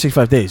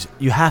 365 days.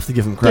 You have to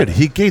give him credit. Dude,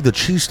 he gave the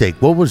cheesesteak.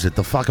 What was it?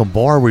 The fucking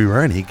bar we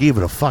were in. He gave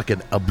it a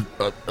fucking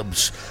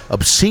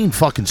obscene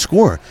fucking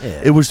score.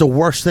 Yeah. It was the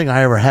worst thing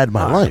I ever had in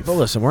my life. But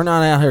listen, we're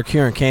not out here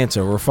curing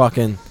cancer. We're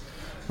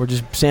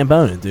just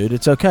Samboning, dude.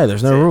 It's okay.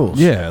 There's no rules.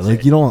 Yeah,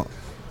 like you don't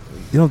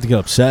have to get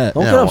upset.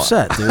 Don't get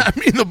upset, dude. I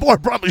mean, the bar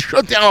probably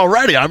shut down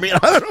already. I mean, I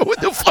don't know what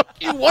the fuck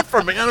you want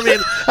from me. I mean,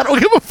 I don't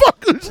give a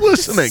fuck who's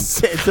listening.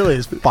 Santilli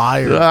is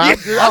fired. I'm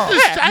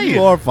just saying.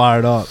 You are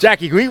fired up.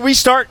 Jackie, we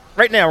start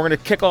right now. We're going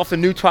to kick off a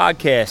new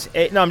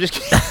podcast. No, I'm just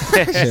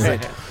kidding.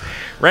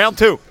 Round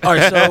 2. All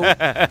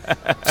right,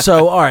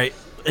 so all right.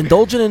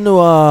 Indulging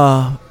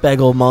into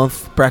bagel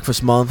month,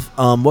 breakfast month.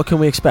 What can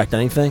we expect?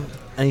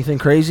 Anything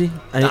crazy?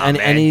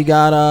 Any you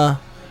got?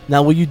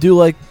 Now, will you do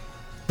like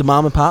the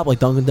mom and pop, like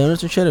Dunkin'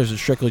 Donuts and shit, or is it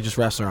strictly just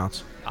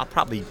restaurants? I'll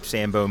probably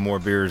Sambo more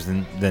beers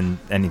than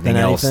anything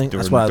else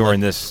during like.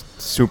 This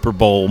Super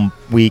Bowl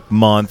week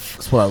month.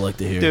 That's what I like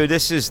to hear, dude.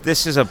 This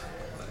is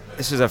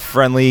a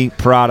friendly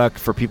product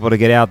for people to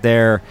get out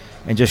there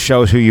and just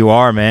shows who you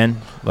are,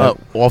 man.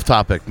 Off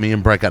topic. Me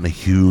and Brett got in a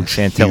huge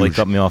Chantilly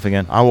cut me off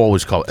again. I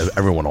always call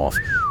everyone off.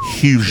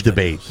 Huge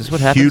debate. Is this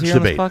what happens huge here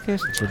debate. On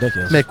this podcast? It's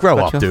ridiculous. Mick, grow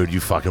up, dude. You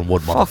fucking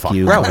wood motherfucker.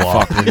 You. Grow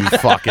up, you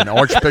fucking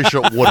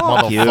Archbishop Wood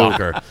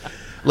motherfucker.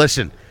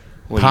 Listen.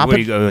 You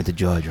go with the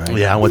judge, right?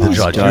 Yeah, I went to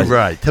judge. You're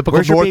right. Typical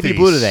Where's your Northeast. baby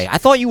blue today? I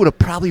thought you would have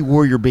probably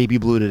wore your baby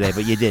blue today,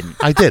 but you didn't.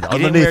 I did.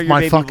 Underneath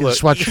my fucking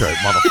sweatshirt,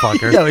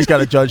 motherfucker. Yeah, he's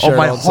got a judge shirt on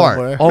my on heart.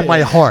 somewhere. On my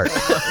heart.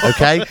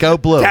 Okay? Go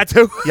blue.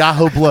 Tattoo.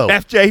 Yahoo blue.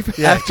 FJ.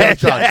 Yeah, FJ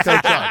judge. Go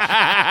judge.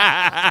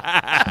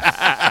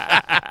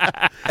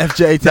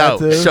 FJ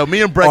tattoo. No, so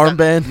me and Brett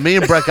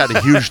armband. Got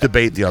a huge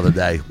debate the other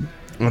day.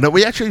 And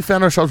we actually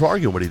found ourselves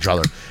arguing with each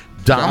other.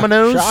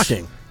 Domino's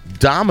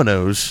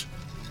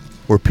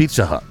or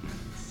Pizza Hut?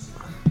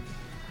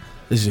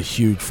 This is a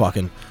huge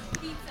fucking.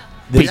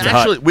 We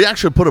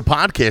actually put a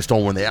podcast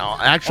on when they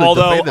actually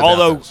debated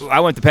although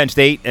I went to Penn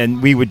State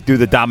and we would do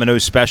the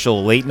Domino's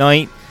special late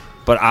night,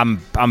 but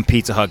I'm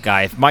Pizza Hut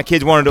guy. If my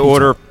kids wanted to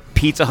order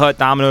Pizza Hut,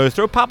 Domino's,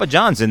 throw Papa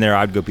John's in there,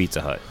 I'd go Pizza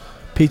Hut.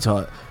 Pizza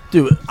Hut.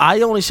 Dude, I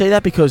only say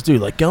that because,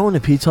 dude, like going to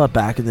Pizza Hut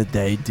back in the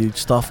day, dude,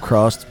 stuffed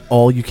crust,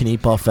 all you can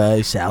eat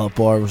buffet, salad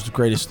bar was the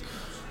greatest.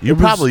 You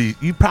probably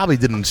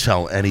didn't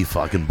sell any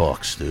fucking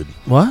books, dude.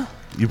 What?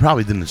 You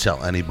probably didn't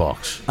sell any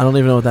books. I don't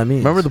even know what that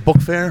means. Remember the book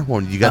fair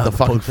when you got the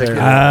fucking fair?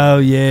 Oh,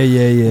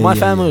 yeah. My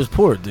family was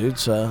poor, dude,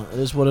 so it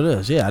is what it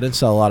is. Yeah, I didn't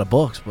sell a lot of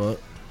books, but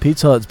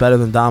Pizza Hut's better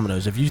than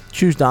Domino's. If you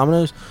choose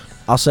Domino's,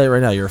 I'll say it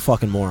right now, you're a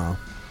fucking moron.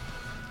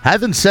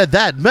 Having said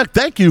that, Mick,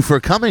 thank you for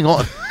coming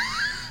on.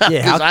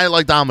 Yeah, because I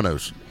like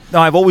Domino's. No,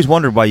 I've always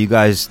wondered why you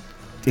guys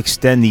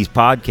extend these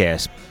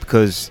podcasts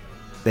because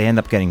they end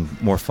up getting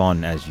more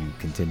fun as you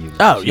continue to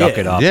yuck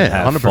it up and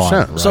have 100%.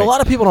 Fun. Right? So a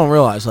lot of people don't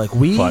realize, like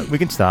we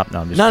can stop.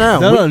 No, I'm just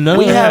no.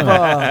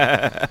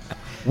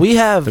 We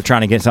have. They're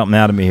trying to get something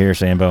out of me here,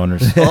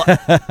 Samboners. No,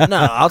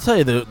 I'll tell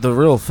you the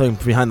real thing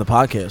behind the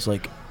podcast.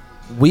 Like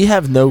we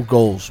have no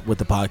goals with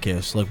the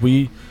podcast. Like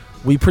we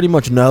pretty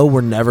much know we're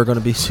never going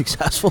to be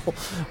successful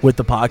with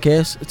the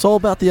podcast. It's all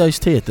about the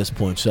iced tea at this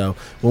point. So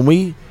when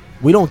we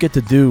don't get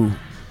to do,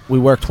 we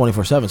work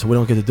 24/7, so we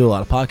don't get to do a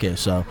lot of podcasts.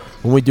 So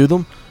when we do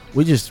them,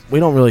 we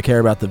don't really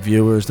care about the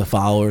viewers, the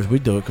followers. We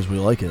do it because we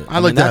like it. I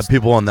like to have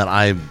people on that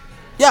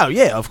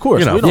Yeah, of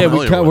course.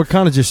 We're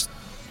kind of just.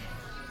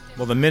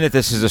 Well, the minute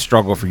this is a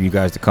struggle for you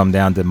guys to come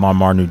down to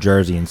Marmar, New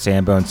Jersey, and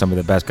Sambone some of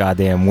the best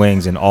goddamn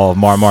wings in all of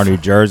Marmar, New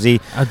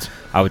Jersey,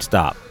 I would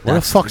stop. Where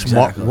the fuck's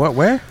exactly.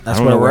 Where? That's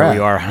where we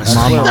are.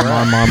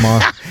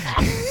 Marmar.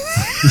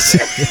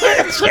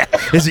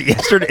 Is it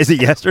yesterday? Is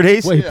it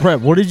yesterday's? Wait, Brett,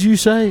 what did you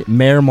say?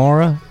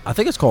 Marmara? I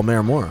think it's called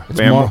Marmora. It's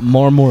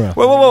Marmora.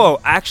 Whoa.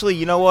 Actually,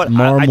 you know what?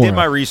 I did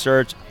my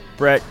research.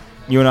 Brett,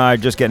 you and I are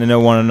just getting to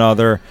know one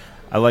another.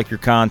 I like your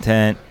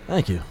content.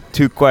 Thank you.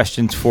 2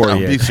 questions for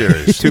you. Be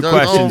serious. 2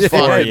 questions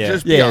for you.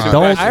 Yeah,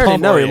 don't. I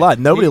already know he lied.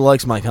 Nobody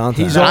likes my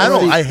content.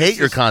 I hate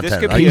your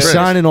content. He's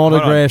signing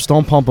autographs.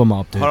 Don't pump him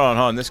up, dude. Hold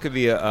on. This could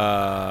be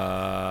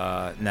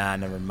a. Nah,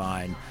 never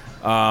mind.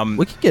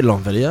 We could get it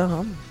on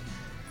video.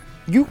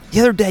 The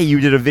other day you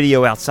did a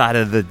video outside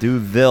of the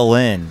Duville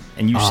Inn,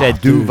 and you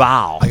said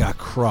Duval. I got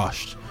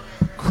crushed.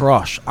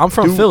 I'm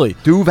from Philly.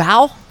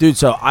 Duval? Dude,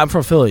 so I'm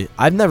from Philly.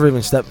 I've never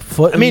even stepped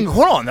foot. I mean,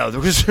 hold on, though.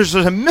 There's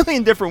a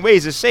million different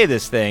ways to say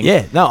this thing.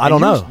 Yeah, no, I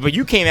don't know. But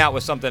you came out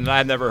with something that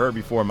I've never heard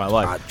before in my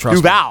life.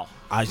 Duval.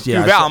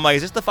 Duval. I'm like,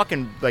 is this the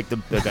fucking, like, the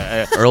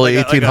early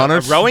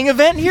 1800s? a rowing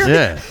event here?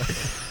 Yeah.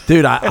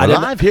 Dude, I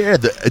live here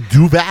at the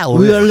Duval.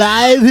 We are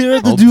live here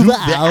at the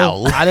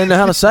Duval. I didn't know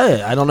how to say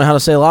it. I don't know how to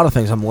say a lot of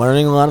things. I'm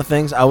learning a lot of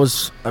things. I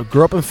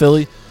grew up in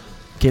Philly,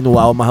 came to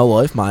Wildwood my whole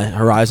life. My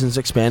horizon's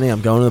expanding.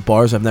 I'm going to the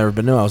bars I've never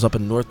been to. I was up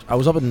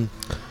in.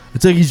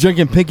 It's like he's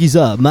drinking Pinkies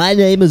Up. My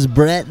name is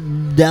Brett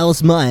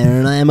Dallas Meyer,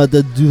 and I am at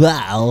the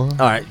Duval. All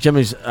right,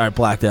 Jimmy's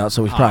blacked out,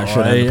 so we probably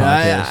should end the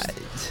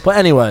podcast. But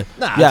anyway,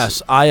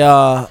 yes,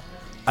 I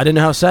didn't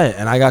know how to say it,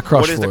 and I got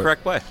crushed. What is the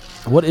correct way?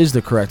 What is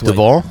the correct way?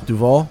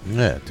 Duval?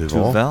 Yeah,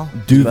 Duval.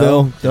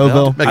 Deauville.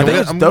 I think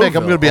it's I'm going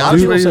to be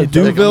honest with you.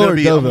 Deauville or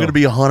I'm going to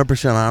be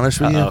 100%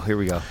 honest with you. Oh, here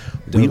we go.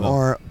 We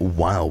are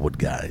Wildwood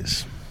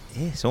guys.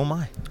 Yeah, so am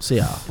I.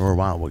 Seattle. We're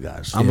Wildwood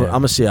guys.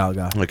 I'm a Seattle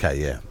guy. Okay,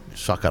 yeah.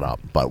 Suck it up.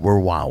 But we're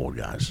Wildwood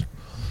guys.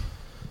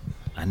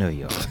 I know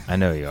you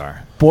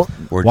are.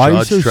 We're Why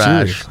Judge are you so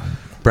Trash. serious?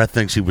 Brett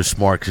thinks he was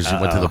smart because he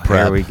went to the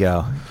prep. Here we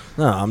go.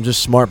 No, I'm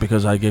just smart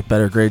because I get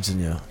better grades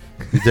than you.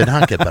 You did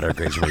not get better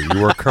grades than me.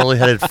 You were a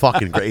curly-headed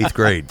fucking 8th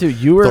grade. Dude,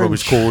 you were... Thought it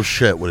was cool as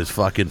shit with his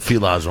fucking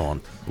felines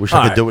on. Wish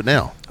I could do it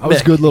now. I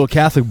was a good little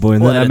Catholic boy,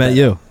 and then I met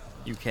you.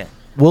 You can.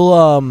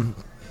 Well,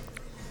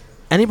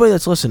 anybody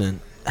that's listening,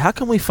 how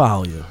can we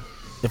follow you?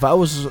 If I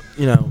was, on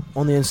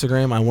the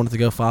Instagram, I wanted to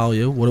go follow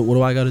you, what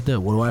do I got to do?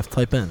 What do I have to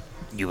type in?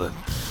 You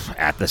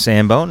at the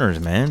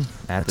Samboners, man.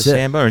 That's the it.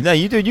 Samboners. No,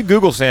 you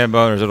Google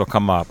Samboners, it'll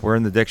come up. We're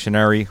in the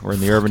dictionary. We're in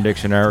the Urban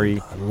Dictionary.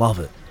 I love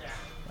it.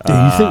 Dude,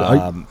 you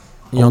think...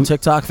 You on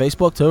TikTok,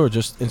 Facebook too, or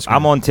just Instagram?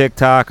 I'm on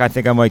TikTok. I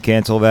think I might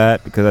cancel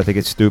that because I think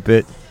it's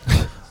stupid.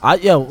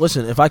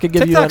 Listen, if I could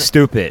give TikTok's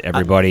stupid,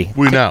 everybody.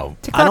 We know.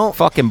 TikTok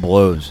fucking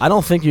blows. I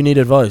don't think you need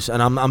advice, and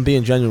I'm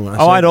being genuine when I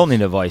say I don't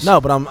need advice. No,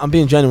 but I'm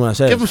being genuine when I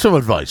say Give him some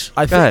advice.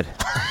 Go ahead,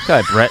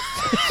 Brett.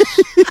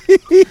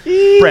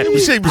 Brett,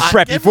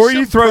 before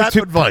you throw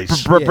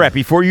advice. Brett,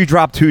 before you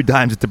drop 2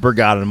 dimes at the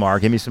Borgata tomorrow,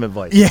 give me some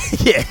advice. Yeah,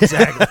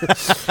 exactly.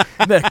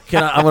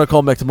 Mick, I'm going to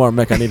call Mick tomorrow.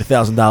 Mick, I need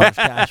 $1,000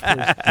 cash,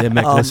 please. Yeah,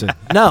 Mick, listen.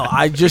 No,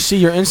 I just see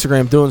your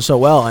Instagram doing so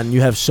well, and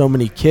you have so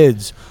many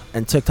kids,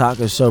 and TikTok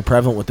is so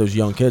prevalent with those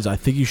young kids. I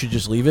think you should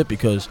just leave it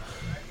because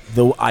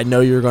I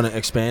know you're going to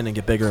expand and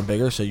get bigger and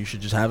bigger, so you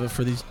should just have it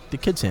for the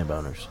kid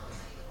Samboners.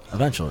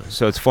 Eventually.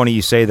 So it's funny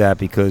you say that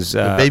because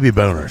baby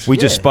boners. We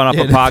just spun up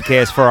a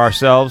podcast for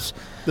ourselves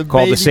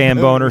called the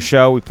Samboner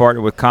Show. We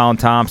partnered with Colin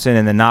Thompson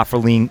and the Not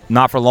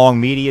for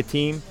Long media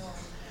team,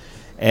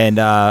 and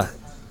I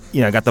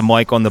got the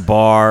mic on the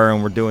bar,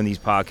 and we're doing these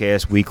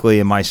podcasts weekly.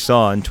 And my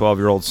son,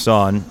 12-year-old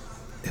son,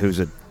 who's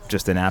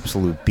just an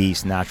absolute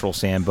beast, natural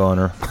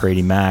Samboner,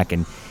 Brady Mack,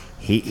 and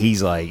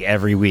he's like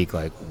every week,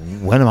 like,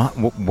 when am I?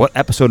 What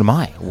episode am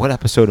I? What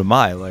episode am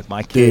I? Like,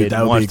 my kid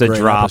wants to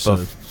drop a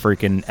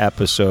freaking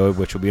episode,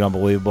 which will be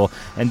unbelievable.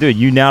 And dude,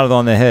 you nailed it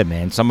on the head,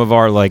 man. Some of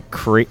our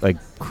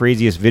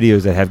craziest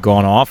videos that have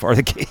gone off are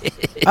the kids.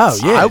 Oh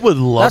yeah, I would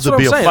love to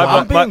be a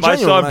my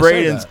son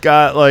Braden's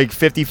got like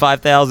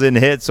 55,000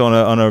 hits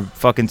on a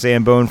fucking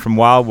Sambone from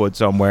Wildwood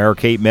somewhere, or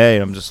Cape May.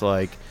 And I'm just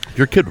like,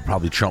 your kid would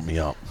probably chump me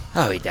up.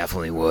 Oh, he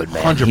definitely would,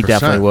 man. 100%. He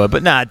definitely would.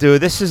 But nah, dude,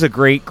 this is a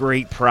great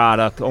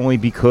product only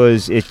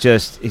because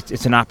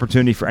it's an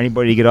opportunity for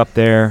anybody to get up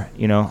there.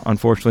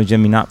 Unfortunately,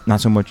 Jimmy, not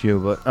so much you,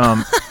 but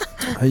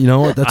you know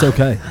what? That's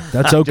okay.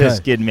 That's okay.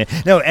 Just kidding, man.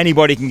 No,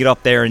 anybody can get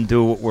up there and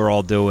do what we're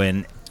all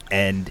doing,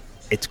 and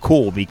it's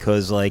cool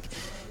because,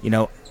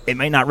 it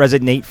might not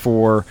resonate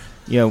for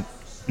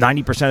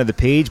 90% of the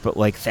page, but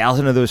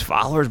 1,000 of those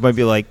followers might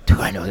be like, dude,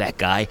 I know that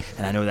guy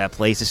and I know that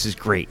place. This is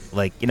great.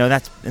 That's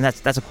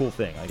a cool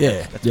thing.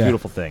 That's a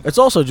beautiful thing. It's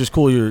also just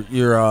cool. You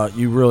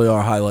really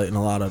are highlighting a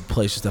lot of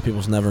places that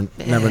people never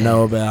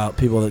know about.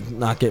 People that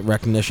not get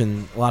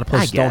recognition. A lot of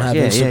places don't have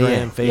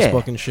Instagram,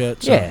 Facebook, and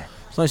shit. So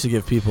it's nice to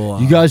give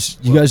people. You guys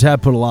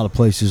have put a lot of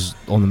places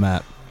on the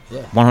map.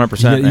 Yeah.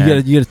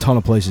 100%. You get a ton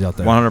of places out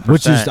there. 100%.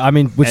 Which is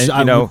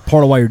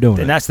part of why you're doing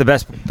it. And that's the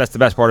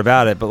best part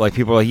about it. But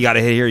people are like, you got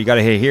to hit here, you got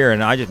to hit here,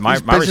 and I just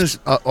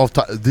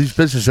these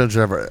business owners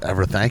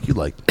ever thank you?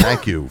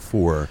 Thank you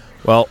for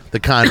the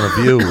kind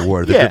review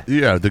or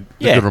the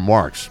good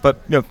remarks. But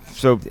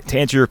so to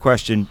answer your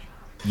question,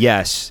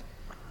 yes.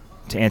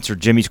 To answer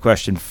Jimmy's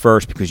question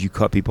first, because you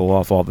cut people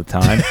off all the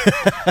time.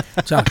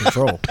 It's out of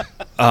control.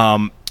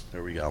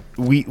 There we go.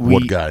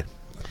 What guy?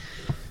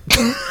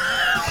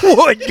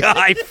 Wood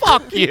guy,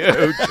 fuck you,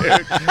 dude.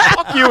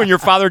 Fuck you and your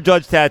father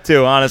judge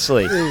tattoo,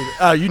 honestly.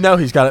 Dude,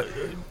 he's got it.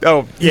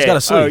 Oh, he's got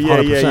to sleep.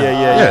 100%.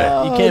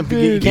 Yeah. You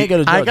can't go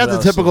to judge. I got the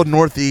typical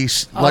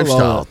Northeast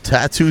lifestyle: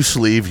 tattoo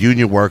sleeve,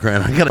 union worker,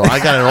 and I got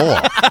it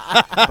all.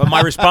 But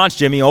my response,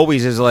 Jimmy,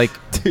 always is like,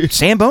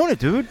 Sambone it,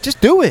 dude.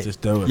 Just do it.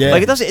 Just do it. Yeah.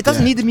 It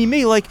doesn't need to be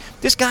me.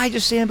 This guy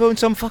just Samboned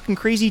some fucking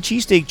crazy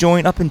cheesesteak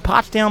joint up in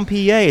Pottstown,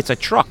 PA. It's a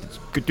truck.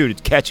 Dude,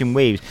 it's catching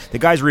waves. The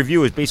guy's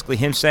review is basically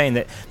him saying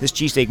that this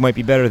cheesesteak might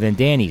be better than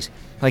Danny's.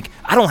 I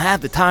don't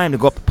have the time to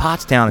go up to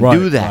Pottstown and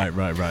do that.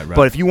 Right.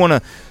 But if you want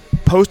to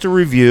post a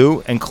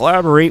review and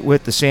collaborate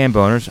with the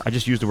Samboners. I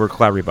just used the word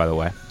collaborate, by the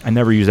way. I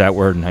never used that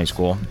word in high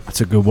school.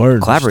 That's a good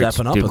word. Collaborate.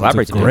 Stepping up. Dude,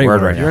 collaborate's a great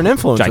word word. right now. You're an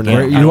influencer.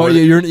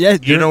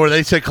 Gigantic. You know where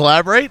they say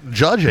collaborate?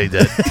 Judge A did.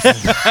 You're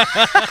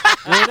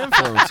an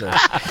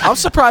influencer. I'm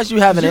surprised you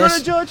haven't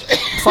asked. Judge?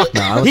 Fuck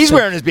no. He's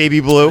wearing his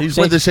baby blue. He's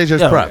with the St. Joe's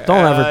Yo, Prep.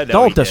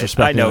 don't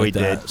disrespect I know me he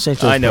like that. did. St.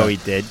 Joe's I know Prep. he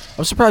did.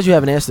 I'm surprised you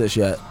haven't asked this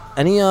yet.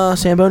 Any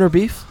Samboner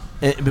beef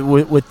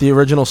with the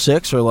original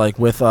 6 or like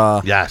with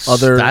Yes,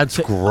 other that's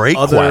a great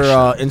other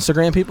question.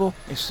 Instagram people?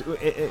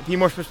 Be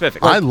more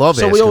specific. I love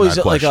So asking we always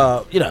that like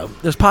question.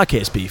 there's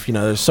podcast beef.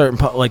 There's certain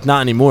like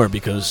not anymore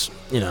because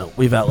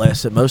we've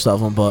outlasted most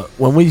of them. But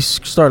when we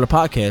started a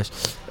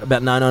podcast,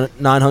 about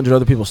 900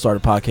 other people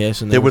started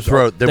podcasts, and They would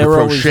throw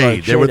shade.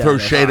 Like, they would throw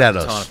shade at A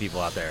ton us. of people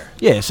out there.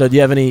 Yeah. So do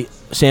you have any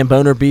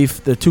Samboner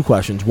beef? There are 2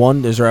 questions.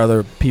 One, is there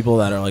other people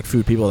that are like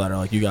food people that are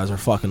like, you guys are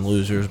fucking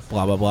losers,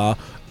 blah blah blah.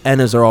 And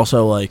is there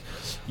also like,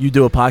 you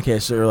do a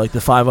podcast or like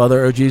the 5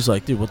 other OGs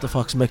like, dude, what the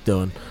fuck's Mick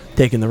doing,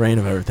 taking the reign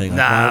of everything?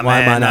 Like,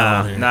 why am I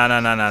not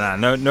on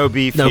here? No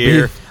beef No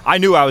here. beef. I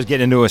knew I was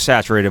getting into a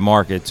saturated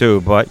market too,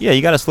 but yeah,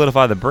 you got to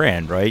solidify the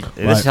brand, right?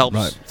 This helps.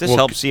 Right. This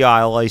helps Sea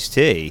Isle Iced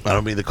Tea. I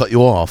don't mean to cut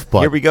you off, but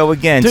Here we go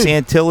again. Dude,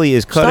 Santilli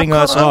is cutting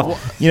us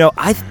off.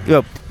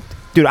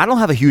 Dude, I don't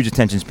have a huge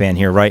attention span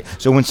here, right?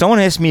 So when someone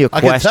asks me a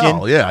question, I can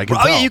tell. Yeah, I can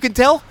tell. Yeah, you can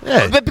tell.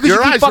 Yeah, Because your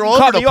you keep eyes are fucking all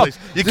over cutting the me place.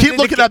 off. You keep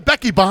looking at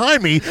Becky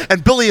behind me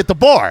and Billy at the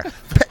bar.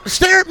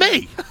 Stare at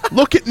me.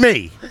 Look at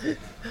me.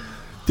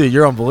 Dude,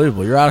 you're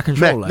unbelievable. You're out of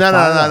control. Mick,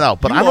 no.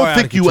 But You I are don't out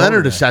think of you control entered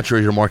a today.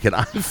 saturated market.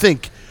 I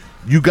think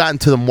you got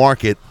into the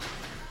market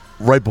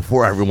right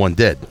before everyone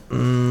did.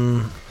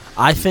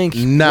 I think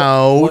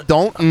No,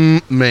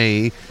 don't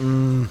me.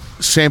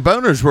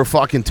 Samboners were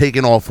fucking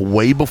taking off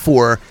way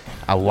before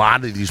a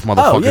lot of these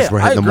motherfuckers were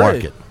I hitting the agree.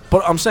 market.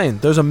 But I'm saying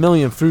there's a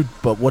million food,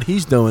 but what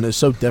he's doing is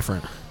so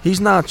different.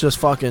 He's not just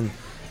fucking.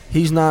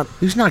 He's not.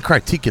 He's not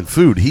critiquing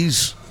food.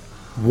 He's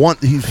not what?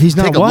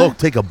 take a look,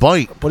 take a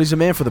bite. But he's a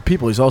man for the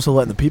people. He's also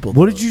letting the people.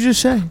 What do did you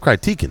just say?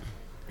 Critiquing.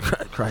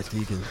 Christ,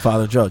 Deacon,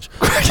 Father Judge.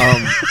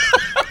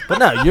 But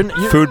no, you're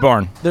Food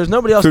barn. There's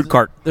nobody else. Food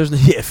cart. There's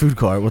food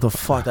cart. What the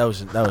fuck? That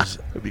was.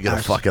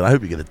 I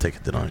hope you get a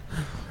ticket tonight.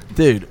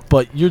 Dude,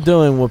 but you're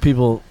doing what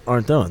people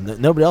aren't doing.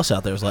 Nobody else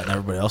out there is letting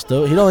everybody else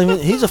do it. He don't even.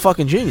 He's a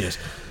fucking genius.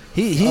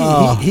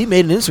 He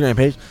made an Instagram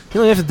page. He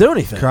don't even have to do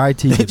anything.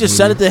 They just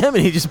sent it to him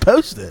and he just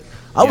posted it.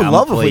 I would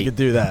love if we could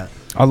do that.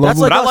 I love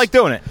But I like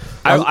doing it.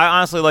 I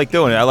honestly like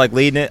doing it. I like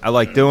leading it. I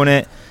like doing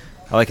it.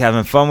 I like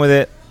having fun with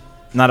it.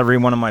 Not every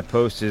one of my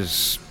posts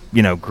is,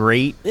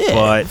 great. Yeah,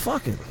 but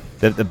fucking.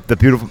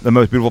 The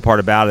most beautiful part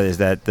about it is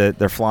that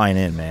they're flying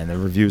in, man. The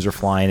reviews are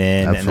flying in,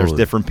 Absolutely. and there's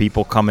different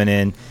people coming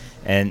in.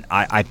 And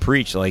I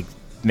preach, like,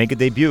 make a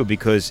debut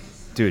because,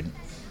 dude,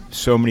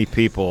 so many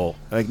people,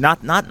 like,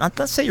 not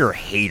let's say you're a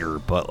hater,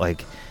 but,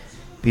 like,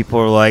 people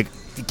are, like,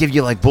 give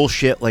you, like,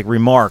 bullshit, like,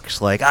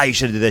 remarks, like, you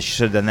should have done this, you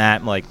should have done that.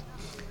 I'm like,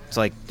 it's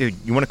like, dude,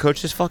 you want to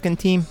coach this fucking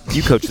team?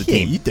 You coach the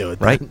team. You do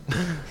it, right?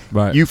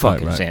 Right. You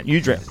fucking right. stand.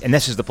 And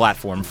this is the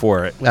platform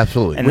for it.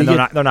 Absolutely. And then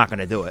they're not going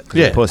to do it because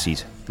they're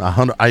pussies.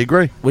 100. I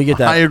agree. We get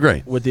that. I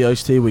agree. With the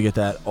iced tea, we get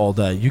that all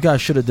day. You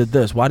guys should have did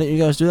this. Why didn't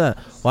you guys do that?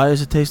 Why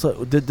does it taste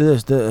like did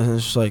this? And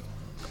it's just like,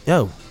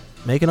 yo,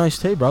 make an iced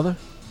tea, brother.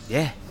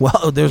 Yeah.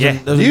 Well, there's a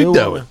You new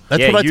do one. it.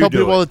 That's what I tell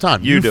people it. all the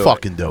time. You do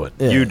fucking do it.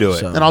 Yeah, you do it.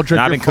 so- And I'll drink.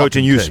 And I've your been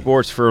coaching fucking youth tea.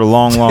 sports for a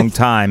long, long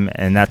time,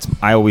 and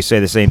I always say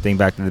the same thing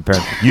back to the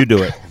parents. You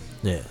do it.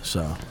 Yeah.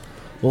 So,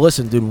 well,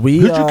 listen, dude. Who'd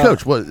you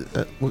coach? What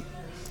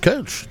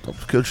coach?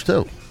 Coach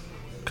too.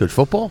 Coach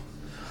football.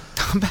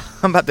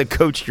 I'm about to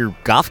coach your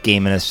golf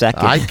game in a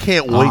second. I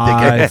can't wait to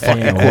I get the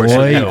fucking can't course with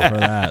wait you. for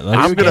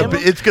that.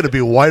 It's gonna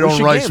be white We on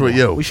should rice gamble. with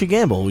you. We should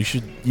gamble.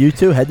 You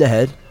two head to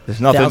head. There's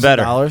nothing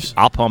better. $1,000.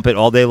 I'll pump it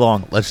all day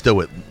long. Let's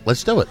do it.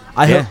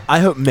 I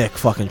hope Mick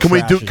fucking. Can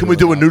we do a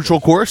trashes neutral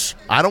course?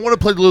 I don't want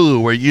to play Lulu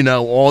where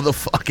all the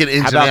fucking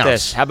ins and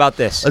outs. How about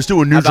this? Let's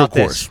do a neutral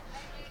course.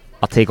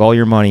 I'll take all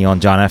your money on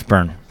John F.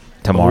 Byrne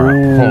tomorrow.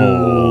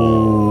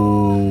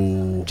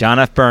 Oh. John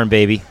F. Byrne,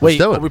 baby. Wait,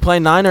 do it. are we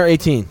playing 9 or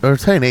 18? We're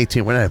playing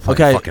 18. We're not playing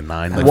Okay. fucking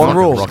 9. Like One fucking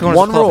rule. rookies.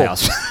 One rule.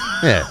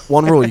 Yeah.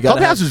 One rule. You got to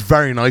Clubhouse is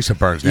very nice at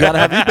Burns. You gotta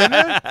have you been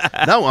there?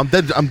 No,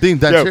 I'm being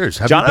dead serious.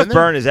 Have John you F. been there?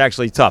 Byrne is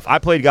actually tough. I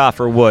played golf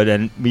for Wood,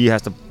 and we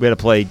had to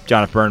play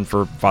John F. Byrne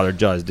for Father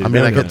Judge. Dude. I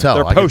mean, I can tell.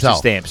 They're I can postage tell.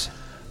 stamps.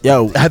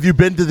 Yo, Have you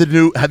been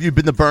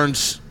to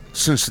Burns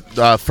since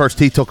First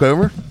Tee took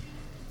over?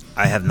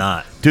 I have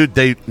not. Dude,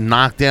 they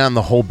knocked down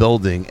the whole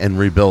building and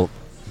rebuilt.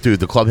 Dude,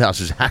 the clubhouse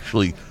is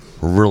actually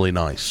really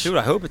nice. Dude,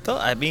 I hope it does.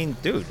 I mean,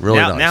 dude, Really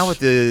now, nice. now with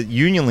the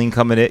Union League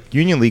coming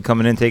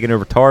in, taking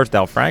over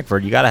Tarsdale,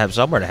 Frankfurt, you got to have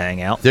somewhere to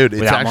hang out. Dude, it's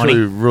without actually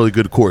money. a really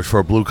good course for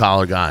a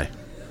blue-collar guy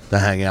to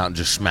hang out and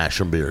just smash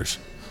some beers.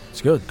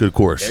 it's good. Good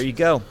course. There you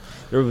go.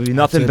 There would be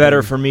nothing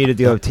better for me to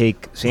do.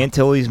 Take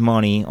Santilli's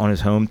money on his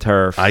home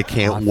turf. I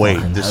can't wait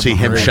to see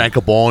him shank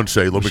a ball and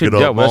say, let me get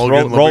a let's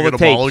mulligan, roll the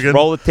tapes.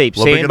 Roll the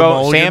tapes.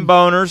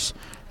 Samboners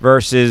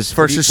versus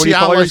what do you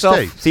call Seattle yourself?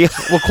 Iced Tea.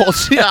 We'll call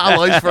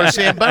Seattle Ice versus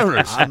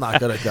Samboners. I'm not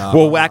gonna go.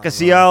 We'll whack a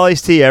Seattle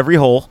Iced Tea every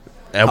hole.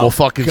 And we'll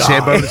fucking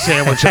Samboner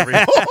sandwich every.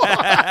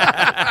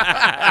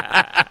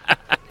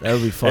 That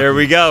would be fun. There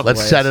we go.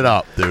 Let's set it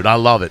up, dude. I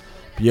love it.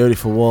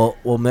 Beautiful.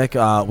 Well,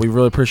 Mick, we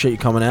really appreciate you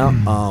coming out.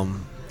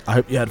 I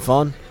hope you had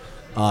fun.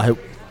 I hope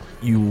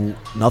you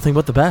nothing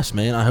but the best,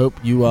 man. I hope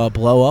you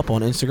blow up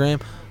on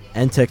Instagram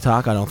and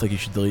TikTok. I don't think you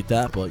should delete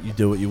that, but you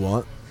do what you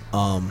want.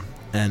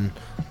 And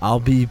I'll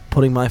be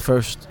putting my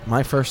first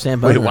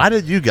Samboners. Wait, why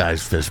did you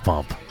guys fist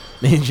pump?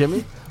 Me and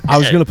Jimmy? I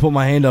was gonna put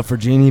my hand up for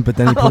Genie, but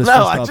then he put his fist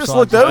up. I just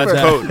looked over.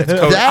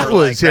 That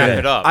was wrap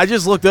it up. I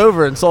just looked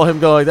over and saw him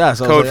go like that.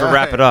 So Code for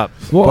wrap it up.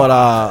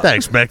 But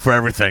thanks, Mick, for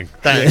everything.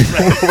 Thanks.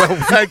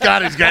 Thank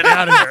God he's getting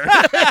out of here.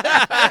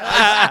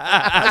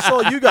 I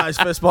saw you guys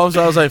fist bump,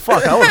 so I was like,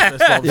 "Fuck, I want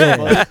fist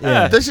bump."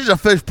 Yeah. This is a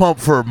fist pump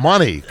for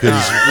money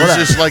because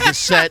this is like a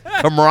set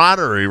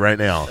camaraderie right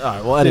now. All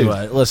right. Well,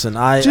 anyway, listen.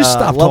 I Just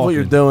stop love talking. what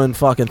you're doing.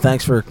 Fucking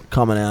thanks for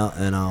coming out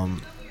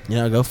and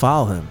go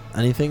follow him.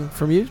 Anything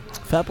from you,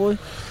 Fat Boy?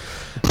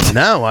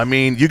 No, I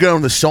mean, you go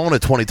in the sauna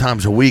 20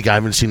 times a week. I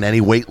haven't seen any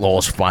weight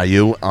loss by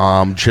you.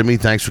 Jimmy,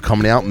 thanks for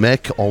coming out.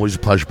 Mick, always a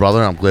pleasure,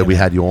 brother. I'm glad we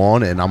had you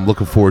on, and I'm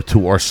looking forward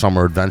to our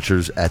summer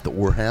adventures at the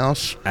Orr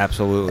House.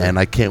 Absolutely. And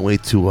I can't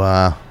wait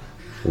to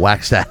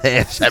wax that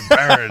ass that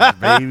burns,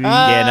 baby.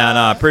 Yeah,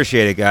 no,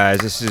 appreciate it, guys.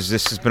 This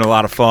has been a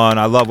lot of fun.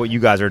 I love what you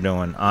guys are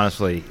doing.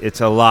 Honestly,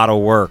 it's a lot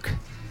of work.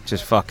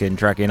 Just fucking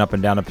trekking up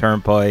and down the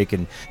turnpike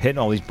and hitting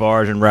all these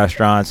bars and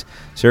restaurants.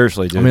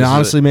 Seriously, dude. I mean,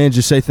 honestly, man,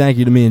 just say thank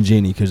you to me and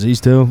Jeannie because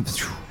these two.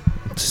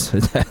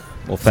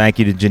 Well, thank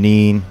you to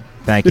Janine.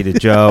 Thank you to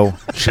Joe.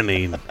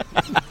 Janine.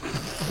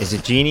 Is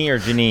it Jeannie or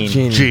Janine?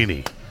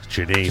 Janine.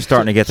 Just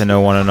starting to get to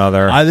know one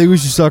another. I think we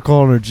should start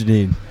calling her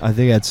Janine. I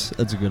think that's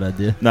a good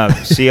idea. No,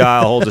 CI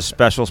holds a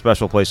special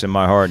place in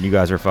my heart, and you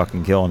guys are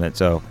fucking killing it.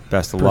 So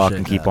best of luck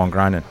and keep on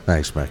grinding.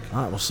 Thanks, Mick.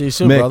 All right, we'll see you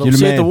soon, Mick, brother. you're We'll the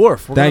see you at the man.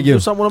 wharf. We're Thank gonna you. do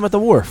something with him at the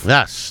wharf.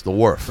 Yes, the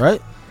wharf.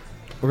 Right?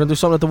 We're going to do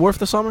something at the wharf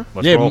this summer?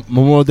 Let's roll.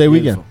 Memorial Day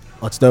weekend.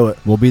 Let's do it.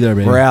 We'll be there,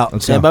 baby. We're out.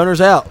 Let's go.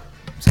 Samboners out.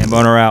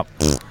 Samboner out.